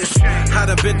atheist. I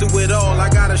done been through it all, I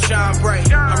gotta shine bright.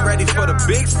 I'm ready for the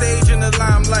big stage and the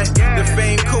limelight. The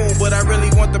fame cool, but I really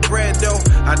want the bread though.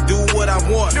 I do what I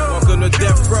want, welcome to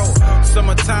death row.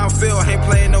 Summertime feel, ain't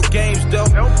playing no games though.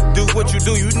 Do what you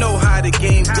do, you know how the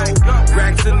game go.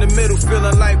 Racks in the middle,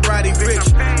 feeling like Roddy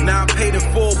Rich. Now I'm paid in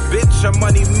full, bitch, I'm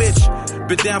Money Mitch.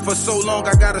 Been down for so long,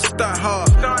 I gotta stunt hard.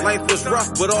 Life was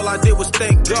rough, but all I did was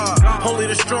thank God. Only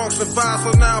the strong survive,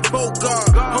 so now I'm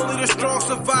Bogart. Only the strong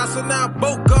survive, so now I'm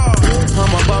Bogart.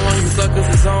 I'ma ball on you suckers,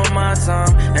 it's on my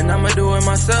time, and I'ma do it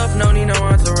myself, no need no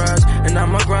entourage, and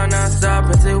I'ma grind non-stop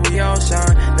until we all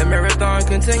shine. The marathon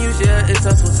continues, yeah, it's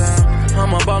hustle time.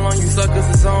 I'ma ball on you suckers,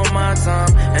 it's on my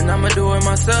time, and I'ma do it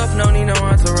myself, no need no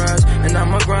entourage, and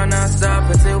I'ma grind non-stop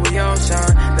until we all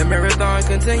shine. The marathon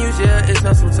continues, yeah, it's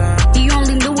hustle time. You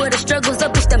only knew what the struggles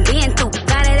up, bitch, done been through.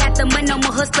 Got it at the money, no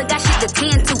more hustler, got shit to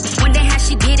tend to. One day how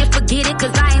she did it, forget it,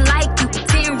 cause I ain't like you.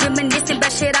 Sitting reminiscing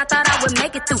about shit I thought I would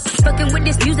make it through. Fucking with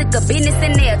this music, a business,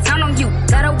 and they'll turn on you.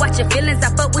 Gotta watch your feelings, I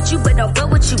fuck with you, but don't fuck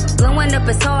with you. Blowing up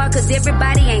is hard, cause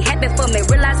everybody ain't happy for me.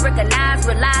 Realize, recognize,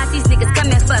 realize, these niggas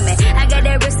coming for me. I got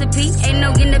that recipe, ain't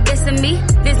no getting the best of me.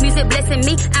 This music blessing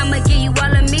me, I'ma give you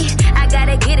all of me. I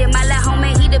gotta get it, my little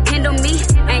homie, he depend on me.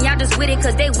 And y'all just with it,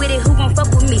 cause they with it, who gon'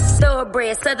 fuck with me?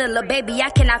 Thoroughbred, southern little baby,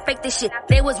 I cannot fake this shit.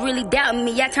 They was really doubting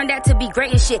me, I turned out to be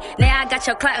great and shit. Now I got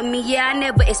your clout in me, yeah, I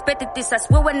never expected this. I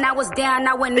swear when I was down,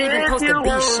 I wasn't even supposed to be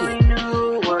shit.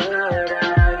 Knew what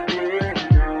I've been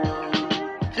through,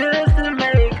 just to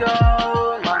make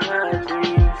all my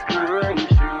dreams come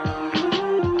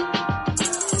true.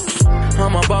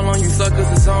 I'ma ball on you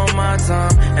suckers, it's on my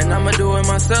time, and I'ma do it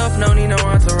myself, no need no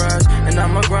entourage, and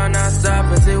I'ma grind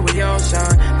non-stop until we all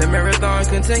shine. The marathon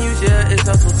continues, yeah, it's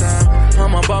hustle time.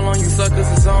 I'ma ball on you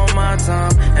suckers, it's on my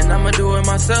time. And I'ma do it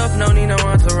myself, no need no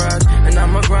entourage. And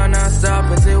I'ma grind non-stop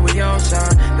until we all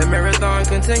shine. The marathon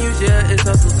continues, yeah, it's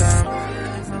hustle time.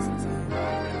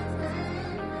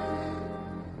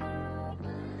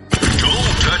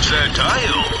 That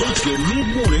dial. It's the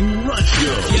Mid-Morning Rush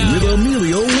Show with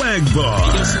Emilio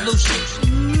Wagbar. Yo, solutions.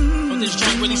 Don't this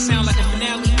joint really sound like a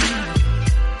finale?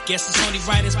 Guess it's only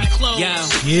right as we close.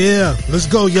 Yeah, let's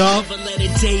go, y'all. Never let a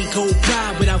day go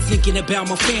by without thinking about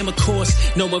my fam, of course.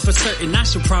 Knowing for certain I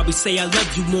should probably say I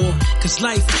love you more. Cause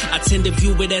life, I tend to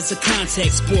view it as a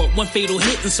contact sport. One fatal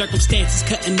hit and circumstances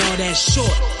cutting all that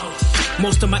short.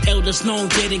 Most of my elders long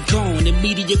dead and gone.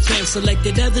 Immediate fam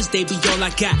selected others, they be all I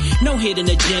got. No hidden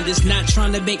agendas, not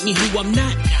trying to make me who I'm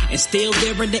not. And still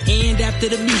there in the end after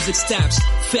the music stops.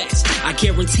 Facts, I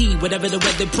guarantee whatever the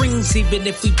weather brings, even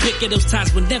if we pick it, those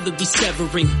ties will never be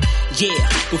severing. Yeah,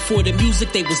 before the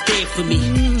music they was dead for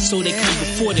me. So they come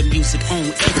before the music on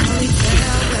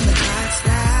everything.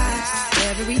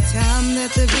 Every time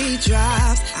that the beat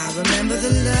drops, I remember the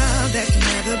love that can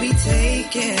never be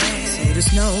taken. So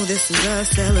just know this is a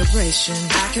celebration.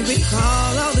 I can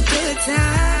recall all the good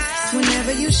times.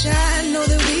 Whenever you shine, know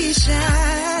that we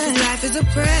shine. Life is a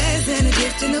present, a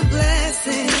gift and a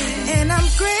blessing. And I'm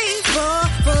grateful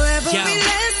for every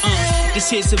lesson. This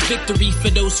here's a victory for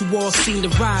those who all seen the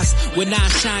rise. When I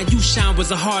shine, you shine was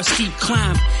a hard, steep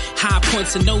climb. High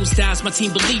points and nosedives, my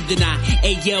team believed in I.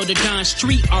 AL to Don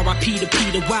Street, RIP to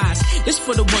Peter Wise. This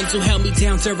for the ones who held me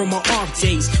down during my off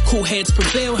days. Cool heads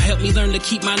prevail, helped me learn to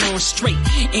keep mine on straight.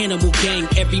 Animal gang,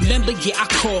 every member, yeah, I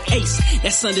call ace.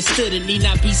 That's understood and need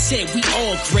not be said, we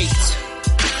all great.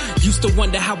 Used to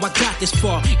wonder how I got this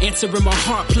far. Answering my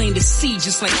heart, plain to see,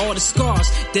 just like all the scars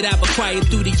that I've acquired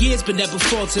through the years, but never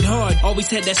faltered hard.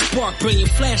 Always had that spark, brilliant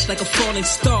flash like a falling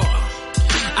star.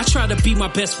 I try to be my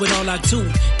best with all I do,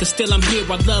 cause still I'm here,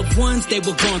 our loved ones, they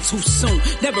were gone too soon.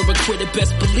 Never a quitter,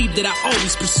 best believe that I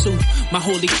always pursue my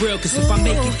holy grail, cause if I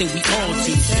make it, then we all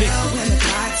do. When the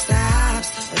clock stops,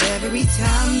 but every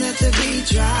time that the beat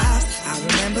drops, I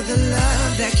remember the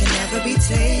love that can never be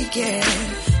taken.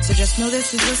 So just know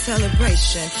this is a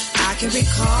celebration. I can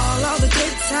recall all the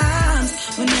good times.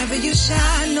 Whenever you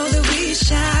shine, know that we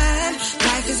shine.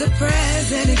 Life is a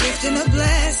present, a gift and a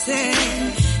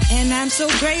blessing. And I'm so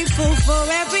grateful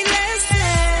for every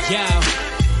lesson. Yeah.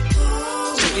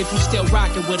 So if you're still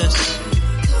rocking with us,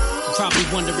 you're probably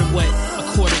wondering what a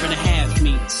quarter and a half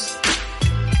means.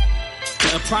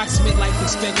 The approximate life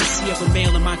expectancy of a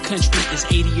male in my country is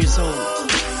 80 years old.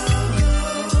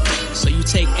 So you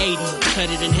take 80, cut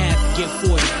it in half, you get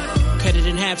 40. Cut it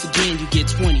in half again, you get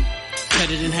 20. Cut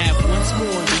it in half once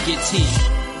more, you get 10.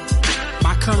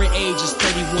 My current age is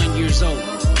 31 years old.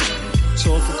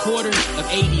 So if a quarter of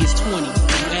 80 is 20, you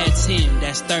add 10,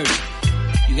 that's 30.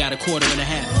 You got a quarter and a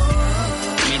half.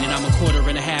 Meaning I'm a quarter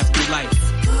and a half through life.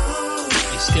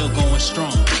 It's still going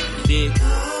strong, you dig?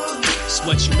 It's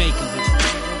what you make of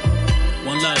it.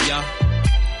 One love, y'all.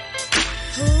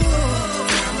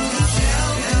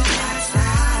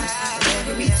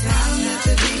 Every time that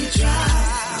the beat drops,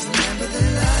 I remember the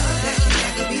love that can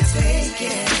never be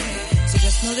taken. So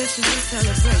just know this is a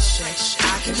celebration.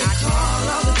 I can recall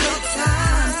all the good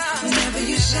times. Whenever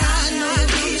you shine, know that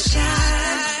we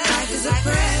shine. Life is a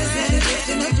present, a gift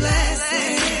and a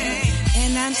blessing.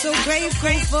 And I'm so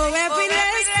grateful for every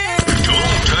lesson.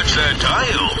 Don't touch that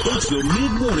dial. It's the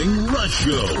Mid-Morning Rush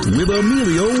Show with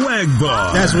Emilio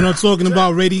Wagbar. That's what I'm talking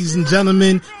about, ladies and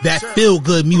gentlemen. That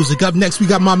feel-good music. Up next, we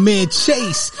got my man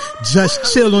Chase.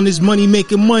 Just chill on this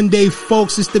money-making Monday,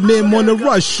 folks. It's the Mid-Morning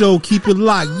Rush Show. Keep it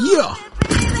locked. Yeah.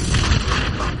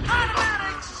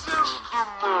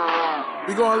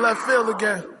 We going left field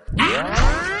again.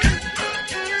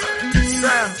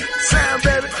 Sound,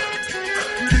 baby.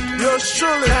 Yours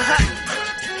truly.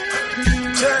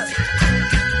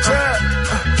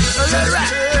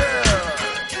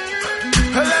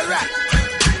 Let it rock.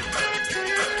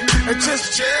 And just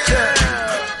chill.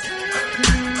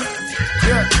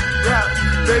 Yeah.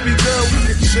 Baby girl, we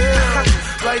can chill.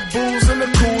 Like booze in the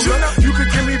cooler. You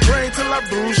could give me brain till I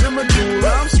bruise your medulla.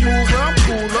 I'm smoother, I'm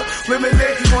cooler.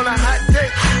 Lemonade on a hot day.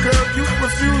 Girl, you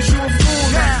refuse, you a fool.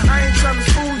 Now, I ain't trying to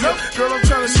fool you. Girl, I'm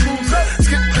trying to smooth up.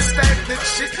 Skip the stagnant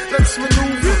shit. Let's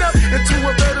maneuver into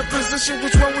a better position.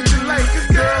 Which one would you like?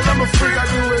 Girl, I'm a freak. I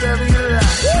do whatever you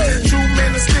like. True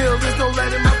man of steel. There's no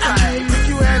lead in my pipe. Think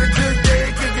you had a good day.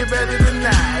 It could get better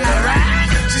tonight. Alright.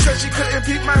 She said she couldn't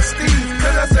beat my steed.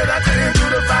 Cause I said I couldn't do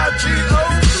the 5G.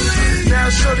 Oh, please. Now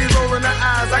shorty rolling her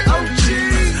eyes like, oh,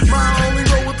 geez. My only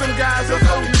roll with them guys of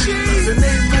OGs. And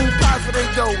they move past for they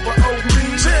dough. But oh,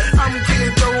 me, I'm getting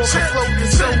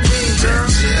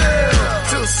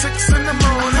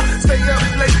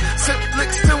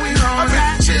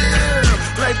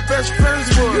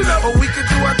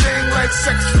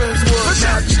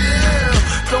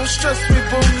stress me,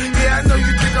 boo. Yeah, I know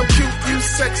you think I'm cute, you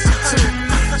sexy too.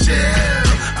 Chill,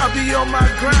 I'll be on my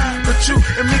grind, but you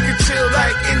and me can chill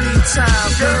like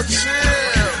anytime. Girl,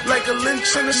 chill, like a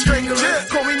lynch and a strangler.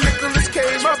 Call me Nicolas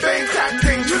Cage, my Bangkok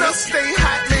thing. You know, stay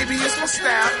hot, maybe it's my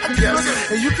style, I guess.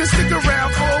 And you can stick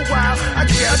around for a while, I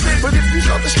guess. But if you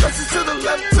know the stresses to the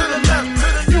left,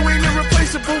 you ain't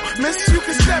irreplaceable. Miss, you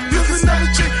can step, use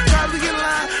another chick, probably in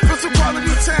line for some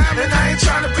quality time. And I ain't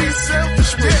trying to be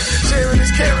selfish, but sharing is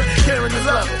caring, caring is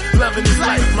love, loving is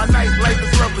life. My life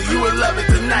is lovely, you will love it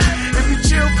tonight. If you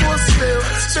chill for a spill,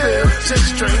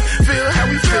 just drink, feel how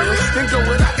we feel, then go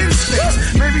with our instincts.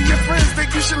 Maybe your friends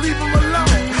think you should leave them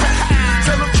alone.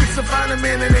 Tell them chicks to find a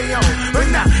man in they own. But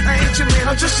nah, I ain't your man,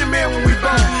 I'm just your man when we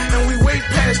bone. And we way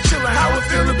past chillin', how it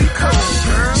feel to be cold,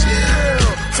 girl. Chill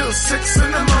till 6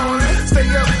 in the morning, stay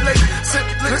up late, sip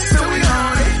licks till we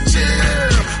on it.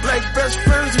 Chill, like best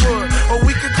friends would, or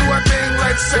we could do our thing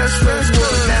like sex friends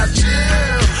would. Now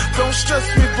chill, don't stress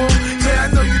me, boo. Yeah, I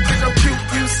know you think I'm cute,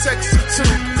 you sexy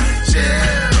too.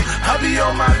 Chill, I'll be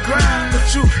on my grind,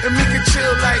 but you and me can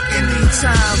chill like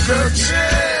anytime. Girl,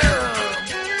 chill,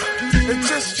 and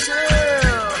just chill,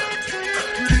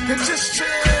 and just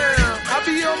chill. I'll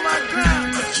be on my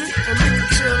grind, but you and me can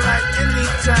chill like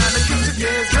anytime. And get your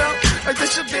dance up, like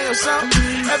this your dance up.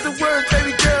 Afterwards,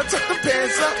 baby girl, tuck the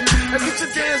pants up. And get your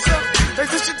dance up, like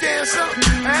this your dance up.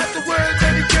 Afterwards,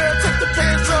 baby girl, tuck the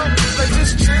pants up. Like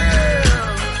just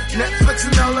chill, Netflix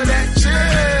and all of that,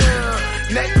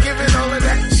 chill. Neck giving all of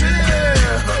that, chill.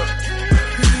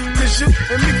 Cause you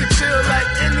and me can chill like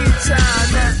anytime.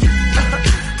 Now,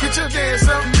 get your dance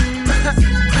up.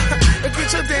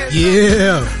 Get your dance up.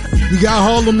 Yeah, we got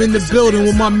Harlem in the building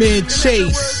with my man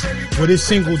Chase with his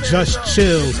single Just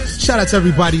Chills. Shout out to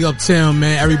everybody uptown,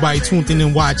 man. Everybody tuned in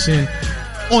and watching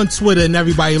on Twitter and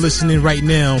everybody listening right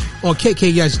now on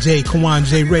KKSJ, Kawan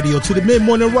J Radio to the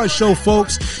Mid-Morning Rush Show,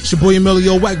 folks. It's your boy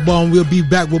Emilio Wackbar, and we'll be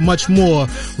back with much more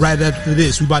right after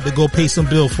this. We about to go pay some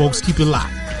bill, folks. Keep it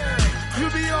locked. You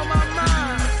be on my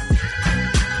mind.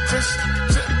 Just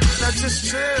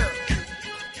chill.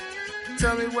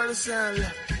 Tell me what it sound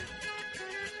like.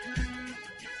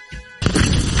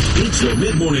 It's the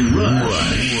Mid-Morning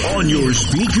Rush on your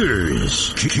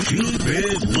speakers. Keep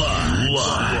it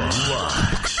locked.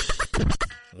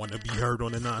 Want to be heard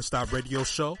on the Non-Stop Radio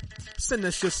Show? Send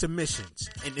us your submissions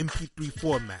in MP3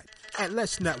 format at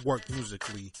Let's Network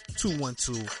Musically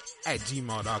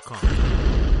 212@gmail.com.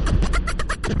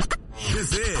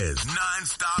 This is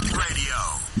Non-Stop Radio.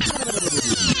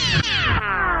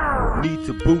 Need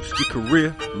to boost your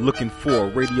career? Looking for a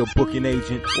radio booking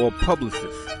agent or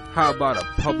publicist? How about a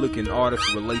public and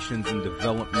artist relations and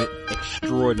development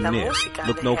extraordinaire?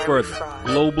 Look no further.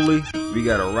 Globally, we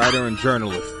got a writer and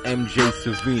journalist, MJ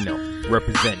Savino,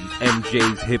 representing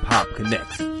MJ's Hip Hop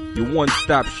Connects. Your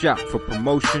one-stop shop for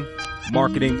promotion,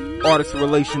 marketing, artist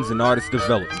relations, and artist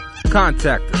development.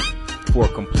 Contact us for a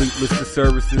complete list of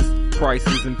services,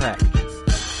 prices, and packages.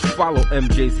 Follow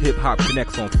MJ's Hip Hop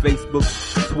Connects on Facebook,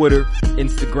 Twitter,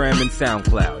 Instagram, and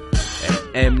SoundCloud at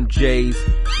MJ's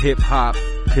Hip Hop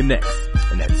Connects,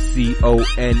 and that's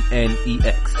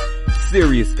CONNEX.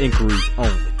 Serious inquiries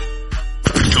only.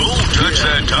 Don't touch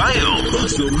that dial.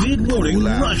 It's the Mid-Morning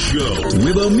Rush Show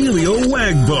with Emilio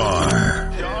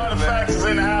Wackbar. Your artifacts is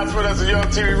in the house with us at Young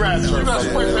TV Rats. You're not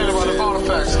quite fan about the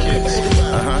artifacts, kids.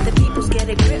 The people's get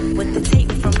a grip with the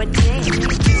tape from a jam. I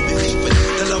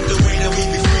love the way that we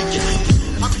be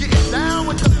freaking. I'm getting down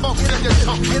with the funk in your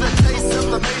tongue. Get a taste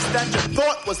of the bass that you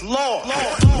thought was law.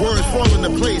 Words fall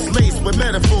into place, laced with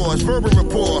metaphors, verbal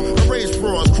rapport, erase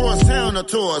frauds, cross town or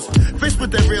tours. Faced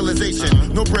with that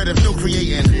realization, no bread if no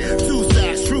creating. Two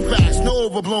stacks, true facts, no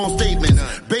overblown statements.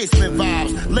 Basement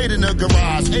vibes, late in the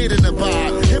garage, 8 in the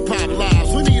vibe. Hip hop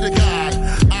lives, we need a guide.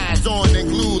 Eyes on and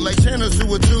glued like channels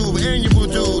to a tube. Annual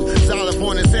dude,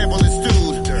 xylophone and sample is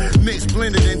stewed. Mixed,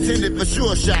 blended, intended for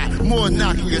sure shot. More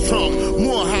knocking your trunk,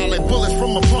 more high like bullets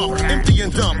from a pump. Empty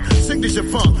and dump, signature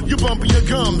funk. You bumping your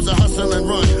gums, a hustle and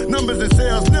run. Numbers and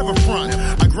sales never front.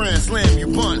 I grand slam you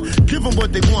bunt. Give them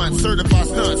what they want. Certified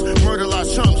stunts, murder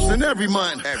lots chumps in every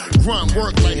month. Grunt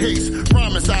work like haste,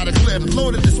 rhyme inside a clip.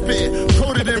 Loaded the spit,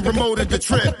 coded and promoted the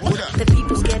trip. What up? The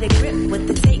people's get a grip with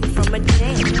the tape from a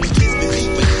jam.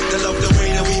 I love the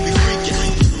way that we be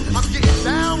freaking. I'm getting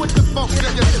down with the funk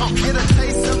in your tongue. Get a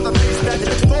taste of the bass that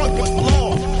you thought was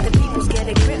law. The people's get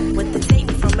a grip with the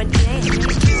tape from a jam. I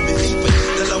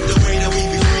love the way that we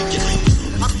be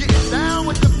freaking. I'm getting down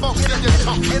with the funk in your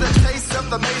tongue. Get a taste of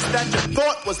the bass that you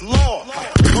thought was law.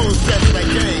 Whole sets like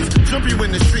gangs, jump you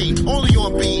in the street, only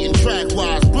on beat and track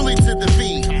wise, bully to the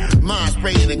beat. Mind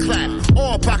spraying and clap,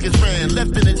 all pockets ran,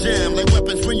 left in the jam, like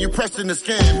weapons when you pressing the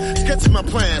scam. Sketching my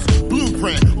plans,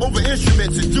 blueprint, over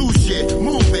instruments and do shit,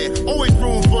 movement, always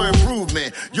room for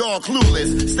improvement. Y'all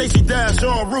clueless, Stacey Dash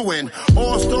all ruined,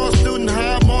 all-star student,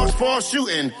 high marks for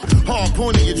shooting. Hard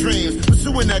pointing your dreams,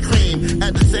 pursuing that cream,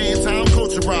 at the same time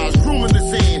culturized, grooming the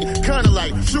scene, kinda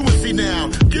like truancy now.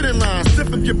 Get in line,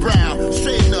 stiffen your brow,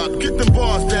 straighten up, get them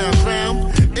bars down,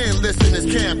 clown. Endless in this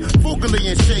camp, vocally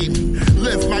in shape.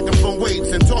 Lift microphone weights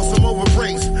and toss them over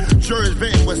breaks. Jurors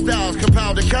vent with styles,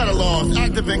 compiled in catalogs.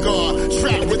 Active and guard,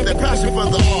 strapped with their passion for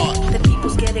the art. The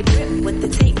people's get a grip with the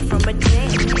tape from a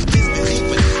jam.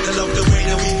 I love the way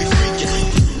that we be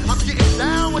freaking. I'm getting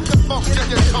down with the funk in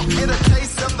your tongue. Get a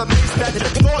taste of the mix that you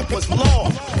thought was law.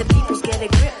 The people's get a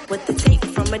grip with the tape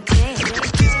from a jam.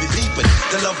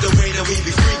 I love the way that we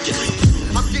be freaking.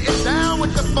 I'm getting down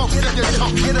with the funk in your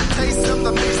tongue. Get a taste of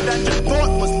the mix that you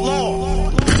thought was law.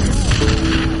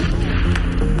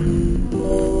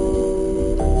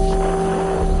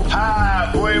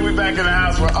 Hi, boy, we back in the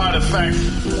house with Artifacts.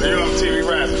 New York TV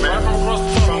Raps, man.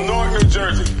 From Newark, New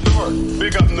Jersey. Newark.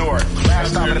 Big up Newark.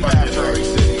 Last stop in the bathroom.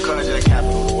 Because you're the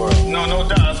capital of the world. No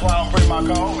doubt. That's why I don't bring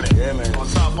my car over there. Yeah, man. On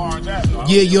South Orange Avenue.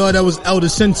 Yeah, y'all, that was Elder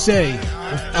Sensei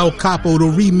with El Capo, the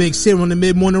remix here on the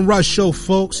Mid-Morning Rush Show,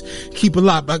 folks. Keep it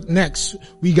locked. Up next,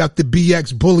 we got the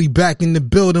BX Bully back in the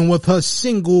building with her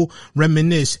single,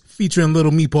 Reminisce, featuring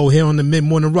Little Meepo here on the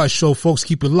Mid-Morning Rush Show, folks.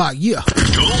 Keep it locked. Yeah.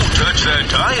 Don't touch that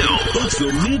dial. It's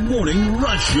the Mid-Morning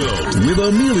Rush Show with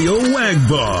Emilio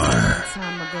Wagbar.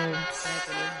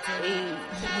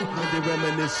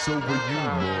 Reminisce over you.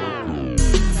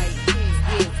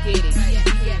 Get it.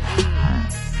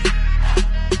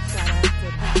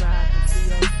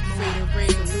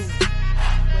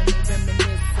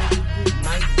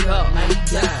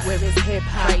 Where is hip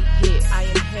hop? Right here. I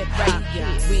am hip right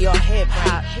here. We are hip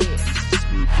hop here.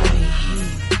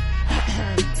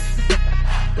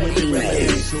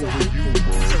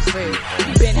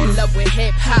 Been in love with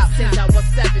hip hop since I was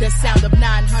 7. The sound of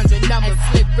 900 numbers,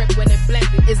 flip grip when it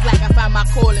blended. It's like I found my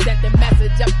calling, sent the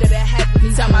message up to the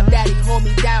heavens. Tell my daddy, hold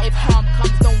me down. If harm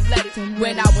comes, don't let it.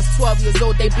 When I was 12 years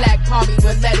old, they black palm me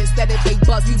with letters. Said if they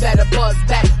buzz, you better buzz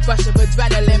back. Rush of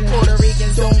adrenaline, Puerto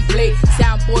Ricans don't play.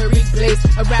 Soundboy replays,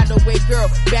 around the way, girl.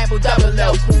 Bamboo double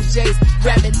L, cool J's.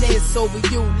 Reminisce over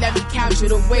you, let me count you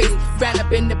the ways. Ran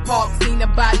up in the park, seen the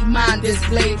body mind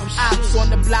display. Ops on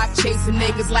the block, chasing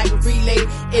niggas like a relay.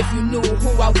 If you knew who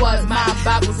I was, mind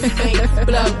boggles in vain.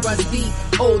 Blood runs deep,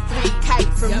 03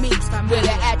 kite from me. With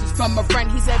an address from a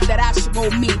friend, he said that I should go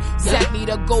meet. Sent me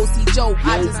to go see Joe,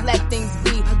 I just let things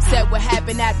be. Said what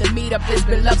happened at the meetup, it's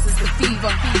been love since the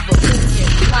fever. Union,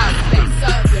 Prospect,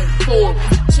 Southern,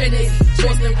 Forbes, Trinity,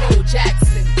 Jordan Road,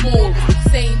 Jackson, Moore,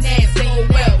 St. Anne, St.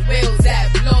 Wales,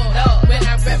 that Lord. When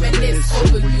I reminisce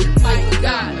over you, my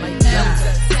God,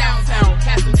 Elder, Downtown,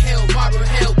 Castle Hill, Marble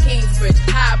Hill, Kingsbridge,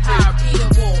 High Bridge,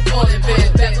 Peterborough,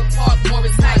 Orlandville, Bevel Park,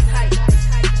 Morris Heights.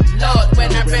 Lord,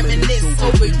 when I reminisce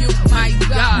over you, my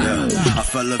God. Yeah, I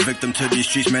fell a victim to these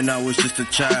streets, man, I was just a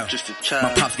child.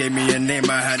 My pops gave me a name,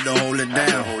 I had to hold it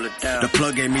down. The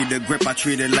plug gave me the grip, I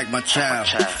treated like my child.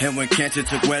 And when cancer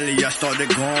took Welly, I started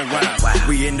going wild.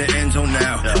 We in the end zone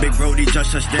now, Big Brody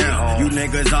just us down. You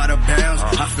niggas out of bounds,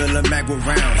 I feel a mag with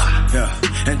rounds.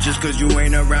 Yeah, and just cause you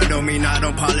ain't around don't mean I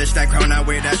don't polish that crown. I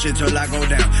wear that shit till I go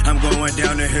down. I'm going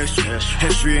down to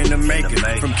history in the making.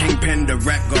 From Kingpin to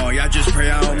Rap God, y'all just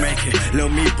pray I don't make it. Lil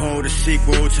Meepo, the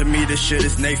sequel, to me this shit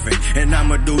is Nathan. And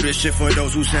I'ma do this shit for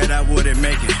those who said I wouldn't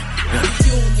make it.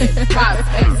 Union,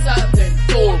 Prospect, Southern,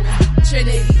 Forbes,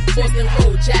 Trinity, Jordan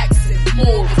Road, Jackson,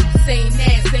 Moore, St.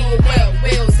 Anne, St.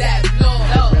 Wales, that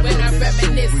Lord. When I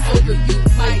reminisce over you,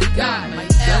 my God,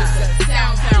 Elder,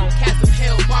 Downtown, Castle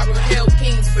Hill, Marble Hill,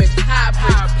 Kingsbridge, High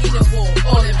Bridge, Peterborough,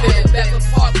 Orlandville, Bevel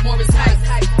Park, Morris Heights.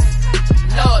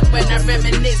 Lord, when I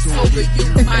reminisce over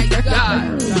you, my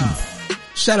God.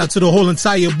 Shout out to the whole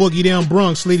entire Boogie Down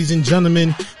Bronx, ladies and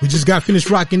gentlemen. We just got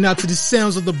finished rocking out to the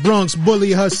sounds of the Bronx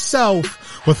Bully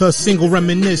herself with her single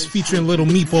Reminisce featuring Little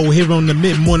Meepo here on the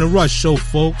Mid-Morning Rush Show,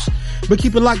 folks. But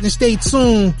keep it locked and stay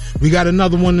tuned. We got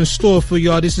another one in store for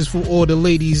y'all. This is for all the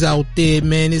ladies out there,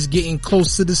 man. It's getting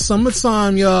close to the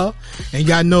summertime, y'all. And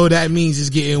y'all know that means it's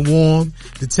getting warm.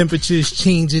 The temperature is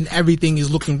changing. Everything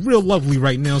is looking real lovely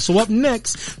right now. So up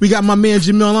next, we got my man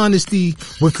Jamel Honesty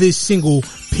with this single,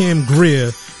 Pam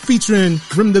Grier, featuring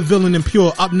Rim the Villain and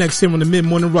Pure, up next here on the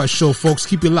Mid-Morning Rush Show, folks.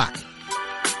 Keep it locked.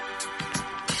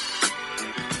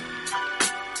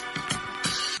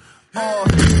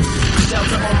 Shout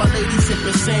to all my ladies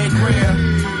sipping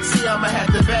sangria. See, I'ma have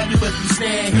to back bag you if you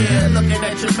stand here. Looking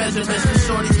at your measurements, the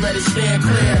shorties better stand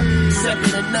clear.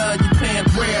 Second and none, you paying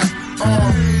prayer.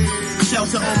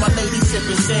 Shelter on my lady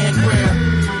sipping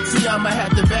sangria. See, I'ma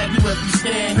have to bag you if you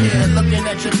stand here. Looking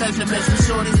at your measurements, the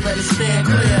shorties better stand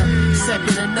clear.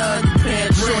 Second and none, you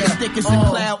paying prayer. Thick as a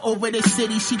cloud over the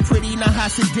city. She pretty, not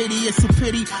hot sedity. It's a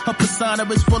pity. Her persona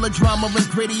is full of drama and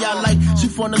gritty. I like, she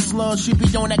from the slum. She be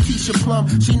on that Keisha Plum.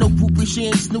 She no groupie, she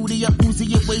ain't snooty. Up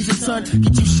Uzi, it weighs a ton.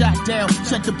 Get you shot down,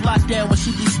 shut the block down. When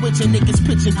she be switching, niggas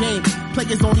pitching game.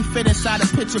 Players only fit inside a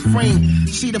picture frame.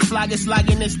 She the flyest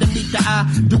lioness to meet the eye.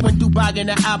 Doing Dubai in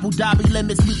the Abu Dhabi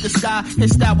limits meet the sky.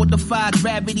 His style with defy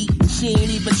gravity. She ain't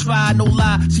even try, no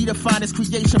lie. She the finest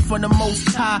creation from the most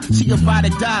high. She about to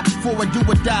die for a do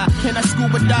or die. Can I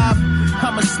scuba dive?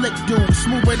 I'm a slick dude,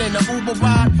 smoother than an Uber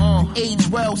ride. Age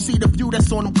well, see the view that's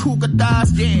on them cougar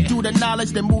thighs. Yeah. Do the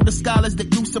knowledge that move the scholars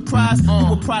that you surprise.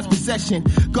 You a prized possession.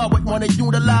 God would wanna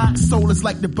utilize. Soul is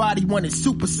like the body when it's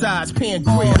supersized.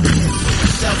 Pangria.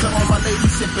 Shelter on my lady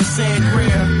sipping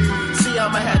sangria. See,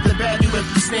 I'ma have to bag you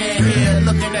if you stand here.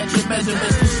 Looking at your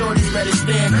measurements, the shorties better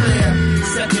stand clear.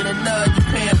 Second and none, you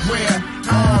paying prayer.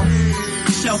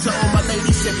 Shelter on my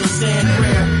lady sipping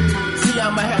sangria. See,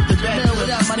 I'ma have to bag you if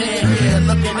you stand here.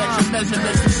 Looking at your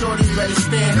measurements, the shorties better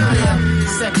stand clear.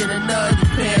 Second and none, you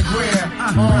paying prayer.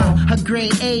 Her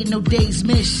grade A, no days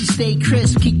missed. She stay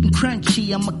crisp, keep them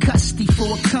crunchy. I'm a custody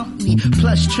for a company.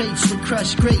 Plus traits with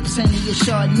crushed grapes, any a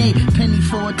Chardonnay. Penny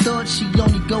for a thought, she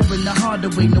only go in the harder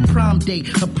way. No prom date,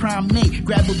 her prime mate.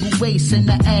 Grabbable waist, and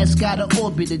her ass got an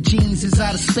orbit. Her jeans is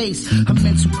out of space. Her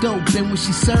mental dope, and when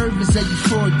she serve is a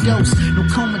euphoric dose. No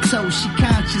comatose, she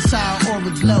conscious, how her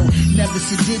aura glow. Never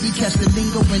sedity, catch the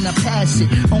lingo when I pass it.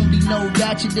 Only know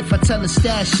ratchet if I tell her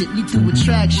stash it. Lethal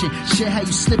attraction, shit how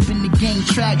you slip in the game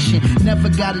traction. Never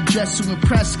got a dress to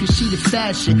impress, cause she the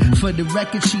fashion. For the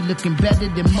record, she looking better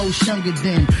than most younger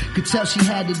than. Could tell she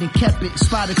had it and kept it.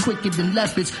 Spotted quicker than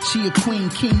leopards. She a queen,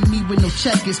 king, me with no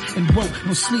checkers. And woke,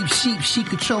 no sleep sheep, she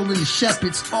controlling the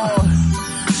shepherds.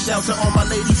 Shelter on my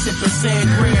lady sipping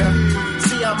sangria.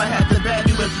 See, I'ma have to bag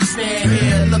you if you stand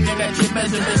here. Looking at your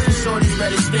measurements, the shorties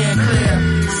better stand clear.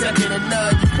 Second and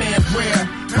none, you paying prayer.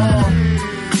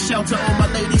 Shelter on my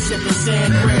lady sipping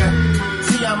sangria.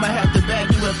 See, I'ma have to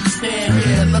bag you if you stand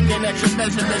here. Looking at your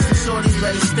measurements, the shorties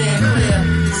better stand clear.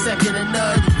 Second and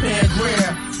none, you paying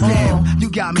prayer. Damn, you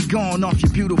got me going off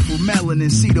your beautiful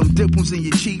melanin. See them dimples in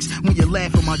your cheeks when you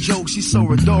laugh at my jokes. She's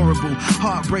so adorable.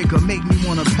 Heartbreaker, make me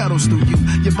wanna pedestal you.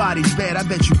 Your body's bad, I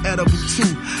bet you edible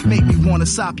too. Make me wanna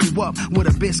sop you up with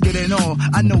a biscuit and all.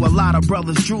 I know a lot of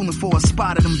brothers drooling for a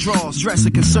spot of them draws.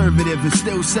 Dressing conservative and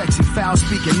still sexy. Foul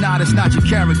speaking, nah, that's not your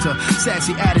character.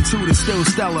 Sassy attitude is still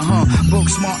stellar, huh? Book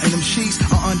smart in them sheets.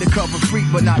 An undercover freak,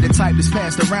 but not the type that's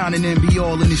passed around and then be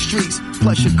all in the streets.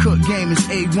 Plus your cook game is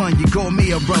A1. You go me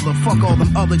a brother. Fuck all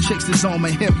them other chicks that's on my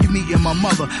hip. You meeting my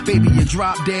mother. Baby, you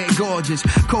drop dead gorgeous.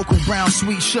 Cocoa brown,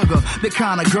 sweet sugar. The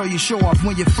kind of girl you show off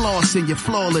when you're flossing. You're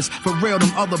flawless. For real,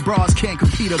 them other bras can't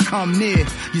compete or come near.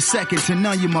 You're second to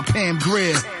none. You're my Pam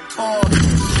Grier.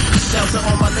 Shelter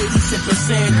on my lady sipping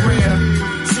sangria.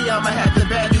 See, I'ma have to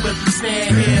bag you if you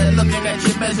stand here. Looking at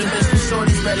your measurements, the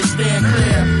shorties better stand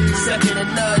clear. Second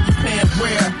and none, you paying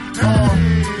prayer.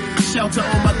 Shelter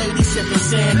on my lady sipping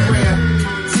sangria.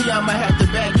 See, I'ma have to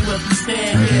bag you if you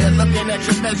stand here. Looking at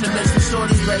your measurements, the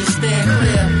shorties better stand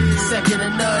clear. Second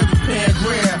and none, you paying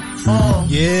prayer.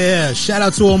 Yeah, shout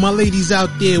out to all my ladies out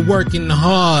there working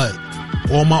hard.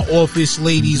 All my office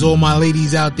ladies, all my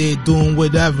ladies out there doing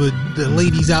whatever. The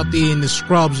ladies out there in the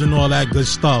scrubs and all that good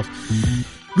stuff.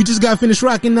 We just got finished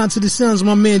rocking out to the sounds of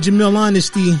my man Jamil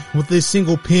Honesty with this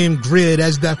single Pam Grier.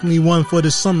 That's definitely one for the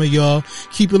summer, y'all.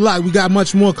 Keep it locked. We got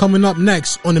much more coming up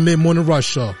next on the Mid-Morning Rush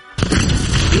Show.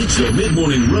 It's the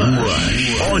Mid-Morning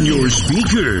Rush on your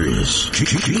speakers. Keep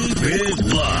it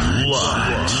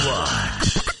locked.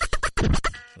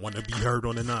 Want to be heard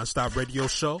on the Non-Stop Radio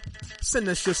Show? Send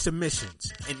us your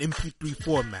submissions in MP3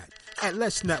 format at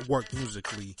Let's Network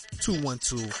Musically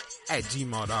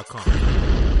 212@gmail.com.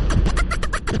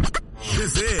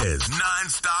 This is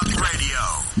Non-Stop Radio.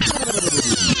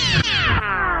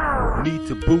 Need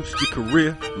to boost your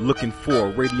career? Looking for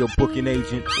a radio booking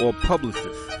agent or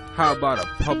publicist? How about a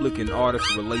public and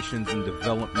artist relations and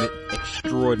development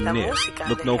extraordinaire?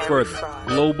 Look no further.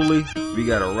 Globally, we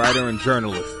got a writer and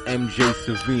journalist, MJ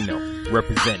Savino,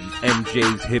 representing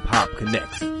MJ's Hip Hop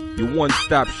Connects. Your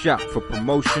one-stop shop for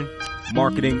promotion,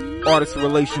 marketing, artist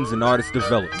relations, and artist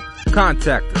development.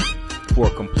 Contact us for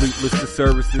a complete list of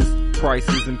services,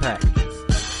 prices, and packages.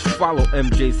 Follow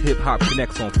MJ's Hip Hop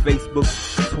Connects on Facebook,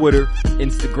 Twitter,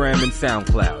 Instagram, and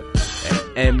SoundCloud at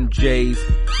MJ's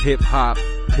Hip Hop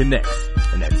Connects.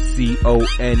 and that's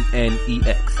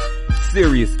CONNEX.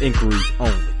 Serious inquiries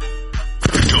only.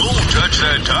 Don't touch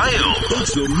that dial.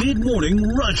 It's the Mid-Morning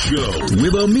Rush Show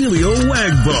with Emilio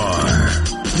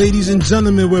Wagbar. Ladies and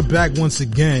gentlemen, we're back once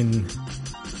again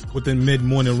with the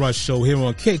Mid-Morning Rush Show here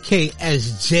on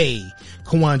KKSJ,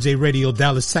 Kawan J Radio,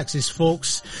 Dallas, Texas,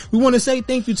 folks. We want to say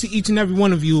thank you to each and every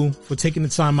one of you for taking the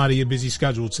time out of your busy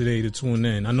schedule today to tune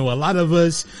in. I know a lot of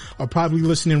us are probably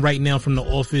listening right now from the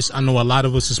office. I know a lot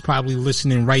of us is probably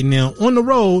listening right now on the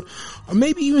road, or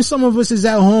maybe even some of us is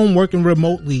at home working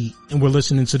remotely and we're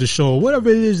listening to the show, whatever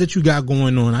it is that you got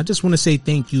going on. I just want to say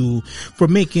thank you for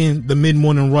making the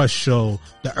Mid-Morning Rush Show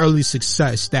the early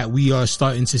success that we are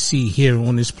starting to see here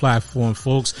on this platform,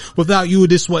 folks. Without you,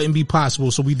 this wouldn't be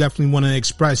possible. So we definitely want to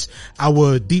express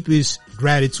our deepest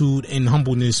gratitude and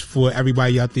humbleness for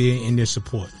everybody out there and their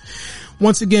support.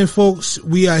 Once again, folks,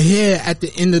 we are here at the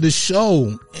end of the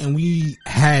show and we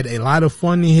had a lot of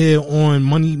fun here on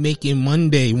Money Making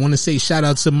Monday. Want to say shout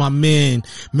out to my man,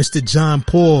 Mr.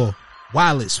 JonPaul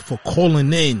Wallace, for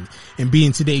calling in and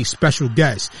being today's special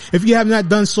guest. If you have not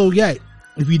done so yet,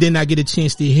 if you did not get a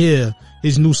chance to hear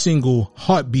his new single,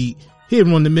 Heartbeat,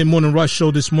 here on the Mid-Morning Rush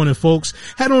Show this morning, folks,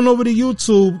 head on over to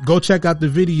YouTube, go check out the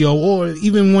video, or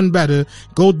even one better,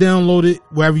 go download it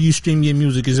wherever you stream your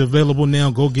music. Is available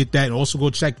now. Go get that. Also go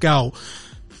check out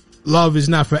Love Is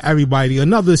Not For Everybody,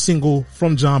 another single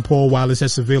from JonPaul Wallace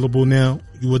that's available now.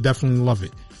 You will definitely love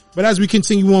it. But as we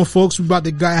continue on, folks, we're about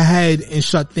to go ahead and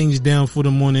shut things down for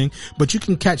the morning. But you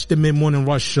can catch the Mid-Morning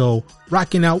Rush Show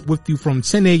rocking out with you from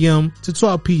 10 a.m. to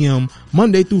 12 p.m.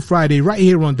 Monday through Friday right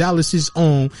here on Dallas's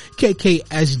own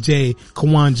KKSJ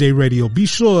Kawan J Radio. Be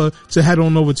sure to head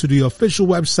on over to the official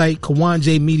website,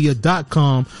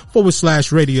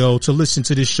 kawanjmedia.com/radio, to listen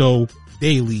to this show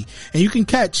daily. And you can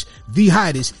catch the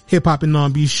hottest hip hop and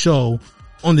R&B show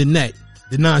on the net,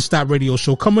 the non-stop radio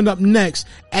show, coming up next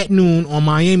at noon on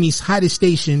Miami's hottest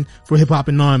station for hip hop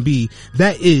and R&B.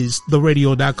 That is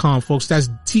theradio.com, folks. That's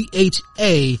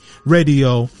THA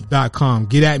radio.com.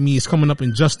 Get at me. It's coming up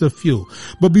in just a few.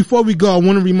 But before we go, I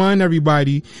want to remind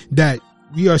everybody that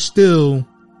we are still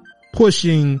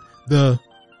pushing the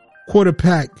quarter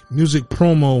pack music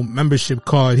promo membership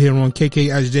card here on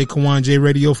KKSJ Kawan J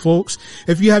Radio, folks.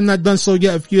 If you have not done so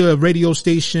yet, if you're a radio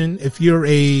station, if you're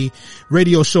a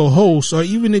radio show host, or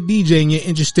even a DJ and you're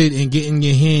interested in getting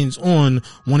your hands on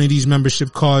one of these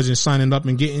membership cards and signing up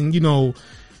and getting,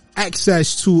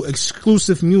 access to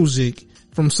exclusive music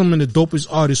from some of the dopest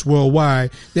artists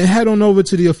worldwide, then head on over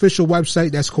to the official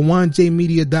website. That's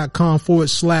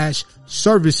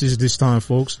kawanjmedia.com/services this time,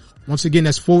 folks. Once again,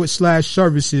 that's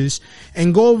 /services,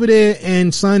 and go over there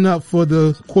and sign up for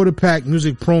the quarter pack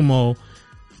music promo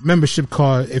membership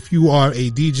card if you are a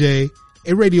DJ,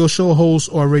 a radio show host,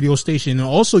 or a radio station. And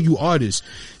also you artists,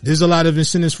 there's a lot of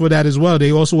incentives for that as well.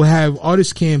 They also have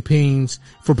artist campaigns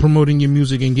for promoting your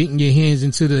music and getting your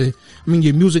music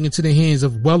into the hands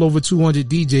of well over 200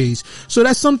 DJs. So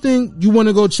that's something you want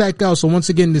to go check out. So once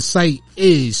again, the site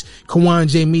is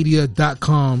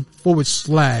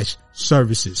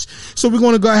kawanjmedia.com/services. So we're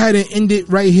going to go ahead and end it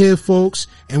right here, folks.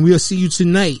 And we'll see you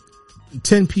tonight,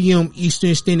 10 p.m.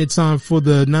 Eastern Standard Time, for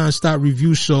the Nonstop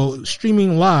Review Show,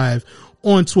 streaming live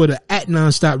on Twitter at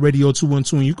Nonstop Radio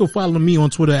 212. And you can follow me on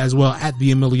Twitter as well at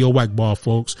the Emilio Wagbar,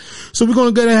 folks. So we're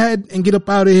going to go ahead and get up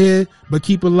out of here, but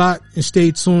keep it locked and stay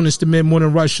tuned. It's the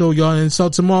Mid-Morning Rush Show, y'all. And until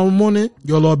tomorrow morning,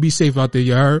 y'all all be safe out there,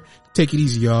 you heard? Take it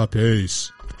easy, y'all.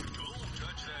 Peace.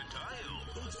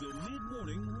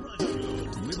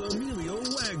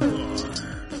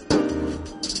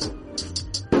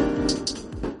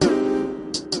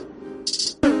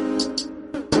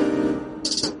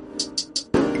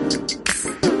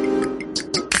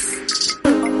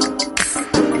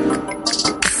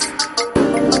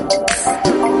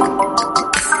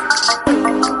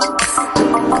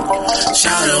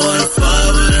 Shout out what the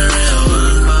fuck with a real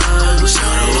one. Shout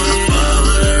out what the fuck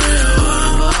with a real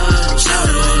one.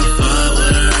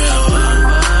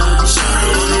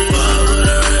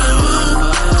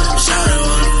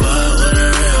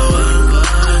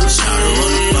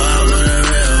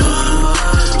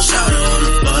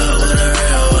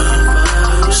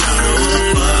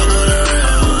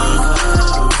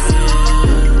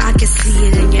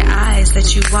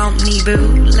 that you want me,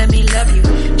 boo. Let me love you,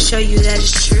 show you that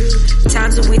it's true.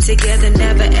 Times when we together,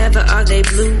 never ever are they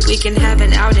blue. We can have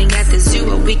an outing at the zoo,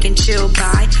 or we can chill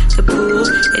by the pool.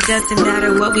 It doesn't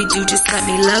matter what we do, just let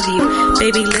me love you.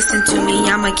 Baby, listen to me,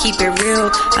 I'ma keep it real.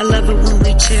 I love it when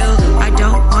we chill. I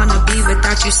don't wanna be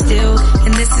without you still.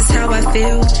 And this is how I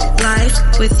feel.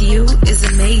 Life with you is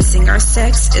amazing. Our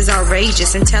sex is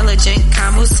outrageous. Intelligent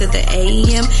combos to the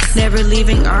AM. Never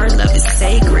leaving, our love is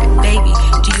sacred. Baby,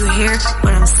 do you hear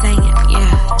what I'm saying?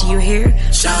 Yeah, do you hear?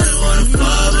 Shawty wanna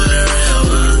fuck with a real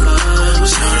one.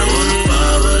 Shawty wanna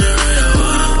fuck with a real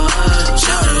one.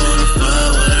 Shawty wanna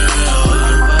fuck with a real one.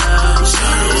 Shawty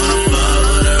wanna fuck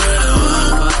with a real one.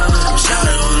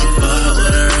 Shawty wanna fuck with a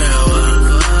real one.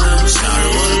 Shawty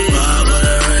wanna fuck with a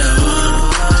real one.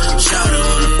 Shawty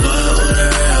wanna fuck with a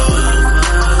real one.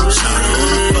 Shawty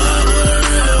wanna fuck with a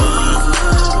real one.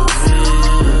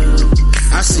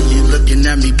 I see you looking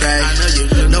at me, babe.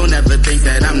 Don't ever think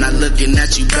that I'm not looking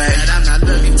at you, babe.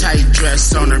 Tight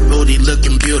dress on her booty,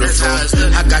 looking beautiful.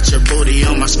 I got your booty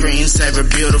on my screen, saver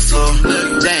beautiful.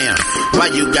 Damn, why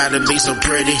you gotta be so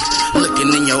pretty?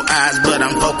 Looking in your eyes, but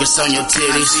I'm focused on your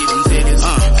titties.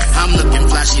 I'm looking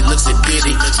fly, she looks a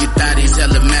ditty. You thought he's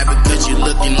hella mad because you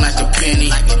looking like a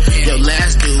penny. Your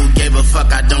last dude gave a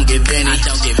fuck, I don't give any.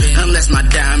 Unless my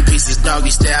dime pieces doggy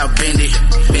style bendy.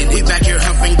 We back here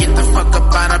humping, get the fuck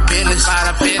up out of business.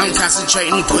 I'm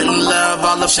concentrating, putting love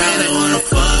all up in it. Wanna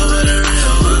fuck with a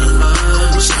real one.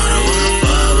 Shawty wanna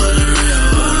fuck with a real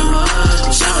one.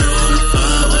 Shawty wanna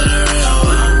fuck with a real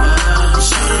one.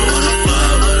 Shawty wanna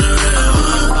fuck with a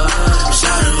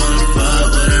real one. Shawty wanna fuck with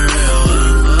a real one.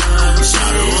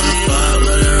 Shawty wanna fuck with a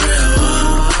real one.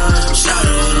 Shawty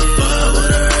wanna fuck with a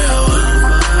real one.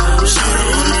 Shawty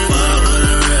wanna fuck with a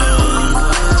real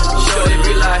one. Shorty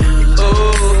be like,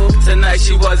 ooh, tonight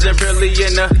she wasn't really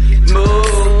in the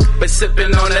mood, but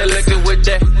sipping on that liquor with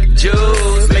that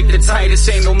juice. Make the tightest,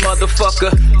 ain't no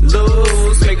motherfucker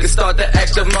lose. Make her start to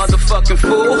act a motherfucking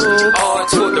fool. All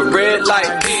toward the red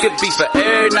light, could be for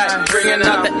every night. Bringing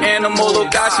out the animal, oh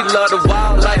God, she love the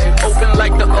wildlife. Open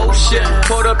like the ocean,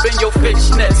 caught up in your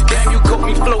fishnets. Damn, you caught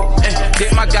me floating.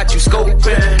 Damn, I got you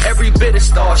scoping. Every bit is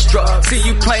starstruck. See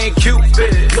you playing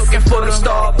Cupid, looking for the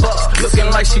Starbucks. Looking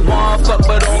like she want fuck,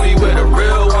 but only with a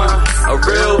real one. A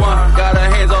real one. Got her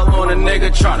hands all on a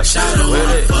nigga tryna shoot with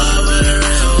it.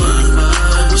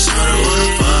 Shawty wanna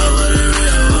fuck with a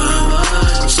real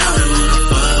one. Shawty wanna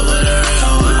fuck with a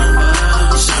real one.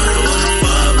 Shawty wanna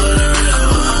fuck with a real one.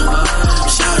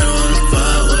 Shawty wanna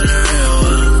fuck with a real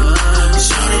one.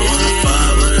 Shawty wanna fuck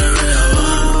with a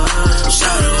real one. Shawty wanna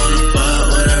fuck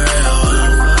with a real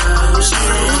one.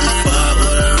 Shawty wanna fuck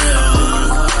with a real one.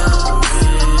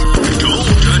 Don't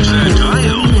touch that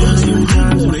dial.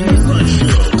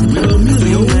 With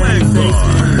Emilio Wagbar.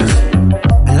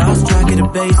 I lost track of the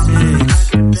basics.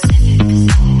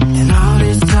 And all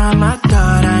this time I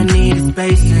thought I needed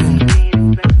spacing.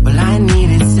 Well, I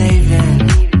needed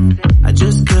saving. I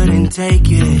just couldn't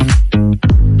take it.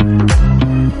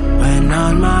 When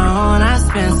on my own I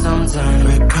spent some time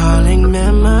recalling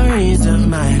memories of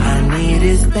mine. I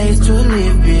needed space to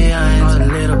leave behind. A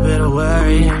little bit of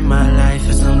worry in my life,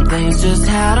 and some things just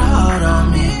had a hold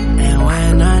on me. And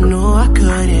when I knew I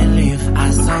couldn't leave, I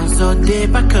sunk so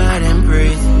deep I couldn't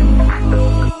breathe.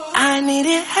 I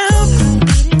needed help,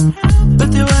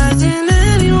 but there wasn't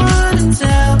anyone to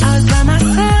tell. I was by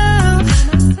myself,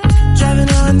 driving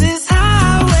on this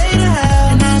highway to hell.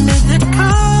 And I missed the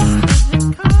call,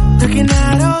 looking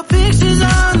at old pictures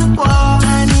on the wall.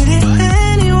 I needed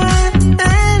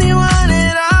anyone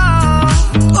at all.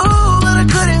 Ooh, but I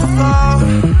couldn't fall.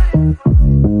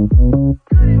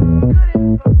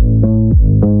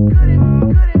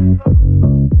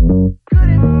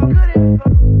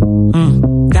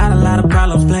 Got a lot of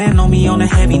problems playing on me on a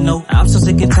heavy note. I'm so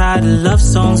sick and tired of love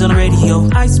songs on the radio.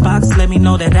 Icebox let me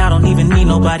know that I don't even need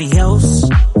nobody else.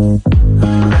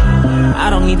 I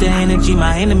don't need the energy,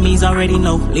 my enemies already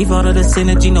know. Leave all of the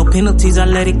synergy, no penalties, I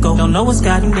let it go. Don't know what's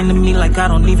gotten into me, like I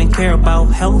don't even care about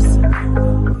health.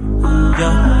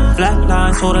 Yeah, flat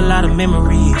lines hold a lot of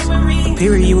memories. A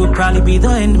period would probably be the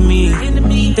end of me.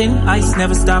 Thin ice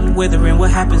never stopped withering.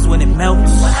 What happens when it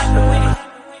melts?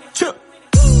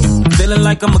 Feeling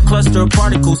like I'm a cluster of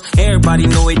particles. Everybody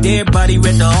know it, everybody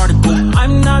read the article.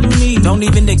 I'm not me, don't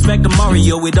even expect a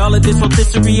Mario. With all of this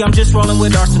rotisserie, I'm just rolling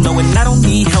with Arsenal. And I don't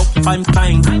need help, I'm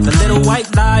fine. The little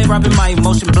white lie, robbing my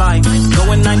emotion blind.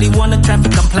 Going 91 in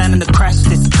traffic, I'm planning to crash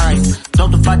this time.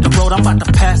 Don't divide the road, I'm about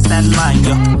to pass that line,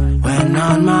 yo. When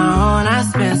on my own, I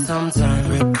spent some time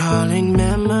recalling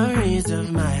memories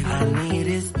of mine. I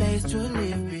needed space to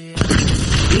live behind.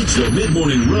 It's the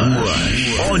Mid-Morning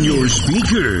Rush on your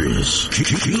speakers.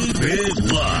 Keep it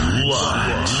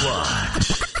locked.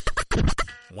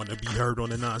 Want to be heard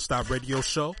on the Non-Stop Radio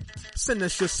Show? Send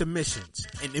us your submissions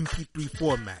in MP3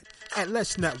 format at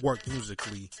Let's Network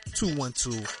Musically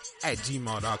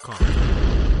 212@gmail.com.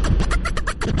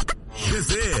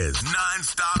 This is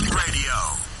Non-Stop Radio.